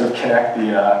we sort of connect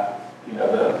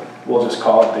we'll just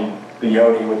call it the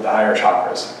yoni with the higher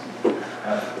chakras.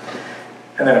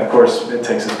 And then, of course, it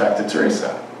takes us back to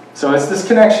Teresa. So it's this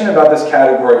connection about this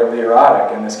category of the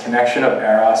erotic and this connection of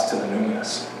eros to the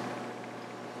numinous.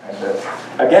 And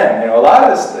again, a lot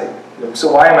of this,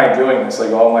 so why am I doing this?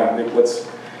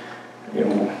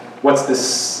 What's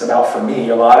this about for me?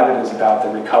 A lot of it is about the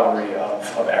recovery of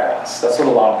eros. That's what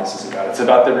a lot of this is about. It's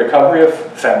about the recovery of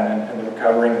feminine and the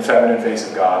recovering the feminine face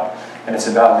of God. And it's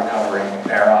about recovering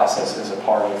eros as a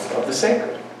part of the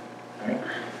sacred. Right?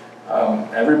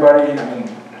 Everybody,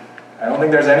 I don't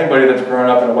think there's anybody that's grown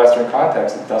up in a Western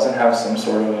context that doesn't have some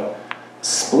sort of a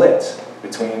split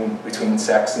between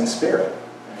sex and spirit.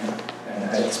 Right?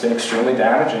 And it's been extremely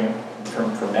damaging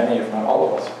for many, if not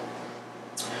all of us.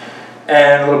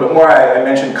 And a little bit more, I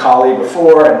mentioned Kali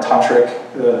before, and Tantric,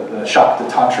 the Shakta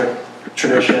Tantric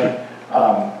tradition.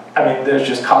 There's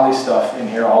just Kali stuff in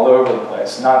here all over the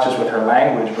place, not just with her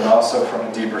language, but also from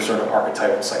a deeper sort of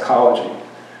archetypal psychology.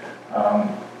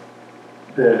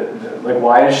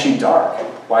 Why is she dark?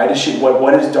 What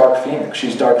is Dark Phoenix?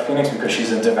 She's Dark Phoenix because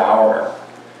she's a devourer,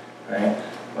 right?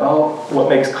 Well, what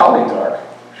makes Kali dark?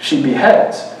 She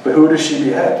beheads, but who does she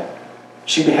behead?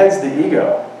 She beheads the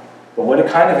ego. But what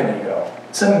kind of an ego?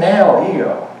 It's a male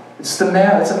ego. It's a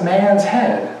man's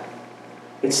head.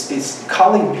 It's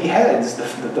Kali beheads the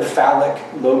phallic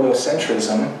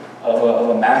logocentrism of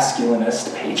a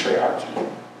masculinist patriarchy.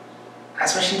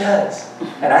 That's what she does.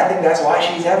 And I think that's why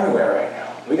she's everywhere right now.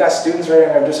 We got students writing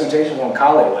their dissertations on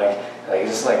Kali,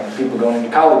 just like people going into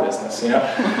Kali business,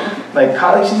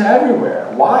 Kali, she's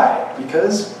everywhere. Why?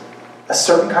 Because a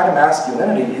certain kind of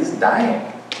masculinity is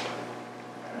dying.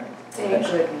 Thank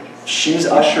goodness. She's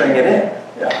ushering it in.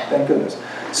 Yeah, thank goodness.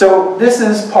 So this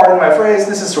is part of my phrase.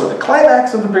 This is sort of the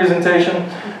climax of the presentation.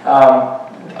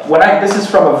 This is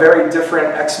from a very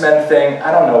different X-Men thing.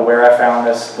 I don't know where I found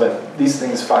this, but these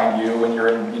things find you when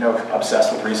you're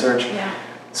obsessed with research. Yeah.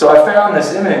 So I found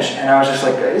this image, and I was just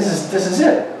like, this is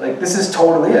it. This is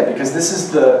totally it, because this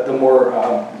is the more,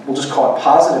 we'll just call it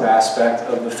positive aspect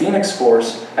of the Phoenix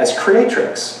Force as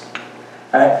creatrix.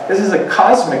 Right? This is a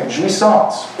cosmic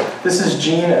jouissance. This is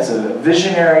Jean as a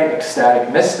visionary, ecstatic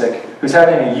mystic who's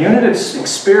having a unitive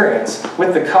experience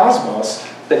with the cosmos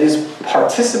that is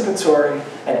participatory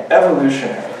and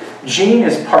evolutionary. Jean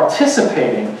is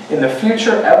participating in the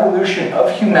future evolution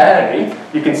of humanity.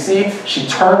 You can see she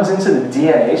turns into the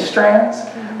DNA strands,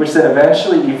 which then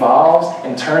eventually evolves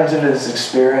and turns into this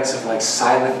experience of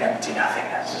silent, empty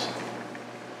nothingness.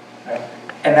 Right?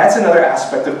 And that's another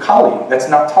aspect of Kali that's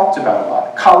not talked about a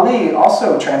lot. Kali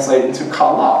also translated into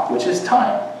Kala, which is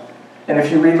time. And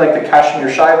if you read the Kashmir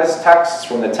Shaivas texts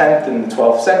from the 10th and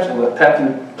 12th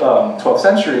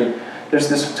century, there's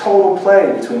this total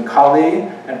play between Kali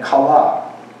and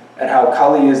Kala, and how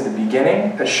Kali is the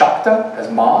beginning, as Shakta, as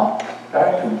Ma,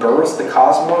 right, who births the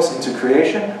cosmos into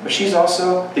creation, but she's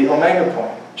also the omega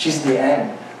point. She's the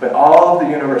end, when all of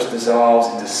the universe dissolves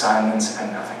into silence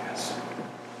and nothingness.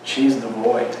 She's the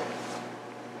void.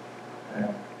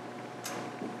 Right?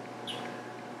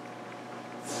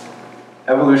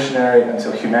 Evolutionary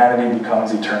until humanity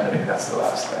becomes eternity. That's the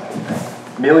last thing.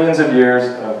 Millions of years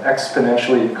of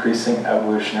exponentially increasing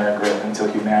evolutionary growth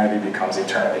until humanity becomes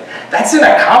eternity. That's in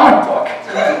a comic book.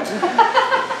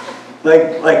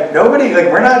 Like nobody, like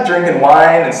we're not drinking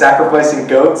wine and sacrificing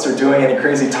goats or doing any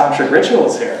crazy tantric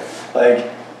rituals here.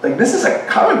 Like this is a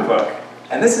comic book.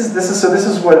 And this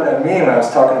is what I mean when I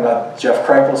was talking about Jeff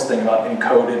Kripal's thing about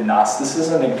encoded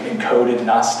Gnosticism and encoded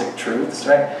Gnostic truths,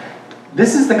 right?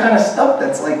 This is the kind of stuff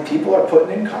that's like people are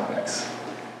putting in comics.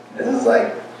 This is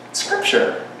like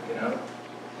scripture, you know?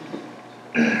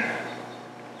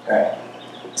 All right.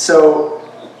 So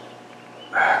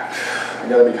I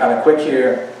gotta be kind of quick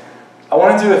here. I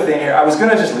want to do a thing here. I was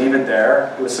gonna just leave it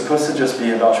there. It was supposed to just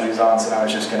be about Jouissance, and I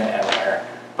was just gonna end there.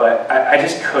 But I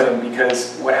just couldn't,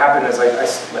 because what happened is,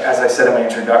 as I said in my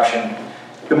introduction,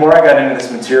 the more I got into this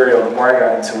material, the more I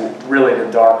got into really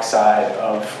the dark side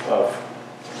of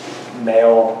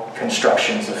male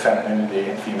constructions of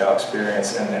femininity and female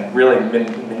experience, and really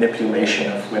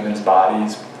manipulation of women's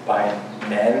bodies by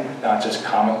men, not just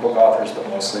comic book authors, but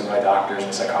mostly by doctors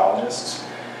and psychologists.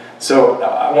 So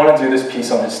I want to do this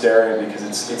piece on hysteria because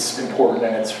it's important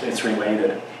and it's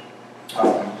related.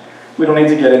 We don't need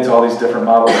to get into all these different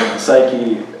models of the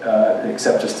psyche,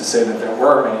 except just to say that there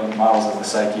were many models of the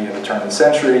psyche at the turn of the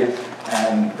century,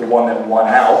 and the one that won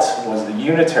out was the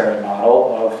unitary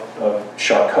model of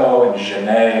Charcot and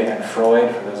Genet and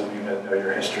Freud, for those of you that know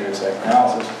your history of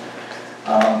psychoanalysis.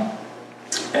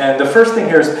 And the first thing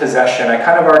here is possession. I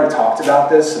kind of already talked about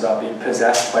this, about being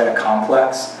possessed by a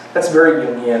complex. That's very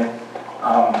Jungian.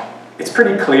 It's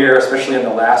pretty clear, especially in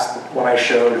the last one I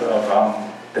showed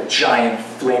of the giant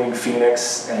flaming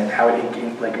phoenix and how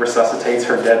it like resuscitates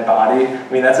her dead body. I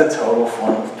mean, that's a total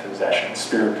form of possession,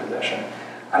 spirit possession.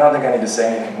 I don't think I need to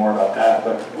say anything more about that,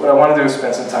 but what I want to do is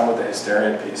spend some time with the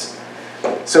hysteria piece.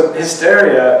 So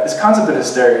hysteria, this concept of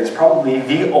hysteria is probably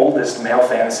the oldest male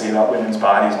fantasy about women's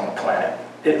bodies on the planet.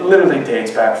 It literally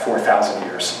dates back 4,000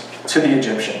 years to the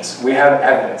Egyptians. We have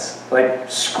evidence, like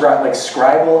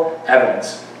scribal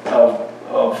evidence of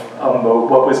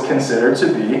what was considered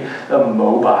to be a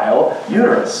mobile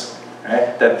uterus,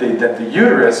 right? That the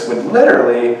uterus would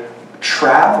literally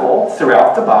travel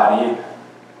throughout the body,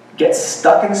 get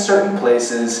stuck in certain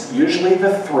places, usually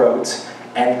the throat,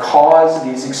 and cause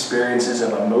these experiences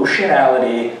of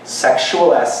emotionality,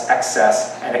 sexual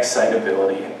excess, and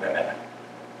excitability in women.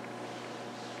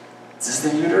 Does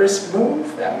the uterus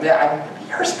move?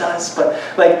 Yours does, but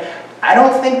like, I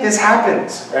don't think this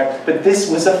happens, right? But this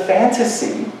was a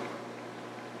fantasy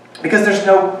because there's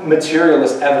no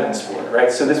materialist evidence for it,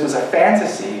 right? So this was a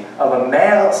fantasy of a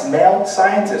male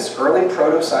scientist, early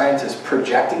proto-scientist,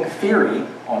 projecting theory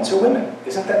onto women.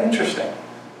 Isn't that interesting,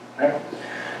 right?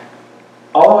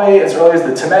 All the way as early as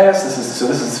the Timaeus, this is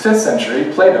the 5th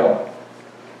century, Plato,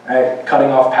 right?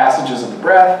 Cutting off passages of the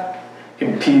breath,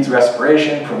 impedes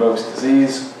respiration, provokes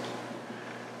disease.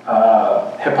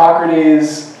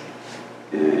 Hippocrates,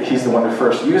 he's the one who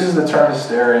first uses the term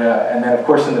hysteria, and then of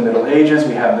course in the Middle Ages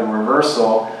we have the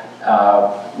reversal,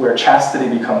 where chastity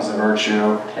becomes a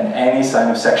virtue, and any sign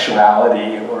of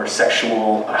sexuality or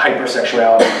sexual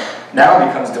hypersexuality now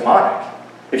becomes demonic.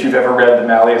 If you've ever read the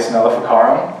Malleus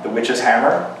Maleficarum, the witch's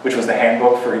hammer, which was the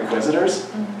handbook for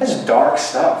inquisitors, it's dark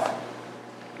stuff.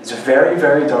 It's very,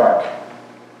 very dark.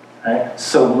 Right?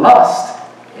 So lust,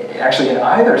 actually in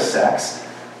either sex,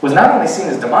 was not only seen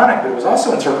as demonic, but it was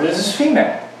also interpreted as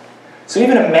female. So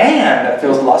even a man that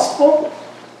feels lustful,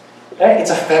 right,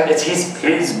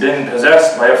 he's been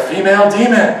possessed by a female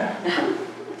demon.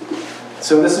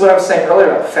 So this is what I was saying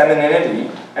earlier about femininity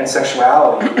and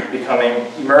sexuality becoming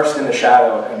immersed in the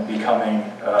shadow and becoming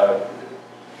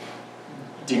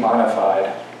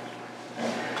demonified.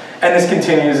 And this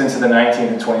continues into the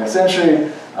 19th and 20th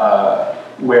century,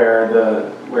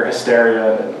 where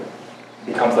hysteria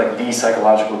becomes like the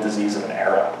psychological disease of an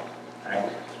era, right?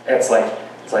 It's like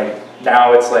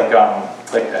now it's like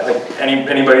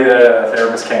anybody that a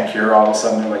therapist can't cure, all of a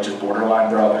sudden they're like just borderline.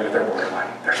 They're borderline.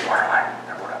 There's borderline.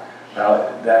 They're borderline.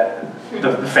 Well,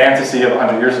 the fantasy of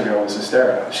 100 years ago was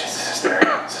hysteria. It's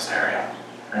hysteria.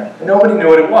 Right? And nobody knew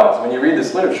what it was. When you read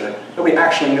this literature, nobody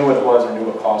actually knew what it was or knew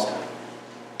what caused it.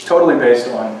 It's totally based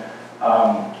on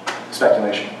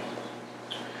speculation.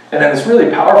 And then this really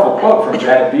powerful quote from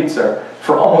Janet Beetzer: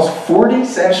 for almost 40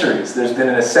 centuries, there's been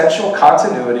an essential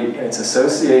continuity in its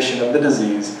association of the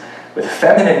disease with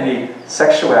femininity,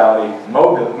 sexuality,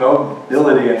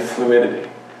 mobility, and fluidity,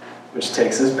 which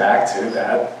takes us back to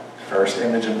that first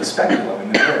image of the speculum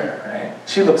in the mirror, right?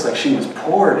 She looks like she was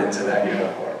poured into that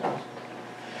uniform.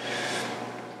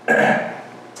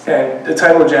 And the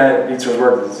title of Janet Beetzer's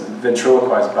work is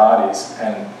Ventriloquized Bodies,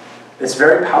 and it's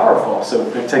very powerful, so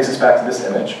it takes us back to this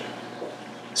image.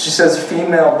 She says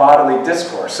female bodily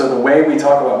discourse. So the way we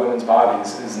talk about women's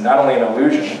bodies is not only an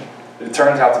illusion, but it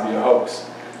turns out to be a hoax.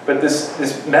 But But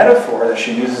this metaphor that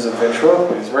she uses of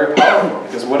ventriloquy is very powerful,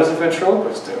 because what does a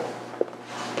ventriloquist do?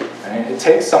 Right? It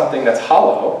takes something that's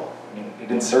hollow, I mean, it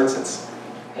inserts its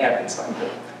hand inside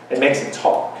it, it makes it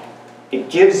talk. It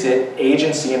gives it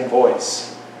agency and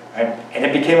voice. Right? And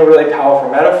it became a really powerful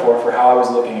metaphor for how I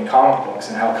was looking at comic books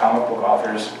and how comic book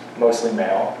authors, mostly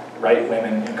male, write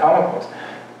women in comic books.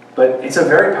 But it's a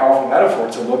very powerful metaphor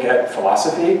to look at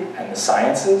philosophy and the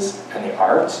sciences and the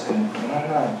arts and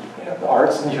the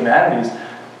arts and humanities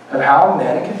of how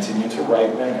men continue to write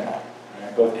women,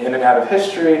 right? Both in and out of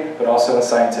history, but also in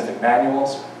scientific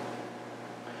manuals.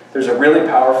 There's a really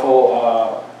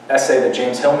powerful essay that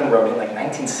James Hillman wrote in like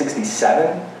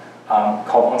 1967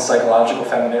 called On Psychological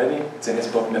Femininity. It's in his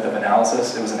book Myth of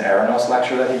Analysis. It was an Aranos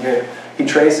lecture that he gave. He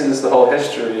traces the whole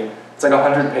history. It's like a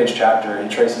 100-page chapter. He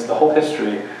traces the whole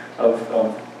history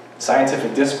of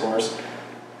scientific discourse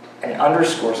and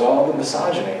underscores all of the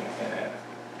misogyny in it.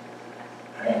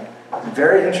 Right? It's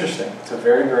very interesting. It's a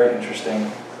very, very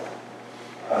interesting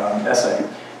essay.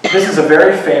 This is a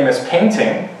very famous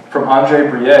painting from André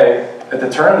Brie at the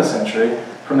turn of the century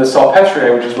from the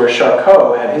Salpêtrière, which is where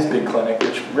Charcot had his big clinic,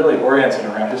 which really oriented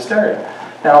around hysteria.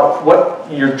 Now, what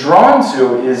you're drawn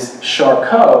to is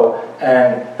Charcot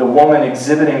and the woman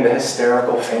exhibiting the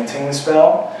hysterical fainting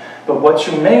spell. But what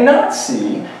you may not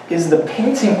see is the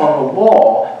painting on the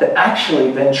wall that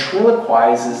actually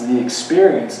ventriloquizes the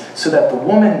experience so that the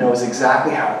woman knows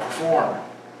exactly how to perform.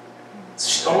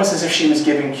 It's almost as if she was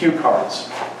giving cue cards.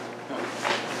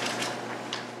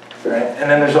 Right? And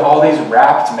then there's all these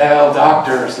rapt male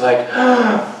doctors like,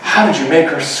 oh, how did you make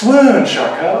her swoon,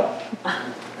 Charcot?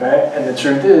 Right? And the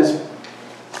truth is,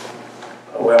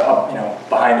 well,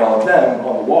 behind all of them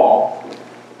on the wall,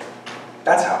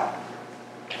 that's how.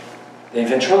 They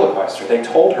ventriloquized her. They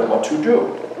told her what to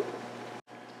do.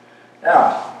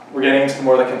 Now, we're getting into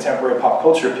more of the contemporary pop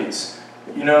culture piece.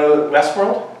 You know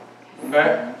Westworld?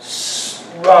 Okay?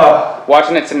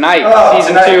 Watching it tonight.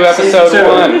 Season 2, episode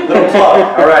 1. Little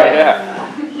plug. All right.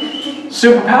 Yeah.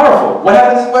 Super powerful. What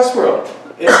happens in Westworld?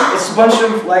 It's a bunch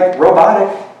of like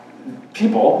robotic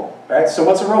people, right? So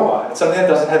what's a robot? It's something that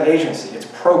doesn't have agency. It's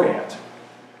programmed,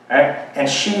 right? And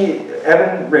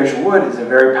Evan Rachel Wood is a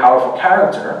very powerful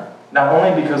character, not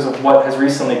only because of what has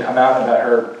recently come out about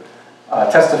her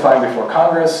testifying before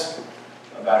Congress,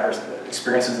 about her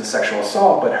experiences of sexual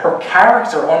assault, but her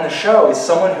character on the show is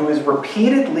someone who is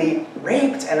repeatedly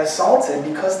raped and assaulted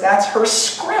because that's her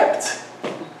script.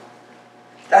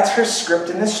 That's her script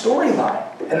in this storyline.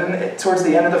 And then towards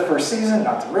the end of the first season,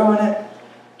 not to ruin it,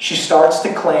 she starts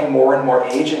to claim more and more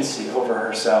agency over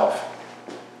herself.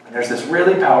 And there's this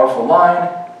really powerful line.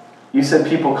 You said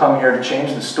people come here to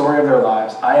change the story of their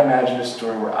lives. I imagined a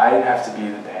story where I didn't have to be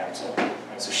the damsel.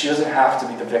 And so she doesn't have to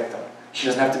be the victim. She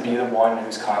doesn't have to be the one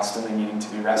who's constantly needing to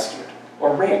be rescued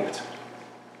or raped.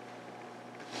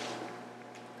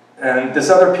 And this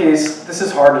other piece, this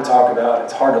is hard to talk about,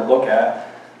 it's hard to look at.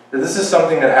 But this is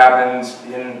something that happens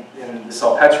in the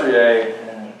Salpêtrière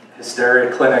and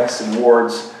hysteria clinics and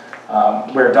wards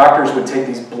where doctors would take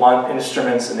these blunt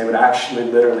instruments and they would actually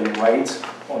literally write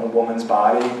on the woman's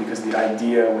body because the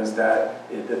idea was that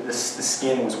the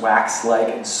skin was wax-like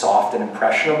and soft and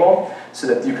impressionable so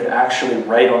that you could actually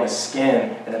write on the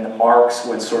skin and then the marks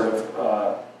would sort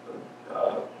of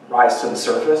rise to the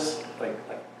surface like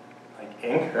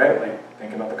ink, right? Like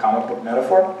think about the comic book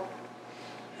metaphor.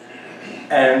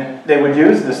 And they would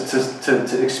use this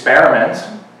to experiment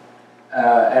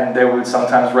and they would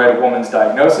sometimes write a woman's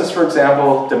diagnosis, for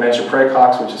example, dementia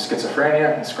praecox, which is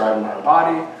schizophrenia, inscribed on her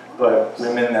body. But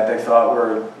women that they thought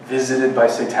were visited by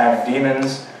satanic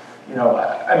demons,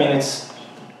 I mean,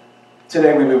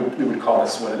 today we would call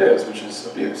this what it is, which is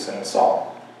abuse and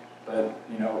assault. But,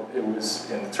 it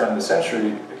was, in the turn of the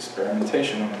century,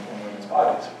 experimentation on women's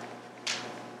bodies.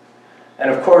 And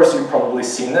of course, you've probably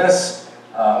seen this.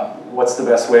 What's the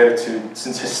best way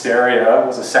since hysteria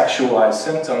was a sexualized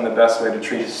symptom, the best way to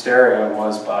treat hysteria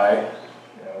was by,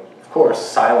 of course,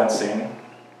 silencing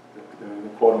the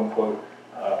quote-unquote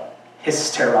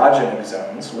hysterogenic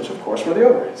zones, which of course were the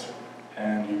ovaries.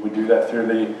 And you would do that through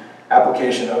the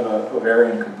application of an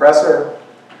ovarian compressor,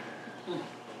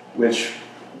 which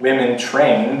women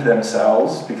trained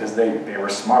themselves because they were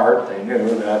smart. They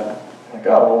knew that, like,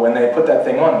 oh, well, when they put that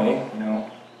thing on me,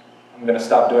 I'm going to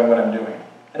stop doing what I'm doing.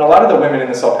 And a lot of the women in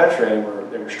the Salpêtrière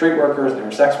they were street workers, they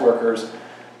were sex workers,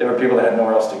 they were people that had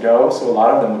nowhere else to go, so a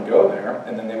lot of them would go there,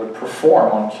 and then they would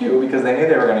perform on cue because they knew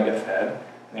they were going to get fed,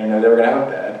 they knew they were going to have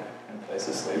a bed and a place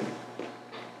to sleep.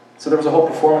 So there was a whole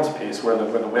performance piece where the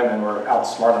women were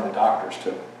outsmarting the doctors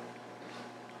too.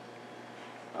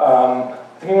 I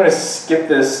think I'm going to skip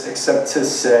this except to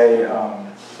say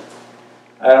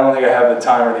I don't think I have the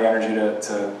time or the energy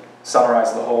to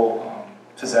summarize the whole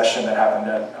possession that happened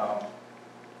at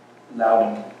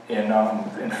Loudun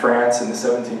in France in the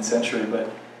 17th century, but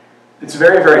it's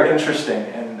very, very interesting,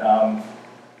 and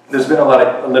there's been a lot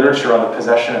of literature on the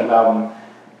possession at Loudun,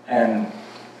 and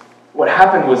what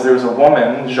happened was there was a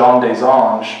woman, Jeanne des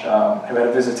Anges, who had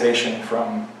a visitation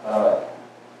from a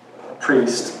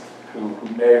priest who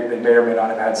may or may not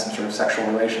have had some sort of sexual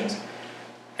relations,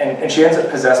 and she ends up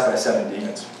possessed by 7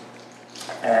 demons,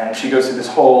 and she goes through this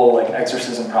whole like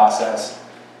exorcism process.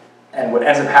 And what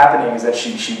ends up happening is that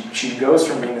she goes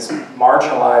from being this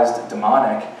marginalized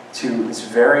demonic to this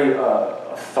very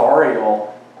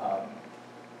authorial,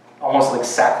 almost like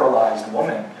sacralized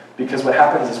woman. Because what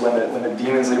happens is when the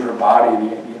demons leave her body,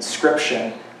 the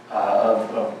inscription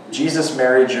of Jesus,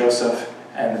 Mary, Joseph,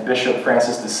 and the Bishop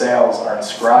Francis de Sales are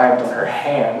inscribed on her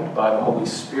hand by the Holy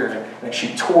Spirit. And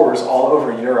she tours all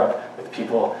over Europe with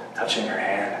people touching her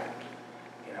hand.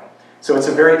 So it's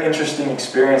a very interesting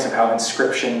experience of how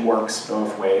inscription works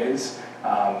both ways,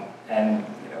 and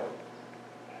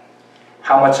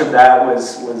how much of that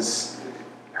was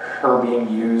her being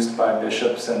used by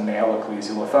bishops and male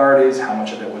ecclesial authorities, how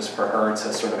much of it was for her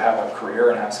to sort of have a career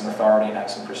and have some authority and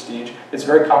have some prestige. It's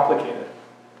very complicated.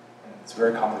 It's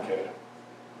very complicated.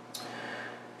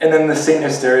 And then the Saint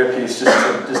Hysteria piece,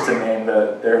 just to name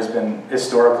there's been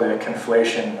historically a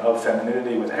conflation of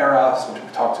femininity with eros, which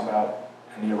we've talked about,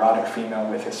 and the erotic female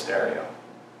with hysteria.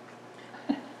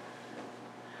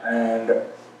 And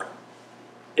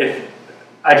if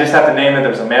I just have to name it,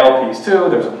 there's a male piece too.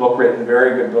 There's a book written,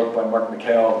 very good book by Mark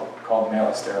McHale called Male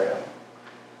Hysteria.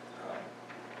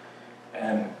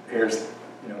 And here's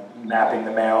mapping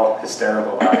the male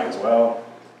hysterical vibe as well.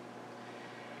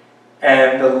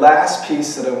 And the last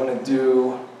piece that I want to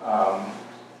do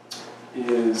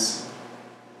is,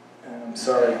 and I'm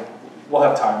sorry, we'll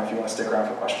have time if you want to stick around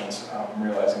for questions. I'm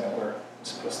realizing that we're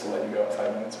supposed to let you go in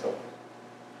 5 minutes, but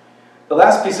the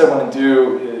last piece I want to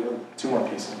do is 2 more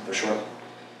pieces for sure.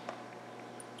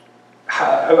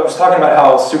 I was talking about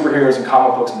how superheroes and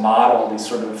comic books model these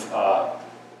sort of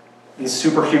these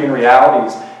superhuman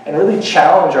realities and really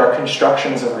challenge our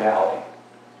constructions of reality.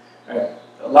 Right?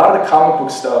 A lot of the comic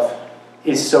book stuff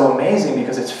is so amazing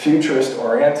because it's futurist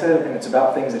oriented and it's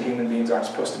about things that human beings aren't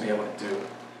supposed to be able to do.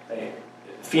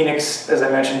 Phoenix, as I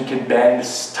mentioned, can bend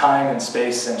time and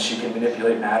space, and she can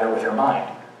manipulate matter with her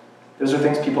mind. Those are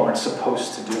things people aren't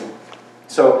supposed to do.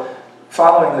 So,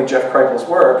 following like Jeff Kripal's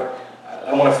work,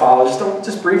 I want to follow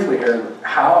just briefly here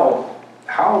how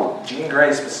Jean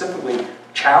Grey specifically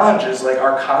challenges like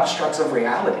our constructs of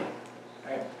reality.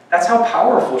 Right? That's how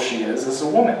powerful she is as a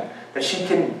woman. That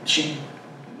she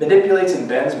manipulates and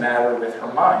bends matter with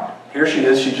her mind. Here she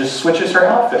is. She just switches her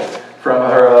outfit from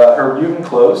her mutant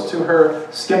clothes to her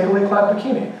skimpily clad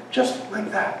bikini, just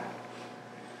like that.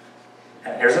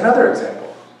 And here's another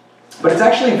example. But it's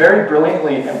actually very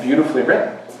brilliantly and beautifully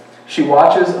written. She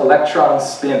watches electrons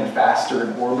spin faster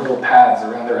in orbital paths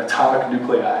around their atomic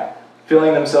nuclei,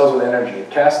 filling themselves with energy,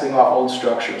 casting off old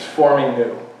structures, forming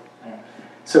new.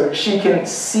 So she can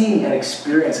see and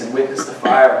experience and witness the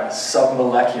fire on a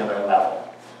submolecular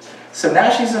level. So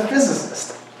now she's a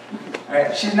physicist.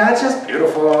 Right? She's not just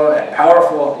beautiful and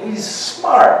powerful, she's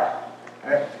smart.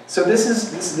 Right? So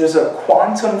there's a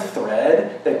quantum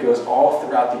thread that goes all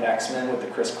throughout the X-Men with the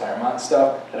Chris Claremont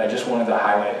stuff that I just wanted to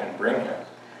highlight and bring here.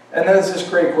 And then there's this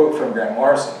great quote from Grant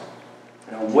Morrison.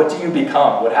 What do you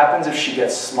become? What happens if she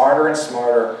gets smarter and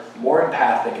smarter, more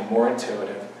empathic and more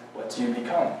intuitive? What do you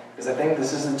become? Because I think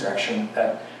this is the direction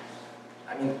that,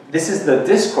 this is the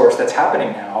discourse that's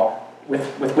happening now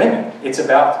with women. It's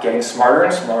about getting smarter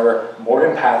and smarter, more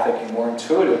empathic and more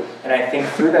intuitive. And I think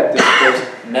through that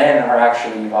discourse, men are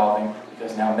actually evolving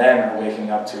because now men are waking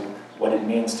up to what it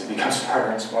means to become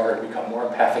smarter and smarter, to become more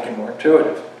empathic and more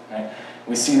intuitive. Right?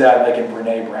 We see that like in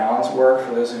Brene Brown's work,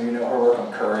 for those of you who know her work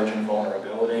on courage and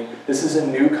vulnerability. This is a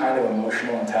new kind of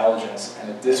emotional intelligence and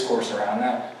a discourse around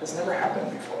that that's never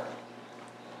happened before.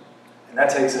 And that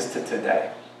takes us to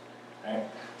today. Right?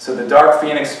 So the Dark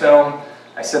Phoenix film,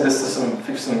 I said this to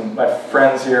some of my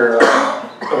friends here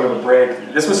over the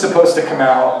break. This was supposed to come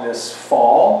out this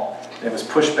fall. It was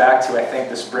pushed back to, I think,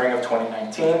 the spring of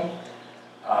 2019,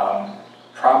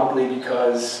 probably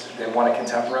because they want to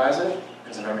contemporize it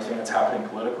because of everything that's happening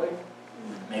politically,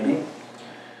 maybe.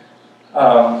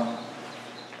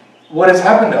 What has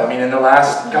happened though? In the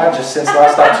last, just since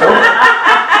last October,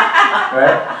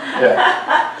 right?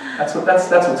 Yeah, that's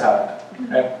what's happened.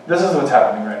 Right? This is what's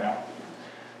happening right now.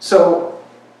 So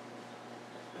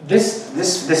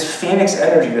this Phoenix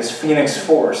energy, this Phoenix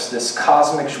force, this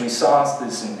cosmic jouissance,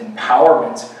 this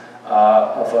empowerment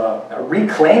a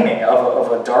reclaiming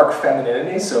of a dark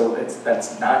femininity. So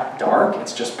that's not dark,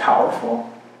 it's just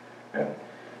powerful. Okay?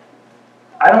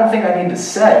 I don't think I need to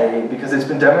say, because it's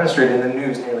been demonstrated in the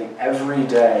news nearly every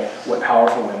day, what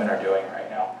powerful women are doing right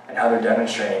now, and how they're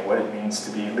demonstrating what it means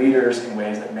to be leaders in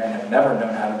ways that men have never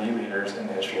known how to be leaders in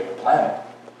the history of the planet.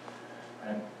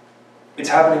 Right? It's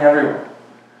happening everywhere.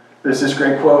 There's this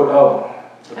great quote,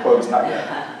 the quote is not yet,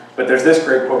 but there's this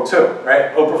great quote too,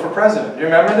 right? Oprah for president. Do you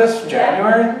remember this from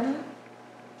January?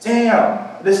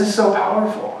 Damn, this is so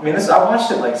powerful. I mean, I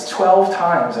watched it like 12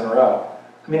 times in a row.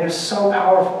 I mean, it's so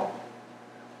powerful.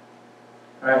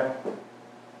 Right?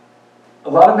 A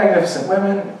lot of magnificent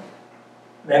women,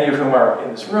 many of whom are in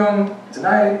this room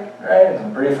tonight, right? And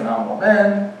some pretty phenomenal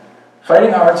men,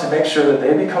 fighting hard to make sure that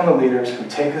they become the leaders who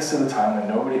take us to the time when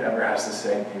nobody ever has to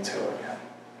say me too again.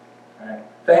 Right?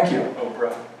 Thank you,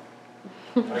 Oprah.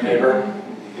 My neighbor.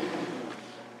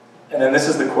 And then this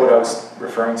is the quote I was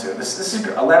referring to. This is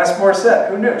Alanis Morissette.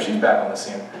 Who knew? She's back on the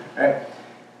scene. Right?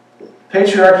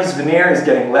 Patriarchy's veneer is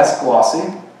getting less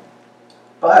glossy,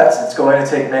 but it's going to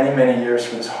take many, many years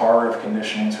for this horror of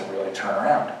conditioning to really turn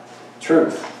around.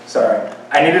 Truth. Sorry.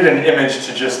 I needed an image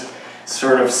to just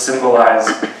sort of symbolize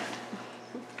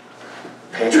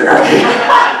patriarchy.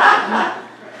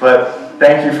 But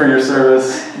thank you for your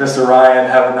service, Mr. Ryan.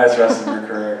 Have a nice rest of your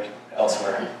career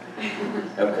elsewhere.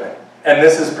 Okay. And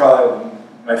this is probably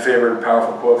my favorite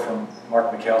powerful quote from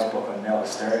Mark McHale's book on male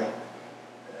hysteria.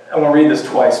 I want to read this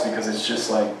twice because it's just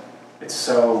like, it's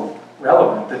so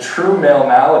relevant. The true male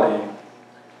malady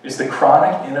is the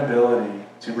chronic inability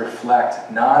to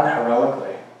reflect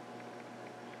non-heroically,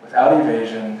 without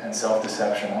evasion and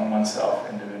self-deception on oneself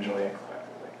individually and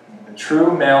collectively. The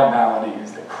true male malady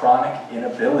is the chronic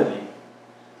inability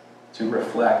to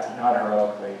reflect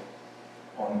non-heroically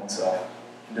on oneself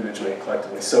individually and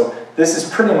collectively. So this is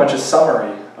pretty much a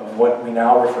summary of what we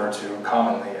now refer to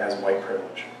commonly as white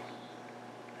privilege.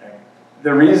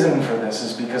 The reason for this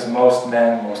is because most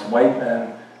men, most white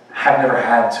men, have never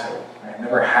had to. Right?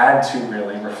 Never had to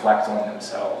really reflect on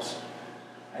themselves.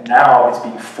 And now it's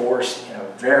being forced in a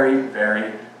very,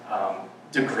 very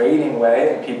degrading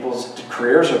way, and people's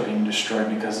careers are being destroyed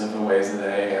because of the ways that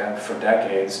they have, for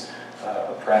decades,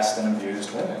 oppressed and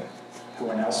abused women who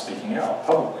are now speaking out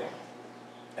publicly.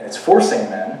 And it's forcing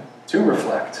men to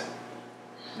reflect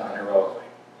non-heroically,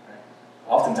 right?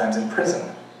 Oftentimes in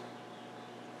prison.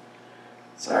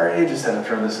 Sorry, just had to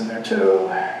throw this in there too.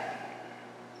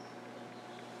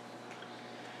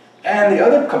 And the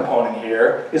other component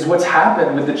here is what's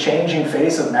happened with the changing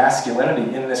face of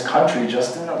masculinity in this country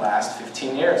just in the last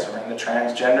 15 years around the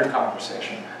transgender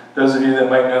conversation. Those of you that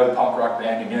might know the punk rock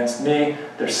band Against Me,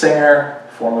 their singer,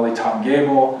 formerly Tom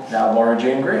Gable, now Laura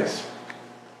Jane Grace,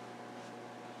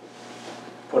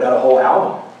 put out a whole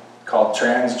album called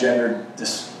Transsexual,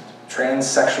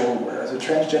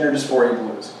 Transgender Dysphoria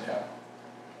Blues.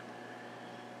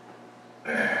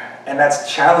 And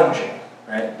that's challenging,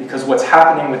 right? Because what's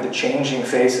happening with the changing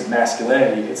face of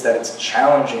masculinity is that it's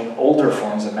challenging older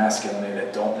forms of masculinity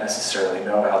that don't necessarily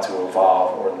know how to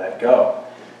evolve or let go.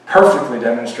 Perfectly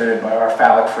demonstrated by our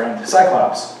phallic friend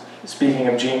Cyclops. Speaking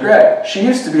of Jean Grey, she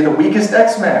used to be the weakest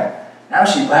X-Man. Now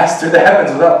she blasts through the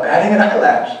heavens without batting an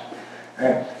eyelash.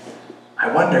 Right?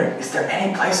 I wonder, is there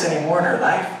any place anymore in her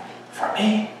life for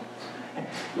me?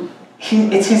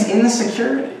 It's his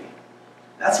insecurity.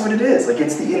 That's what it is. Like,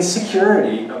 it's the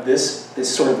insecurity of this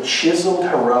sort of chiseled,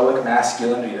 heroic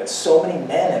masculinity that so many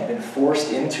men have been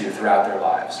forced into throughout their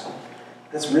lives.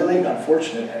 That's really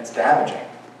unfortunate, and it's damaging,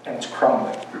 and it's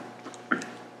crumbling.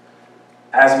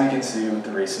 As we can see with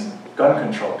the recent gun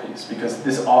control piece, because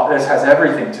this has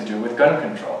everything to do with gun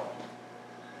control.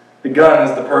 The gun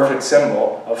is the perfect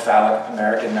symbol of phallic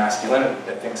American masculinity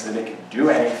that thinks that it can do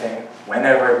anything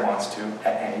whenever it wants to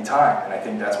at any time. And I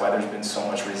think that's why there's been so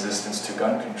much resistance to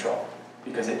gun control.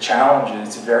 Because it challenges,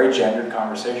 it's a very gendered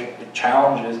conversation, it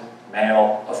challenges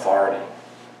male authority.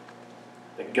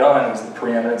 The gun is the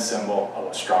preeminent symbol of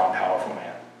a strong, powerful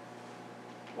man.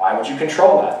 Why would you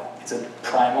control that? It's a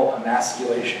primal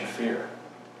emasculation fear.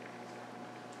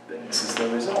 Then this is the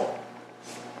result.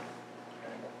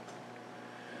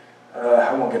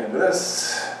 I won't get into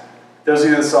this. Those of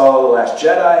you that saw The Last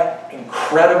Jedi,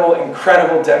 incredible,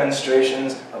 incredible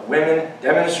demonstrations of women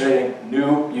demonstrating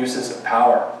new uses of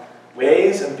power.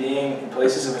 Ways of being in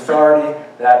places of authority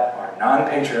that are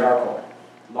non-patriarchal.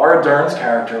 Laura Dern's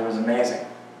character was amazing.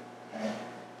 Okay?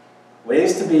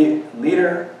 Ways to be a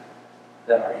leader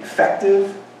that are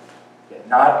effective, yet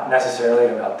not necessarily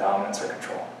about dominance or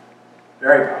control.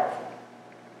 Very powerful.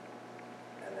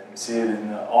 You see it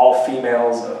in the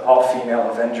all-female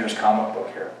Avengers comic book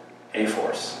here,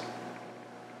 A-Force.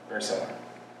 very similar.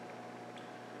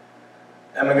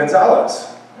 Emma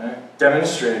Gonzalez, right,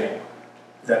 demonstrating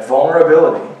that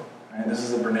vulnerability, right, this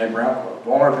is a Brene Brown quote,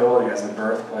 vulnerability as the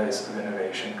birthplace of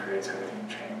innovation, creativity, and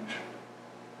change.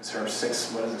 It's her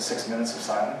 6 minutes of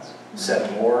silence,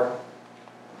 said more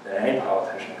than any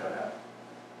politician could have.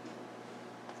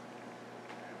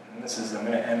 And this is, I'm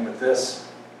going to end with this,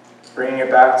 bringing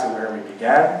it back to where we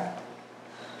began.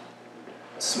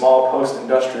 A small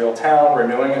post-industrial town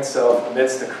renewing itself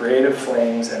amidst the creative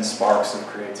flames and sparks of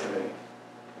creativity.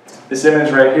 This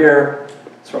image right here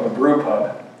is from a brew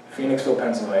pub, Phoenixville,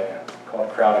 Pennsylvania, called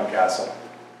Crowded Castle.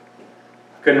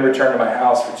 I couldn't return to my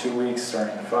house for 2 weeks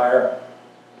starting the fire,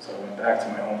 so I went back to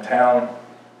my hometown,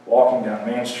 walking down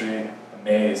Main Street,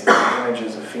 amazed at the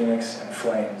images of Phoenix and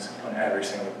flames on every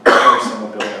single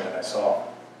building that I saw.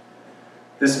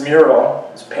 This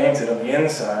mural is painted on the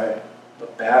inside of the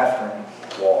bathroom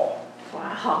wall.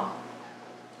 Wow.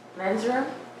 Men's room?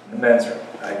 The men's room,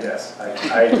 I guess.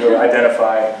 I do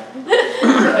identify.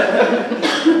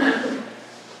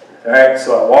 All right,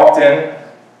 so I walked in,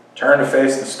 turned to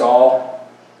face the stall.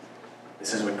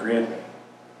 This is what greeted me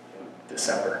in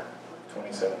December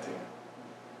 2017.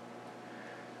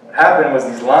 What happened was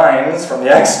these lines from the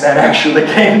X-Men actually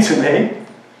came to me.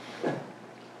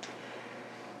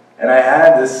 And I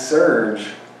had this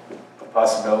surge of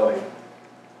possibility.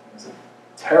 It was a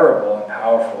terrible and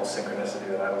powerful synchronicity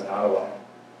that I was not alone.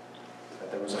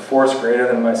 That there was a force greater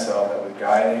than myself that was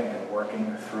guiding and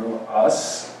working through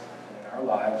us in our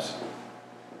lives,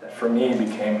 that for me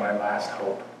became my last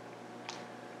hope.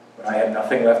 When I had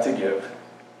nothing left to give,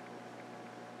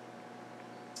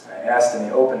 I asked in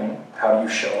the opening, how do you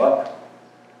show up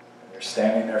when you're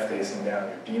standing there facing down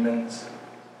your demons,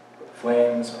 or the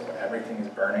flames, or when everything is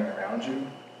burning around you?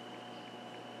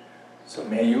 So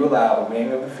may you allow the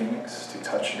wing of the phoenix to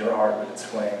touch your heart with its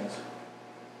flames,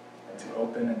 and to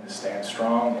open and to stand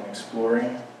strong in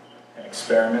exploring and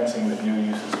experimenting with new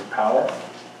uses of power,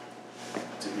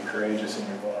 to be courageous in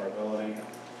your vulnerability,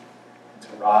 and to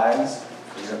rise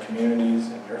for your communities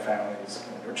and your families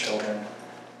and your children,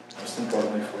 most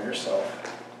importantly for yourself,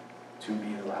 to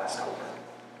be the last hope.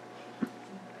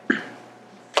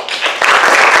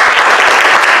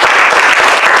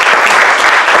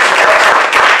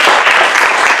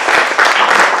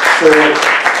 So,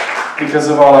 because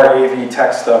of all our AV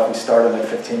tech stuff, we started like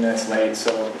 15 minutes late, so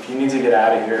if you need to get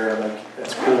out of here, like,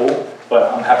 that's cool,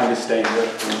 but I'm happy to stay here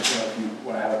for, if you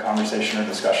want to have a conversation or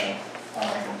discussion.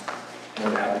 I'm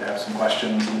really happy to have some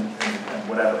questions and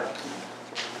whatever.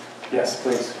 Yes,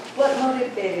 please. What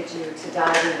motivated you to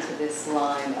dive into this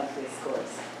line of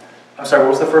discourse? I'm sorry,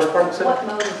 what was the first part you said? What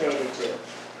motivated you?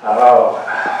 Oh.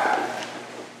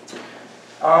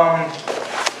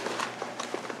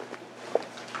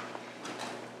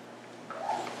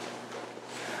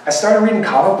 I started reading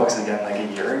comic books again like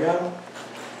a year ago.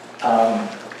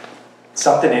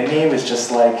 Something in me was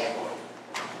just like,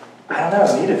 I don't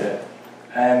know, needed it.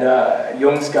 And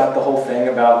Jung's got the whole thing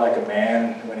about like a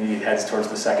man when he heads towards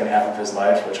the second half of his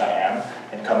life, which I am,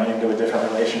 and coming into a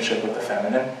different relationship with the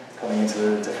feminine, coming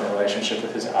into a different relationship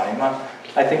with his anima.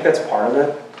 I think that's part of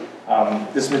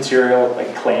it. This material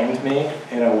like claimed me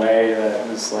in a way that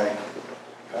was like,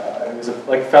 it was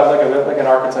felt like an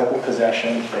archetypal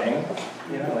possession thing,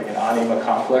 you know, like an anima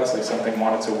complex, like something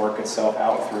wanted to work itself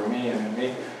out through me and in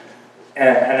me.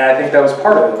 And I think that was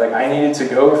part of it. Like I needed to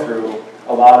go through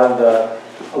a lot of the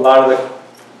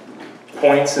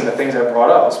points and the things I brought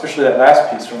up, especially that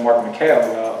last piece from Mark McHale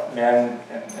about men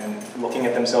and looking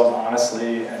at themselves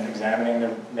honestly and examining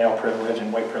their male privilege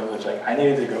and white privilege. Like I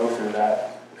needed to go through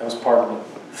that. That was part of the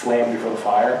flame before the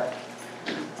fire.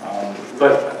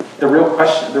 But the real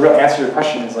answer to the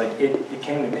question is like it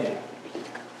came to me.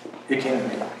 It came to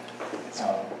me.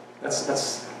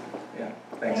 That's yeah.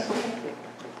 Thanks.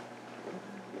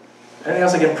 Anything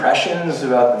else, like impressions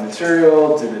about the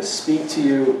material? Did it speak to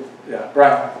you? Yeah,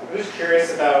 Brian. I'm just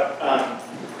curious about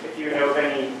if you know of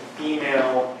any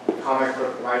female comic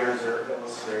book writers or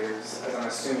illustrators, as I'm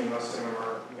assuming most of them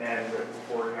are men written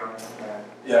for young men.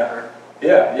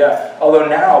 Yeah. Although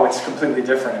now it's completely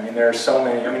different. I mean, there are so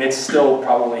many. I mean, it's still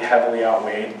probably heavily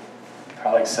outweighed,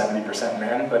 probably like 70%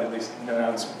 men, but at least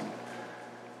now it's.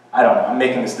 I don't know, I'm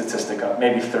making the statistic up,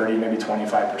 maybe 30, maybe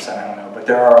 25%, I don't know. But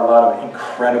there are a lot of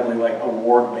incredibly like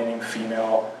award-winning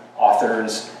female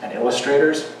authors and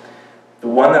illustrators. The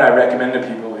one that I recommend to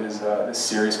people is this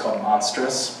series called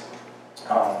Monstrous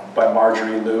by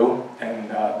Marjorie Liu, and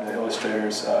the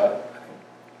illustrators,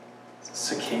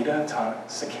 Cicada.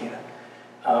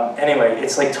 Anyway,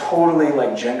 it's like totally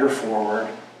like gender forward.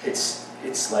 It's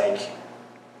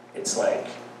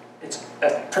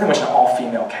pretty much an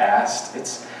all-female cast.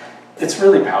 It's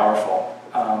really powerful.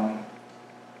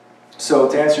 So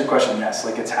to answer your question, yes,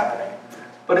 like it's happening.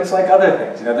 But it's like other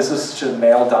things, you know, this is such a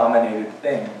male-dominated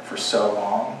thing for so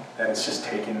long that it's just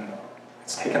taken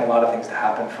a lot of things to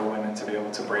happen for women to be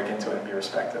able to break into it and be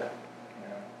respected. You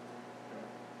know?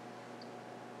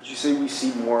 Would you say we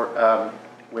see more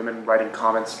women writing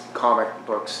comic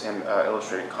books and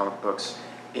illustrating comic books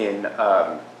in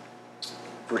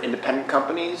for independent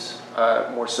companies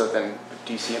more so than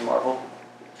DC and Marvel?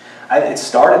 It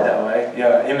started that way.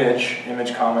 Yeah,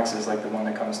 Image Comics is like the one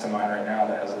that comes to mind right now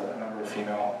that has a number of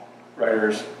female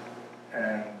writers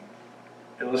and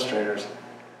illustrators.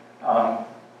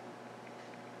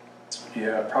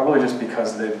 Yeah, probably just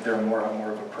because they're more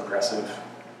of a progressive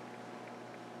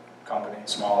company,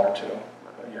 smaller too.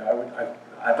 But yeah,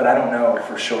 but I don't know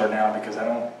for sure now because I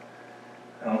don't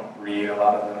read a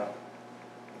lot of the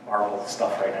Marvel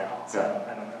stuff right now, so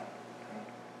I don't know.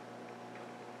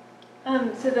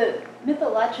 So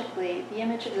mythologically, the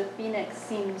image of the phoenix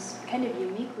seems kind of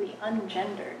uniquely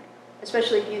ungendered,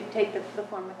 especially if you take the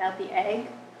form without the egg.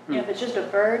 You know, if it's just a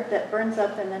bird that burns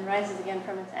up and then rises again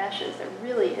from its ashes, there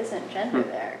really isn't gender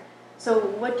there. So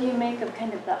what do you make of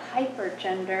kind of the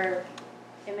hyper-gender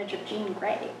image of Jean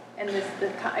Grey? And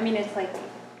it's like...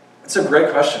 It's a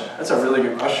great question. That's a really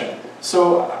good question.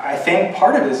 So I think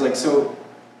part of it is like, so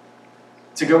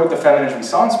to go with the feminist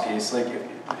Jouissance piece, like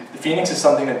if the phoenix is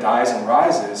something that dies and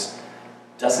rises,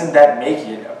 doesn't that make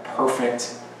it a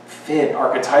perfect fit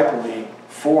archetypally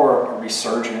for a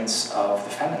resurgence of the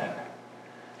feminine?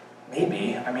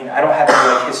 Maybe. I mean, I don't have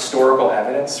any like historical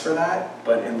evidence for that,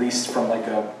 but at least from like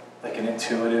an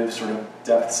intuitive sort of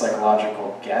depth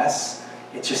psychological guess,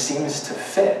 it just seems to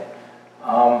fit.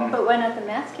 But why not the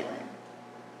masculine?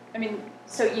 I mean,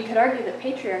 so you could argue that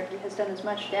patriarchy has done as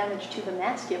much damage to the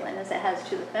masculine as it has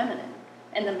to the feminine.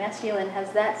 And the masculine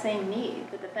has that same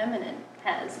need that the feminine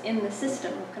has in the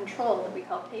system of control that we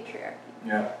call patriarchy.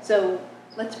 Yeah. So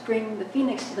let's bring the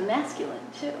phoenix to the masculine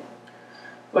too.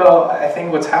 Well, I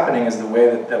think what's happening is the way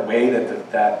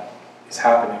that is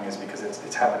happening is because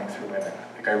it's happening through women.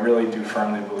 Like I really do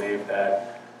firmly believe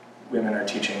that women are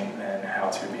teaching men how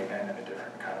to be men in a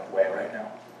different kind of way right now.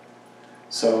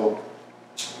 So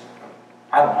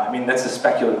I don't know. I mean, that's a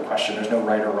speculative question. There's no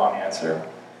right or wrong answer.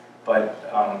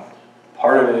 But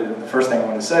part of it, the first thing I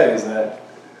want to say is that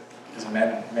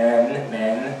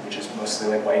men, which is mostly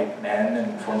like white men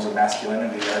and forms of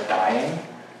masculinity, are dying.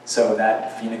 So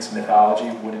that phoenix mythology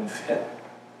wouldn't fit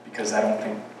because I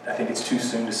think it's too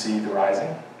soon to see the rising.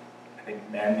 I think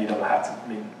men need to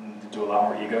do a lot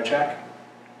more ego check.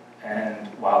 And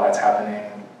while that's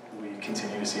happening, we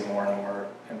continue to see more and more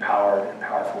empowered and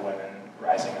powerful women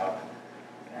rising up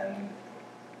and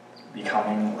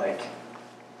becoming like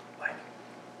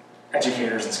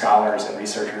educators and scholars and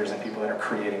researchers and people that are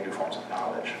creating new forms of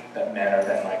knowledge that men are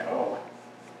then like, oh.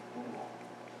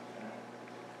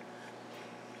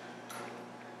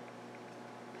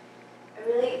 I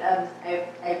really,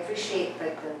 I appreciate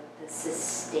like the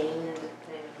sustained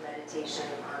kind of meditation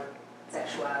on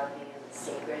sexuality and the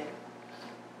sacred,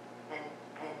 and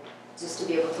just to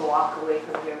be able to walk away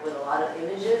from here with a lot of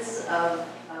images of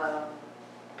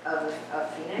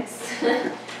Phoenix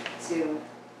to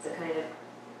kind of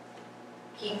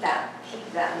keep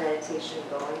that meditation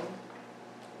going.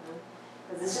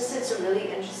 Because it's a really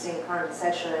interesting concept,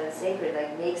 sexual and sacred,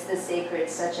 like makes the sacred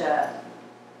such a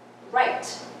right.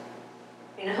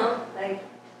 You know, like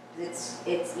it's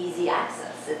easy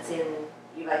access. It's in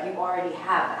you already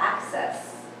have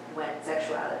access when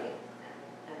sexuality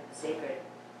and sacred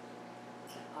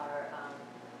are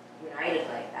united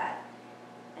like that.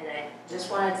 And I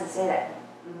just wanted to say that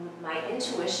my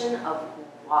intuition of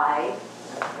why,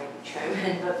 not very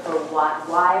determined, but for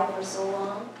why for so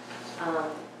long,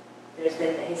 there's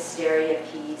been the hysteria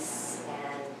piece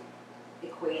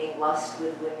and equating lust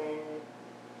with women.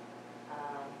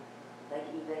 Like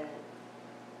even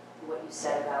what you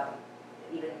said about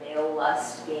even male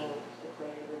lust being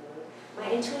equated with women. My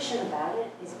intuition about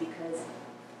it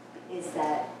is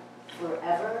that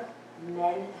forever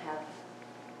men have,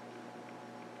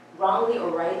 wrongly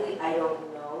or rightly, I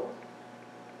don't know,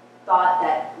 thought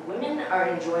that women are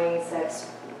enjoying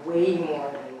sex way more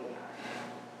than we are.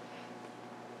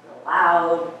 They're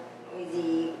loud,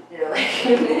 noisy,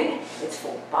 it's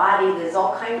full body. There's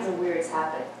all kinds of weird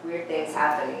things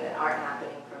happening that aren't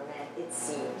happening for men, it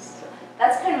seems. So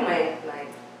that's kind of my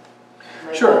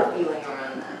sure. feeling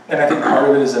around that. And I think part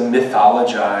of it is a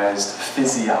mythologized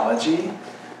physiology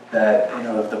that,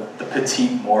 the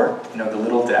petite mort, the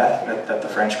little death that the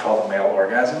French call the male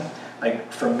orgasm.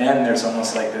 Like for men, there's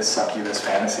almost like this succubus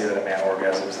fantasy that a man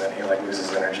orgasms, then he like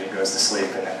loses energy and goes to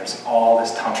sleep, and then there's all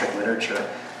this tantric literature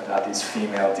about these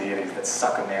female deities that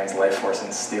suck a man's life force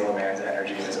and steal a man's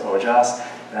energy in his ojas.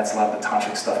 And that's a lot of the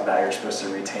tantric stuff about you're supposed to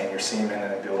retain your semen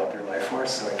and then build up your life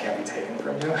force so it can't be taken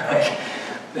from you.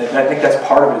 I think that's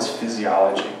part of it is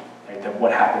physiology. Right? That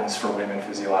what happens for women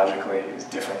physiologically is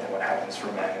different than what happens for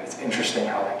men. And it's interesting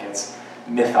how that gets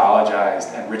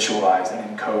mythologized and ritualized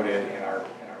and encoded in our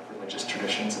religious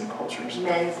traditions and cultures.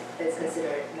 Men is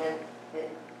considered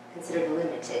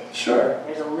limited. Sure.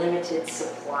 There's a limited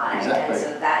supply, Exactly. and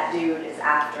so that dude is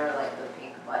after like the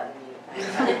pink button.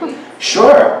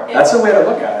 Sure, that's a way to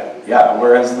look at it. Yeah,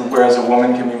 whereas a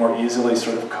woman can be more easily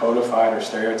sort of codified or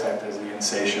stereotyped as the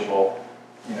insatiable,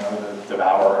 the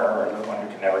devourer or the one who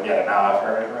can never get enough,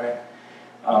 right?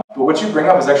 But what you bring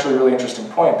up is actually a really interesting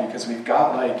point because we've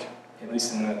got like, at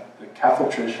least in the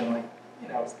Catholic tradition, like,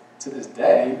 to this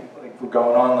day, like we're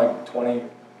going on like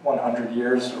 2,100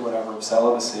 years or whatever of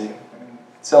celibacy. I mean,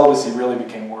 celibacy really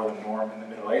became more the norm in the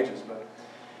Middle Ages, but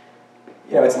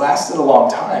it's lasted a long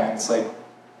time. It's like,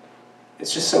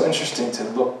 it's just so interesting to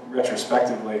look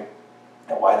retrospectively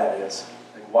at why that is.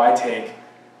 Like, why take,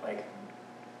 like,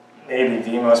 maybe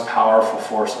the most powerful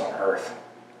force on earth,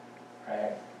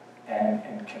 right,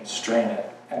 and constrain it.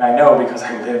 And I know because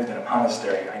I lived in a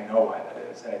monastery, I know why that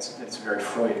is. And it's very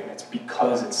Freudian. It's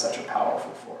because it's such a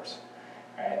powerful force.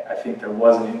 Right? I think there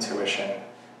was an intuition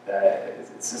that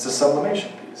it's a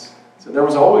sublimation piece. So there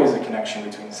was always a connection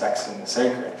between sex and the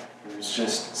sacred. It was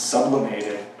just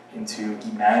sublimated into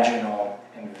imaginal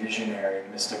and visionary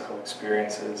mystical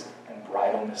experiences and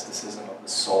bridal mysticism of the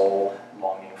soul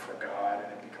longing for God,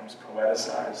 and it becomes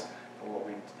poeticized. But what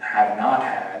we have not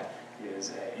had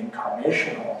is an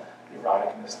incarnational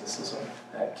erotic mysticism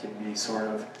that can be sort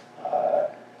of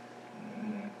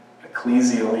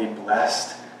ecclesially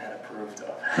blessed and approved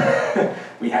of.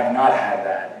 We have not had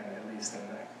that, at least in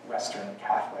the Western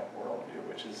Catholic worldview,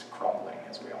 which is crumbling,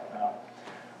 as we all know.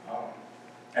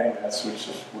 Anyway, that's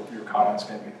just what your comments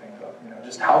made me think of.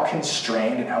 Just how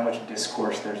constrained and how much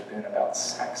discourse there's been about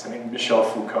sex. I mean, Michel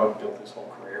Foucault built his whole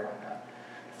career on that.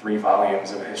 3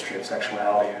 volumes of a history of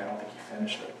sexuality, and I don't think he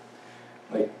finished it.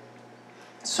 Like,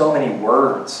 so many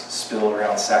words spilled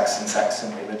around sex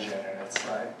and religion, and it's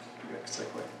like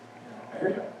I hear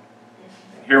you.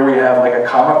 And here we have like a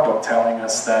comic book telling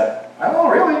us that, oh,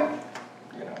 really?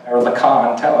 Or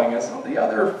Lacan telling us, oh, the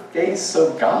other face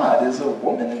of God is a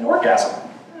woman in orgasm.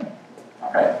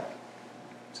 All right.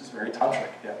 This is very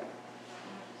tantric, yeah.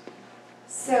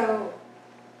 So,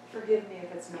 forgive me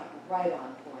if it's not right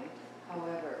on point,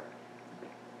 however,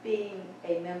 being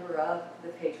a member of the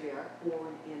patriarch,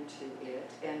 born into it,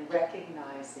 and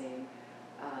recognizing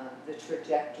the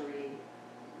trajectory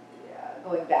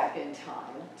going back in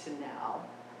time to now,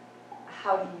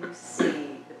 how do you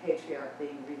see the patriarch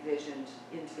being revisioned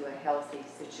into a healthy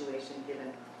situation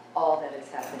given all that is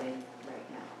happening right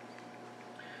now?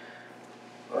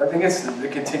 Well, I think it's the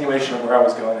continuation of where I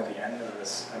was going at the end of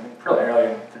this. I mean, pretty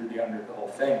early through the whole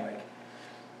thing. Like,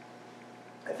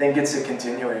 I think it's a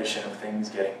continuation of things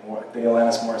getting more, the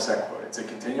Alanis Morissette quote, it's a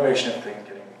continuation of things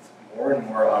getting more and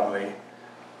more ugly,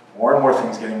 more and more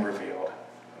things getting revealed.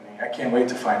 I mean, I can't wait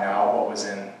to find out what was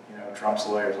in, Trump's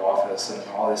lawyer's office and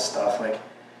all this stuff. Like,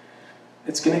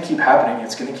 it's going to keep happening.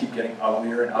 It's going to keep getting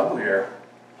uglier and uglier.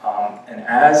 And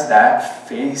as that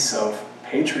face of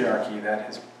patriarchy that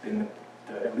has been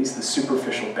at least the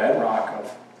superficial bedrock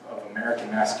of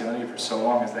American masculinity for so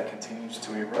long, as that continues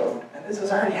to erode, and this is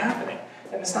already happening.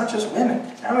 And it's not just women.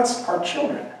 Now it's our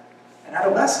children and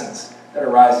adolescents that are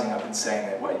rising up and saying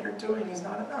that what you're doing is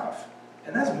not enough.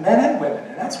 And that's men and women.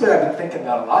 And that's what I've been thinking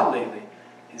about a lot lately,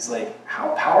 is like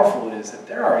how powerful it is that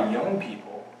there are young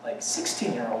people, like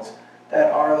 16-year-olds,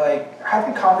 that are like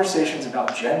having conversations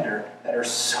about gender that are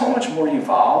so much more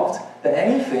evolved than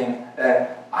anything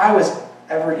that I was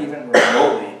ever even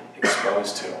remotely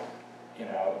exposed to,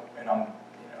 and I'm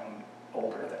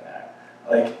older than that.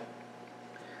 Like,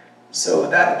 so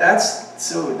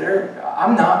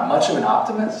I'm not much of an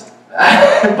optimist,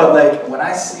 but like when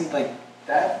I see like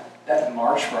that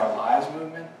March for Our Lives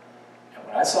movement, and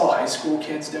what I saw high school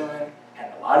kids doing,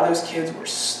 and a lot of those kids were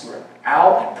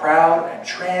out and proud and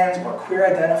trans or queer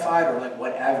identified or like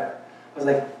whatever, I was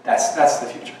like, that's the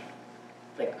future.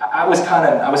 Like I was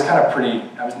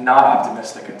not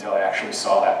optimistic until I actually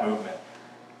saw that movement,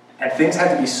 and things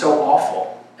had to be so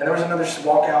awful. And there was another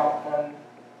walkout on,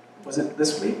 was it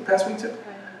past week too?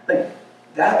 Like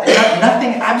that,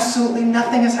 and absolutely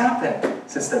nothing has happened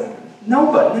since then.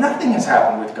 Nothing has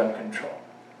happened with gun control.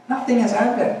 Nothing has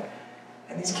happened.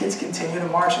 And these kids continue to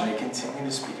march and they continue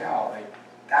to speak out. Like,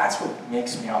 that's what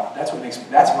makes me up. That's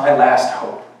my last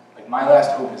hope. Like, my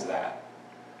last hope is that.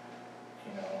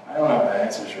 I don't know if that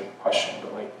answers your question,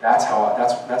 but like that's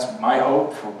my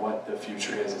hope for what the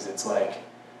future is it's like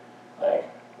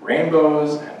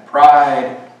rainbows and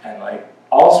pride and like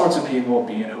all sorts of people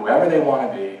being whoever they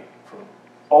want to be from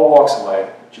all walks of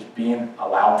life, just being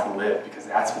allowed to live, because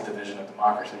that's what the vision of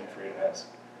democracy and freedom is.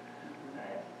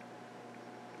 Right.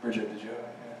 Bridget, did you?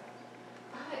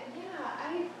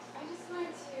 I just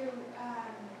wanted to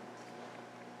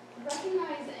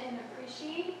recognize and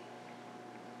appreciate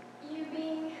you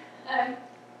being a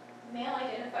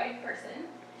male-identified person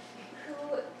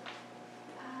who,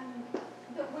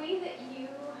 the way that you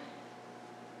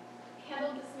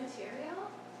handled this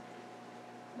material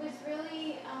was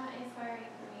really inspiring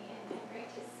for me and great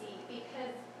to see,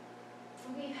 because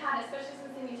we've had, especially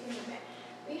since the Me Too movement,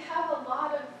 we have a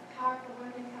lot of powerful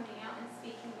women coming out and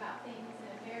speaking about things in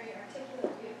a very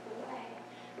articulate, beautiful way,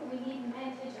 but we need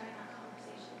men to join that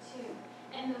conversation too.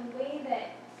 And the way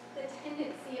that the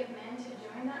tendency of men to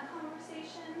join that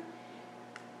conversation,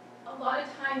 a lot of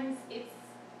times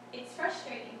it's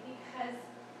frustrating because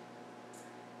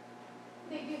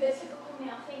they do the typical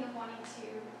male thing of wanting to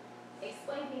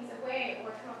explain things away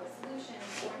or come up with solutions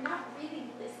or not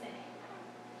really listening.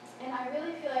 And I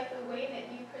really feel like the way that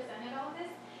you presented all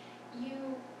this,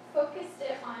 you focused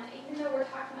it on, even though we're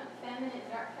talking about feminine,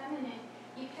 dark feminine,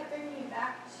 you kept bringing me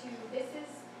back to this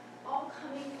is all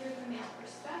coming through the male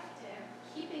perspective,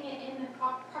 keeping it in the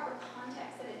proper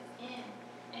context that it's in.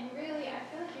 And really, I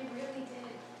feel like you really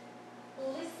did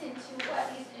listen to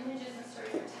what these images and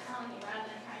stories are telling you rather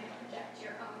than trying to project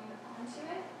your own onto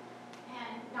it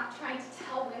and not trying to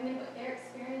tell women what their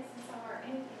experiences are or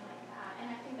anything like that. And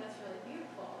I think that's really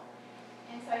beautiful.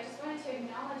 And so I just wanted to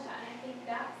acknowledge that, and I think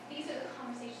that these are the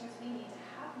conversations we need to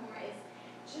have more, is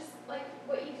just like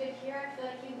what you did here. I feel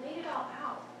like you laid it all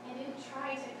out and didn't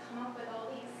try to come up with all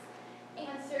these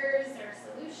answers or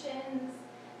solutions.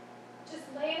 Just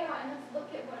lay it out and let's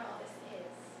look at what all this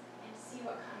is and see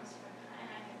what comes from that. And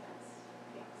I think that's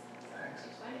pretty awesome. Thanks.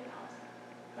 I just wanted to acknowledge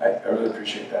that. I really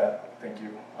appreciate that. Thank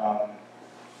you.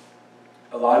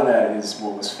 A lot of that is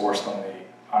what was forced on me.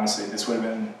 Honestly, this would have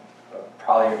been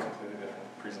probably a completely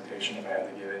different presentation if I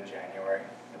had to give it in January.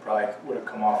 It probably would have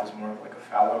come off as more of like a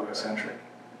phallogocentric,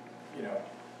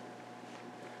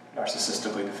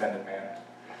 narcissistically defended man.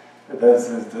 But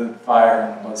the fire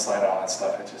and mudslide and all that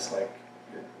stuff, it's just like,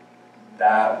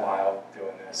 that while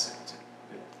doing this.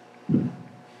 And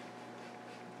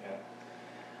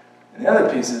the other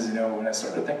piece is, when I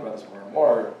started to think about this more and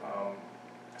more,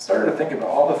 I started to think about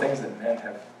all the things that men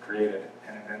have created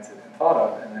and invented and thought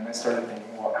of, and then I started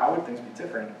thinking, well, how would things be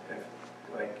different if,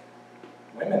 like,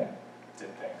 women did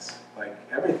things? Like,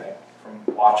 everything, from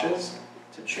watches,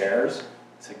 to chairs,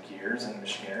 to gears and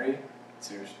machinery,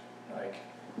 to, like,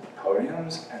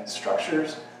 podiums and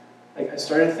structures. Like, I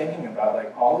started thinking about,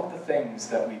 like, all of the things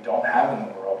that we don't have in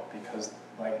the world because,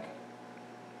 like,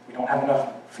 we don't have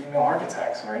enough female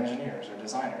architects or engineers or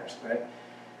designers, right?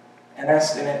 And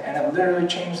it literally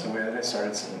changed the way that I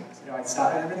started seeing it.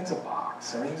 Everything's a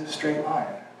box, everything's a straight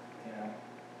line,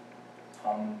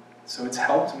 So it's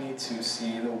helped me to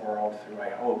see the world through, I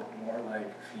hope, more like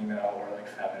female or like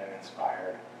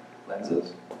feminine-inspired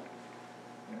lenses.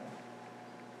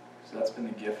 So that's been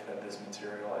the gift that this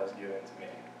material has given to me.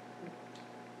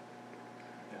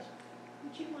 Yes?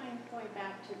 Would you mind going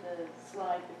back to the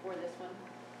slide before this one?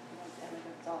 Emma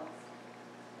Gonzalez.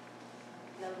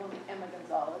 Another one with Emma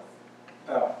Gonzalez.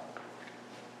 Oh.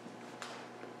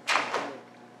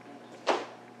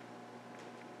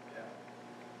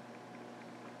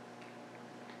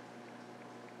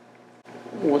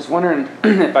 Was wondering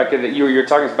if I could, you were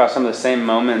talking about some of the same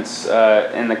moments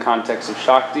in the context of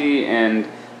Shakti and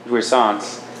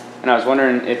Jouissance, and I was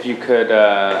wondering if you could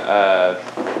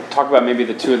talk about maybe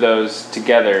the two of those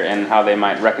together and how they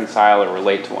might reconcile or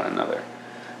relate to one another.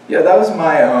 Yeah, that was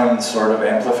my own sort of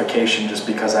amplification, just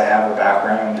because I have a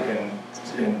background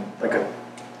in like a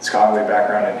scholarly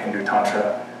background in Hindu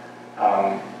Tantra,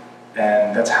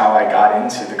 and that's how I got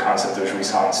into the concept of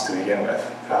jouissance to begin with.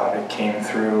 It came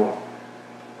through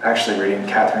actually reading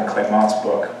Catherine Clément's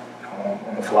book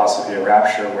on the philosophy of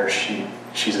rapture, where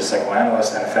she's a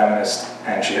psychoanalyst and a feminist,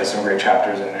 and she has some great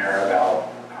chapters in there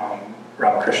about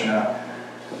Ramakrishna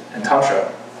and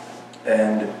Tantra.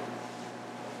 And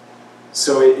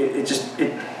so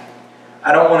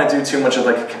I don't want to do too much of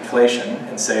like a conflation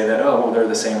and say that, oh, well, they're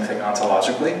the same thing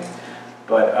ontologically,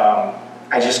 but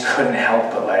I just couldn't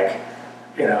help but like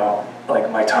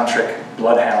my tantric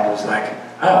bloodhound was like,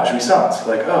 oh, jouissance,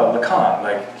 like, oh, Lacan,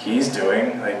 like, he's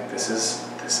doing, like, this is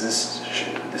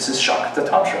Shakta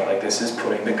Tantra, like, this is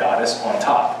putting the goddess on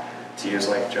top, to use,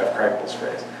 like, Jeff Kripal's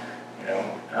phrase,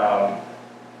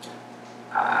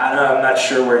 I'm not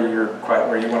sure where you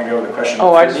want to go with the question.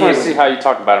 Oh, I just want to see how you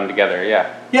talk about them together.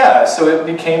 Yeah. Yeah, so it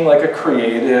became like a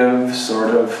creative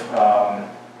sort of.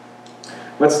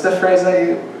 What's the phrase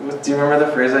do you remember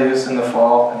the phrase I used in the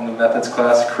fall in the methods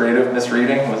class? Creative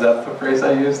misreading, was that the phrase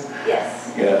I used?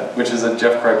 Yes. Yeah, which is a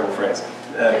Jeff Kripal phrase.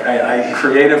 I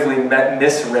creatively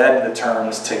misread the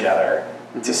terms together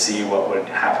to see what would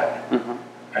happen,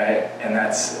 right? And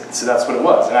that's what it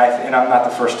was. And I'm not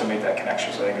the first to make that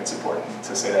connection, so I think it's important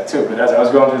to say that too. But as I was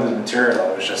going through this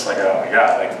material, it was just like, oh my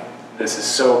God, like this is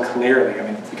so clearly. I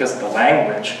mean, because of the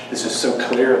language, this is so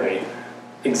clearly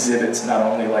exhibits not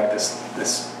only like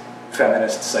this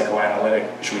feminist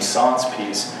psychoanalytic jouissance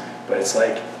piece, but it's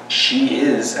like she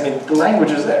is. I mean, the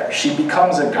language is there. She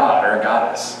becomes a god or a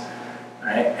goddess.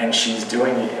 Right? And she's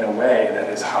doing it in a way that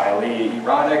is highly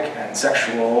erotic and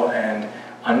sexual and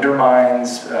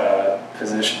undermines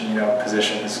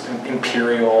positions,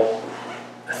 imperial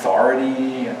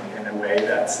authority in a way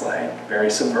that's like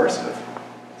very subversive.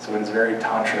 So it is very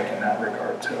tantric in that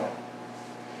regard too.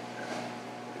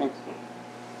 Thanks.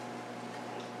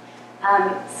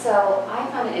 So I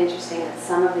found it interesting that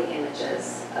some of the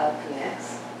images of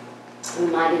Phoenix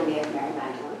reminded me of Mary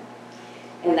Magdalene.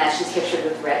 In that she's pictured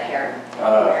with red hair.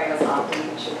 Mary was often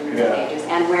pictured in the pages,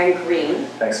 and wearing green.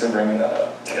 Thanks for bringing that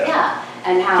up. Yeah,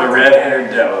 and how the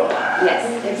red-haired devil.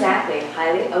 Yes, exactly.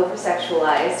 Highly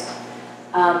over-sexualized,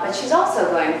 but she's also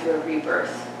going through a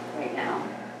rebirth right now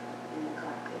in the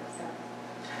collective. So.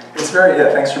 It's very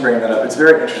thanks for bringing that up. It's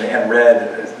very interesting, and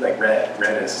red is like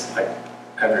red is like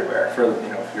everywhere. For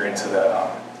if you're into the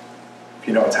if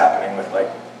you know what's happening with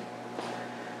like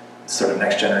sort of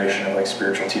next generation of like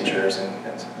spiritual teachers and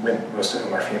most of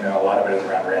whom are female, a lot of it is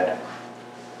around red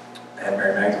and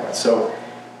Mary Magdalene. So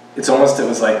it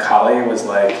was like Kali was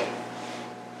like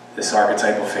this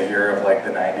archetypal figure of like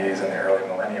the 90s and the early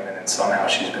millennium, and then somehow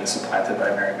she's been supplanted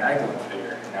by Mary Magdalene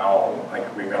figure. And now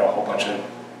like we've got a whole bunch of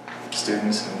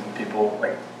students and people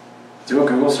like do a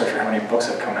Google search for how many books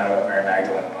have come out about Mary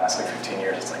Magdalene in the last like 15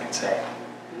 years. It's like insane.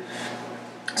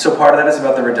 So part of that is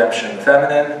about the redemption of the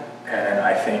feminine. And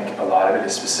I think a lot of it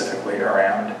is specifically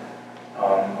around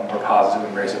a more positive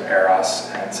embrace of eros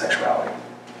and sexuality.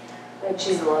 Like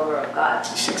she's the lover of God.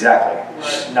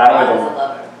 Exactly. Not only the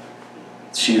lover.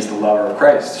 She is the lover of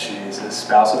Christ. She is a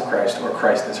spouse of Christ, or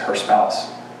Christ is her spouse.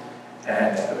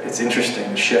 And it's interesting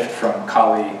the shift from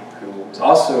Kali, who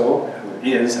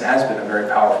is and has been a very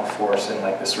powerful force in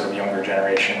like this sort of younger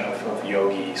generation of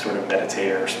yogi, sort of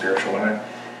meditator, spiritual women.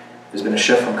 There's been a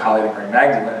shift from Kali to Mary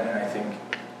Magdalene, and I think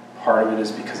part of it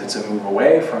is because it's a move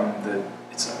away from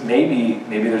maybe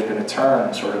there's been a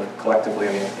turn sort of collectively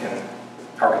in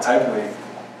archetypally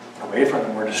away from the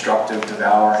more destructive,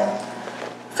 devouring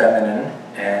feminine,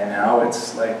 and now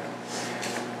it's like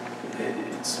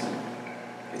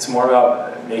it's more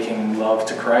about making love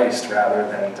to Christ rather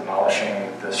than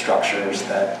demolishing the structures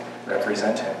that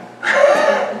represent him.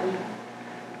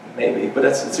 Maybe, but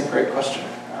it's a great question.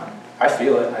 I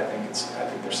feel it. I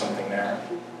think there's something there.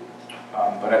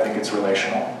 But I think it's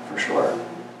relational, for sure.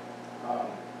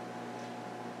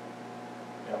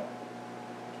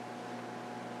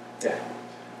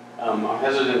 I'm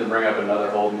hesitant to bring up another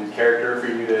whole new character for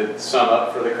you to sum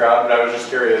up for the crowd, but I was just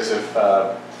curious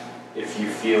if you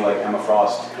feel like Emma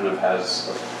Frost kind of has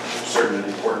a certain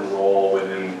important role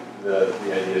within the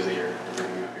ideas that you're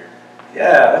bringing up here.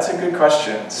 Yeah, that's a good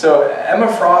question. So Emma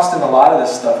Frost in a lot of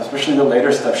this stuff, especially the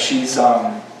later stuff, she's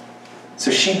so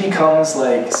she becomes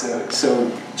like,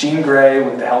 so Jean Grey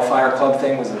with the Hellfire Club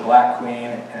thing was the Black Queen,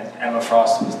 and Emma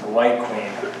Frost was the White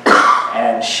Queen.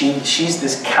 And she's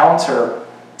this counter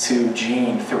to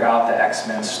Jean throughout the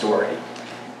X-Men story.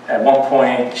 At one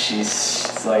point,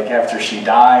 she's like, after she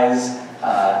dies,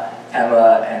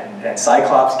 Emma and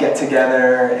Cyclops get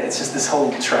together. It's just this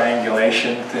whole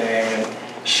triangulation thing, and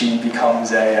she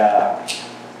becomes I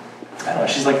don't know,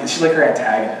 she's like her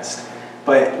antagonist.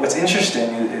 But what's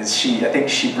interesting is I think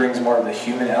she brings more of the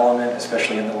human element,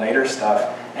 especially in the later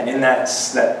stuff. And in that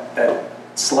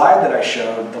slide that I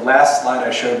showed, the last slide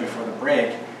I showed before the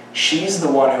break, she's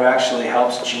the one who actually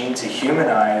helps Jean to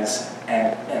humanize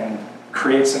and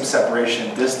create some separation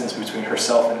and distance between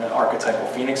herself and the archetypal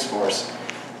Phoenix Force.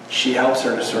 She helps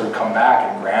her to sort of come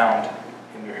back and ground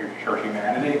in her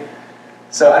humanity.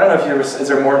 So I don't know if is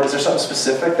there something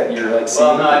specific that you're like seeing?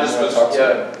 Well, no, I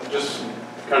just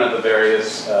kind of the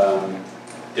various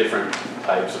different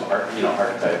types of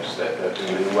archetypes that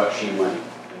and what she might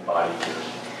embody here.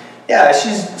 Yeah,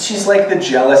 she's like the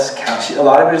jealous a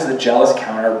lot of it is the jealous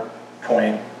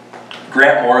counterpoint.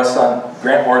 Grant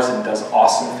Morrison does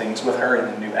awesome things with her in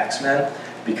the new X-Men,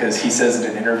 because he says in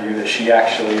an interview that she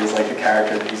actually is like the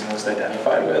character that he's most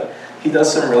identified with. he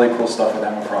does some really cool stuff with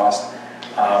Emma Frost,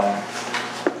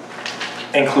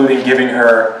 including giving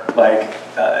her like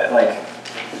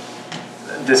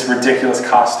this ridiculous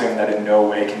costume that in no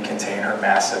way can contain her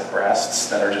massive breasts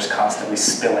that are just constantly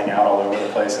spilling out all over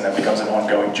the place, and that becomes an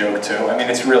ongoing joke too. I mean,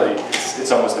 it's really,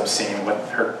 it's almost obscene what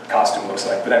her costume looks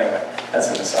like, but anyway, that's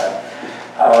an aside.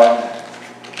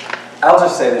 I'll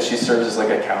just say that she serves as like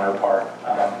a counterpart.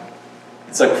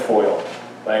 It's like foil.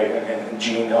 Like, and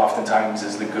Jean oftentimes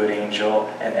is the good angel,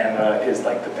 and Emma is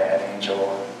like the bad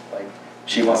angel. Like,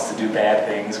 she wants to do bad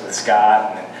things with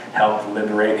Scott and help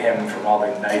liberate him from all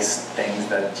the nice things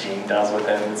that Jean does with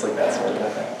him. It's like that sort of a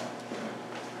thing.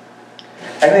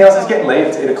 Anything else? Is getting late.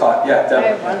 It's 8 o'clock. Yeah,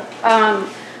 definitely. I have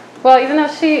one. Well, even though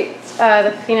she,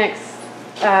 the Phoenix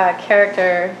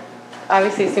character,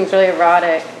 obviously seems really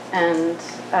erotic, and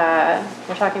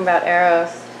we're talking about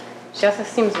Eros, she also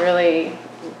seems really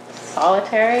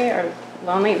solitary or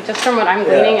lonely, just from what I'm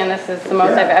gleaning, and this is the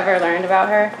most I've ever learned about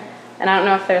her. And I don't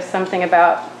know if there's something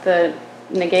about the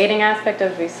negating aspect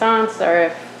of Jouissance, or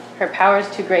if her power is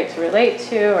too great to relate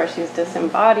to, or she's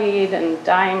disembodied and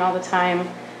dying all the time.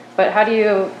 But how do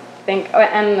you think, oh,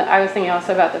 and I was thinking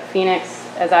also about the Phoenix,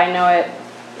 as I know it,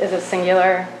 is a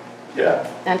singular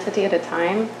entity at a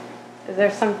time. Is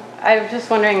there some, I'm just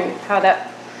wondering how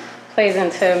that plays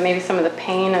into maybe some of the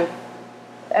pain of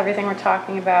everything we're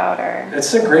talking about, or...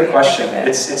 It's a great question.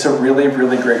 It's a really,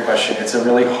 really great question. It's a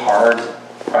really hard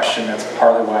question. That's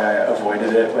partly why I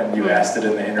avoided it when you asked it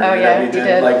in the interview that we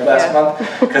did like last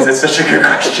month, because it's such a good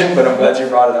question, but I'm glad you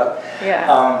brought it up.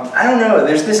 I don't know.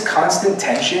 There's this constant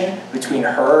tension between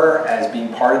her as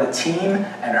being part of the team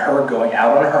and her going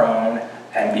out on her own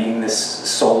and being this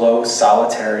solo,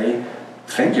 solitary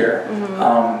figure.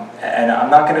 And I'm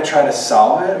not going to try to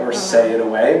solve it or say it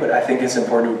away, but I think it's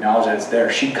important to acknowledge that it's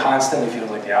there. She constantly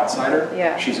feels like the outsider.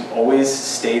 She's always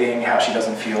stating how she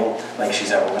doesn't feel like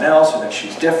she's everyone else, or that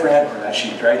she's different, or that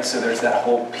she's right. So there's that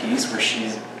whole piece where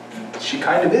she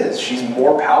kind of is. She's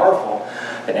more powerful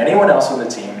than anyone else on the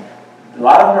team. A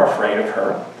lot of them are afraid of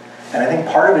her. And I think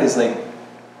part of it is like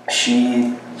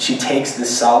she takes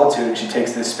this solitude, she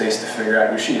takes this space to figure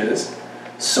out who she is.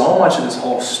 So much of this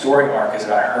whole story arc is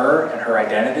about her and her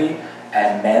identity,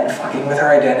 and men fucking with her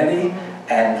identity,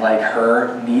 and like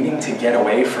her needing to get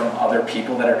away from other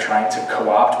people that are trying to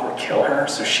co-opt or kill her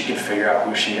so she can figure out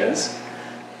who she is.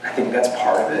 I think that's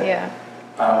part of it.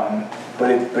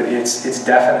 But it's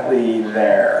definitely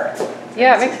there.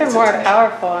 It makes her more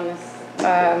powerful in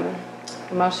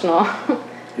this emotional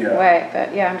way. But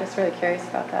I'm just really curious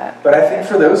about that. But I think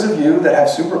for those of you that have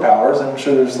superpowers, I'm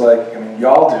sure there's like, I mean,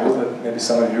 y'all do, but maybe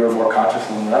some of you are more conscious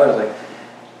than others, like,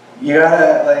 you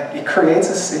gotta, like, it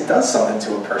does something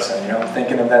to a person, you know? I'm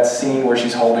thinking of that scene where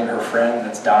she's holding her friend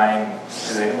that's dying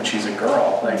when she's a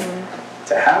girl. Like,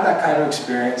 to have that kind of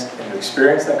experience, and to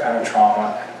experience that kind of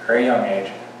trauma at a very young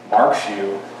age, marks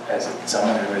you as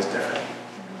someone who is different.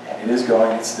 And it is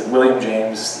it's the William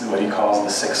James, what he calls the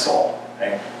sick soul.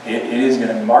 Right? It is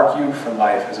going to mark you for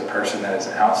life as a person that is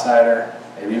an outsider,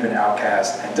 maybe even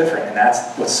outcast, and different. And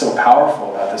that's what's so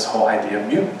powerful about this whole idea of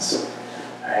mutants.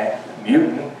 Right?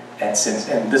 Mutant, and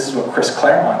this is what Chris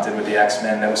Claremont did with the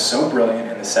X-Men that was so brilliant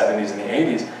in the 70s and the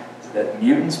 80s, is that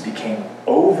mutants became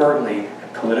overtly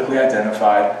and politically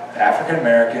identified with African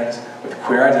Americans, with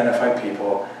queer identified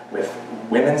people, with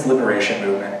women's liberation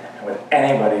movement, and with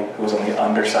anybody who was on the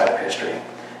underside of history.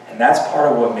 And that's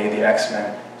part of what made the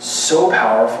X-Men so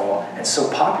powerful and so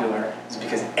popular, is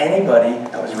because anybody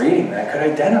that was reading that could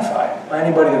identify.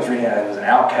 Anybody that was reading that was an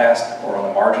outcast or on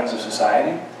the margins of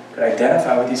society could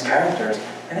identify with these characters,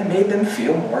 and it made them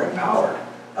feel more empowered.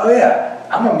 Oh yeah,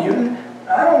 I'm a mutant,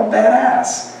 I'm a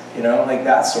badass. You know, like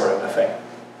that sort of a thing.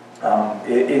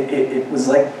 It was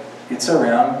like, it's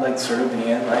around like sort of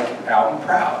being like out and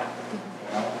proud. You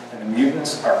know? And the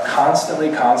mutants are constantly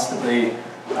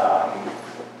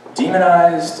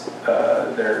demonized.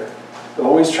 They're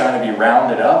always trying to be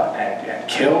rounded up and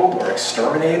killed or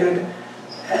exterminated,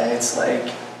 and it's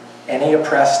like any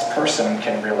oppressed person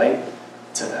can relate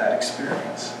to that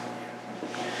experience.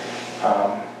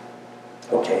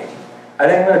 Okay, I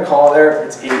think I'm going to call it there.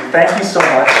 It's 8. Thank you so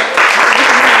much.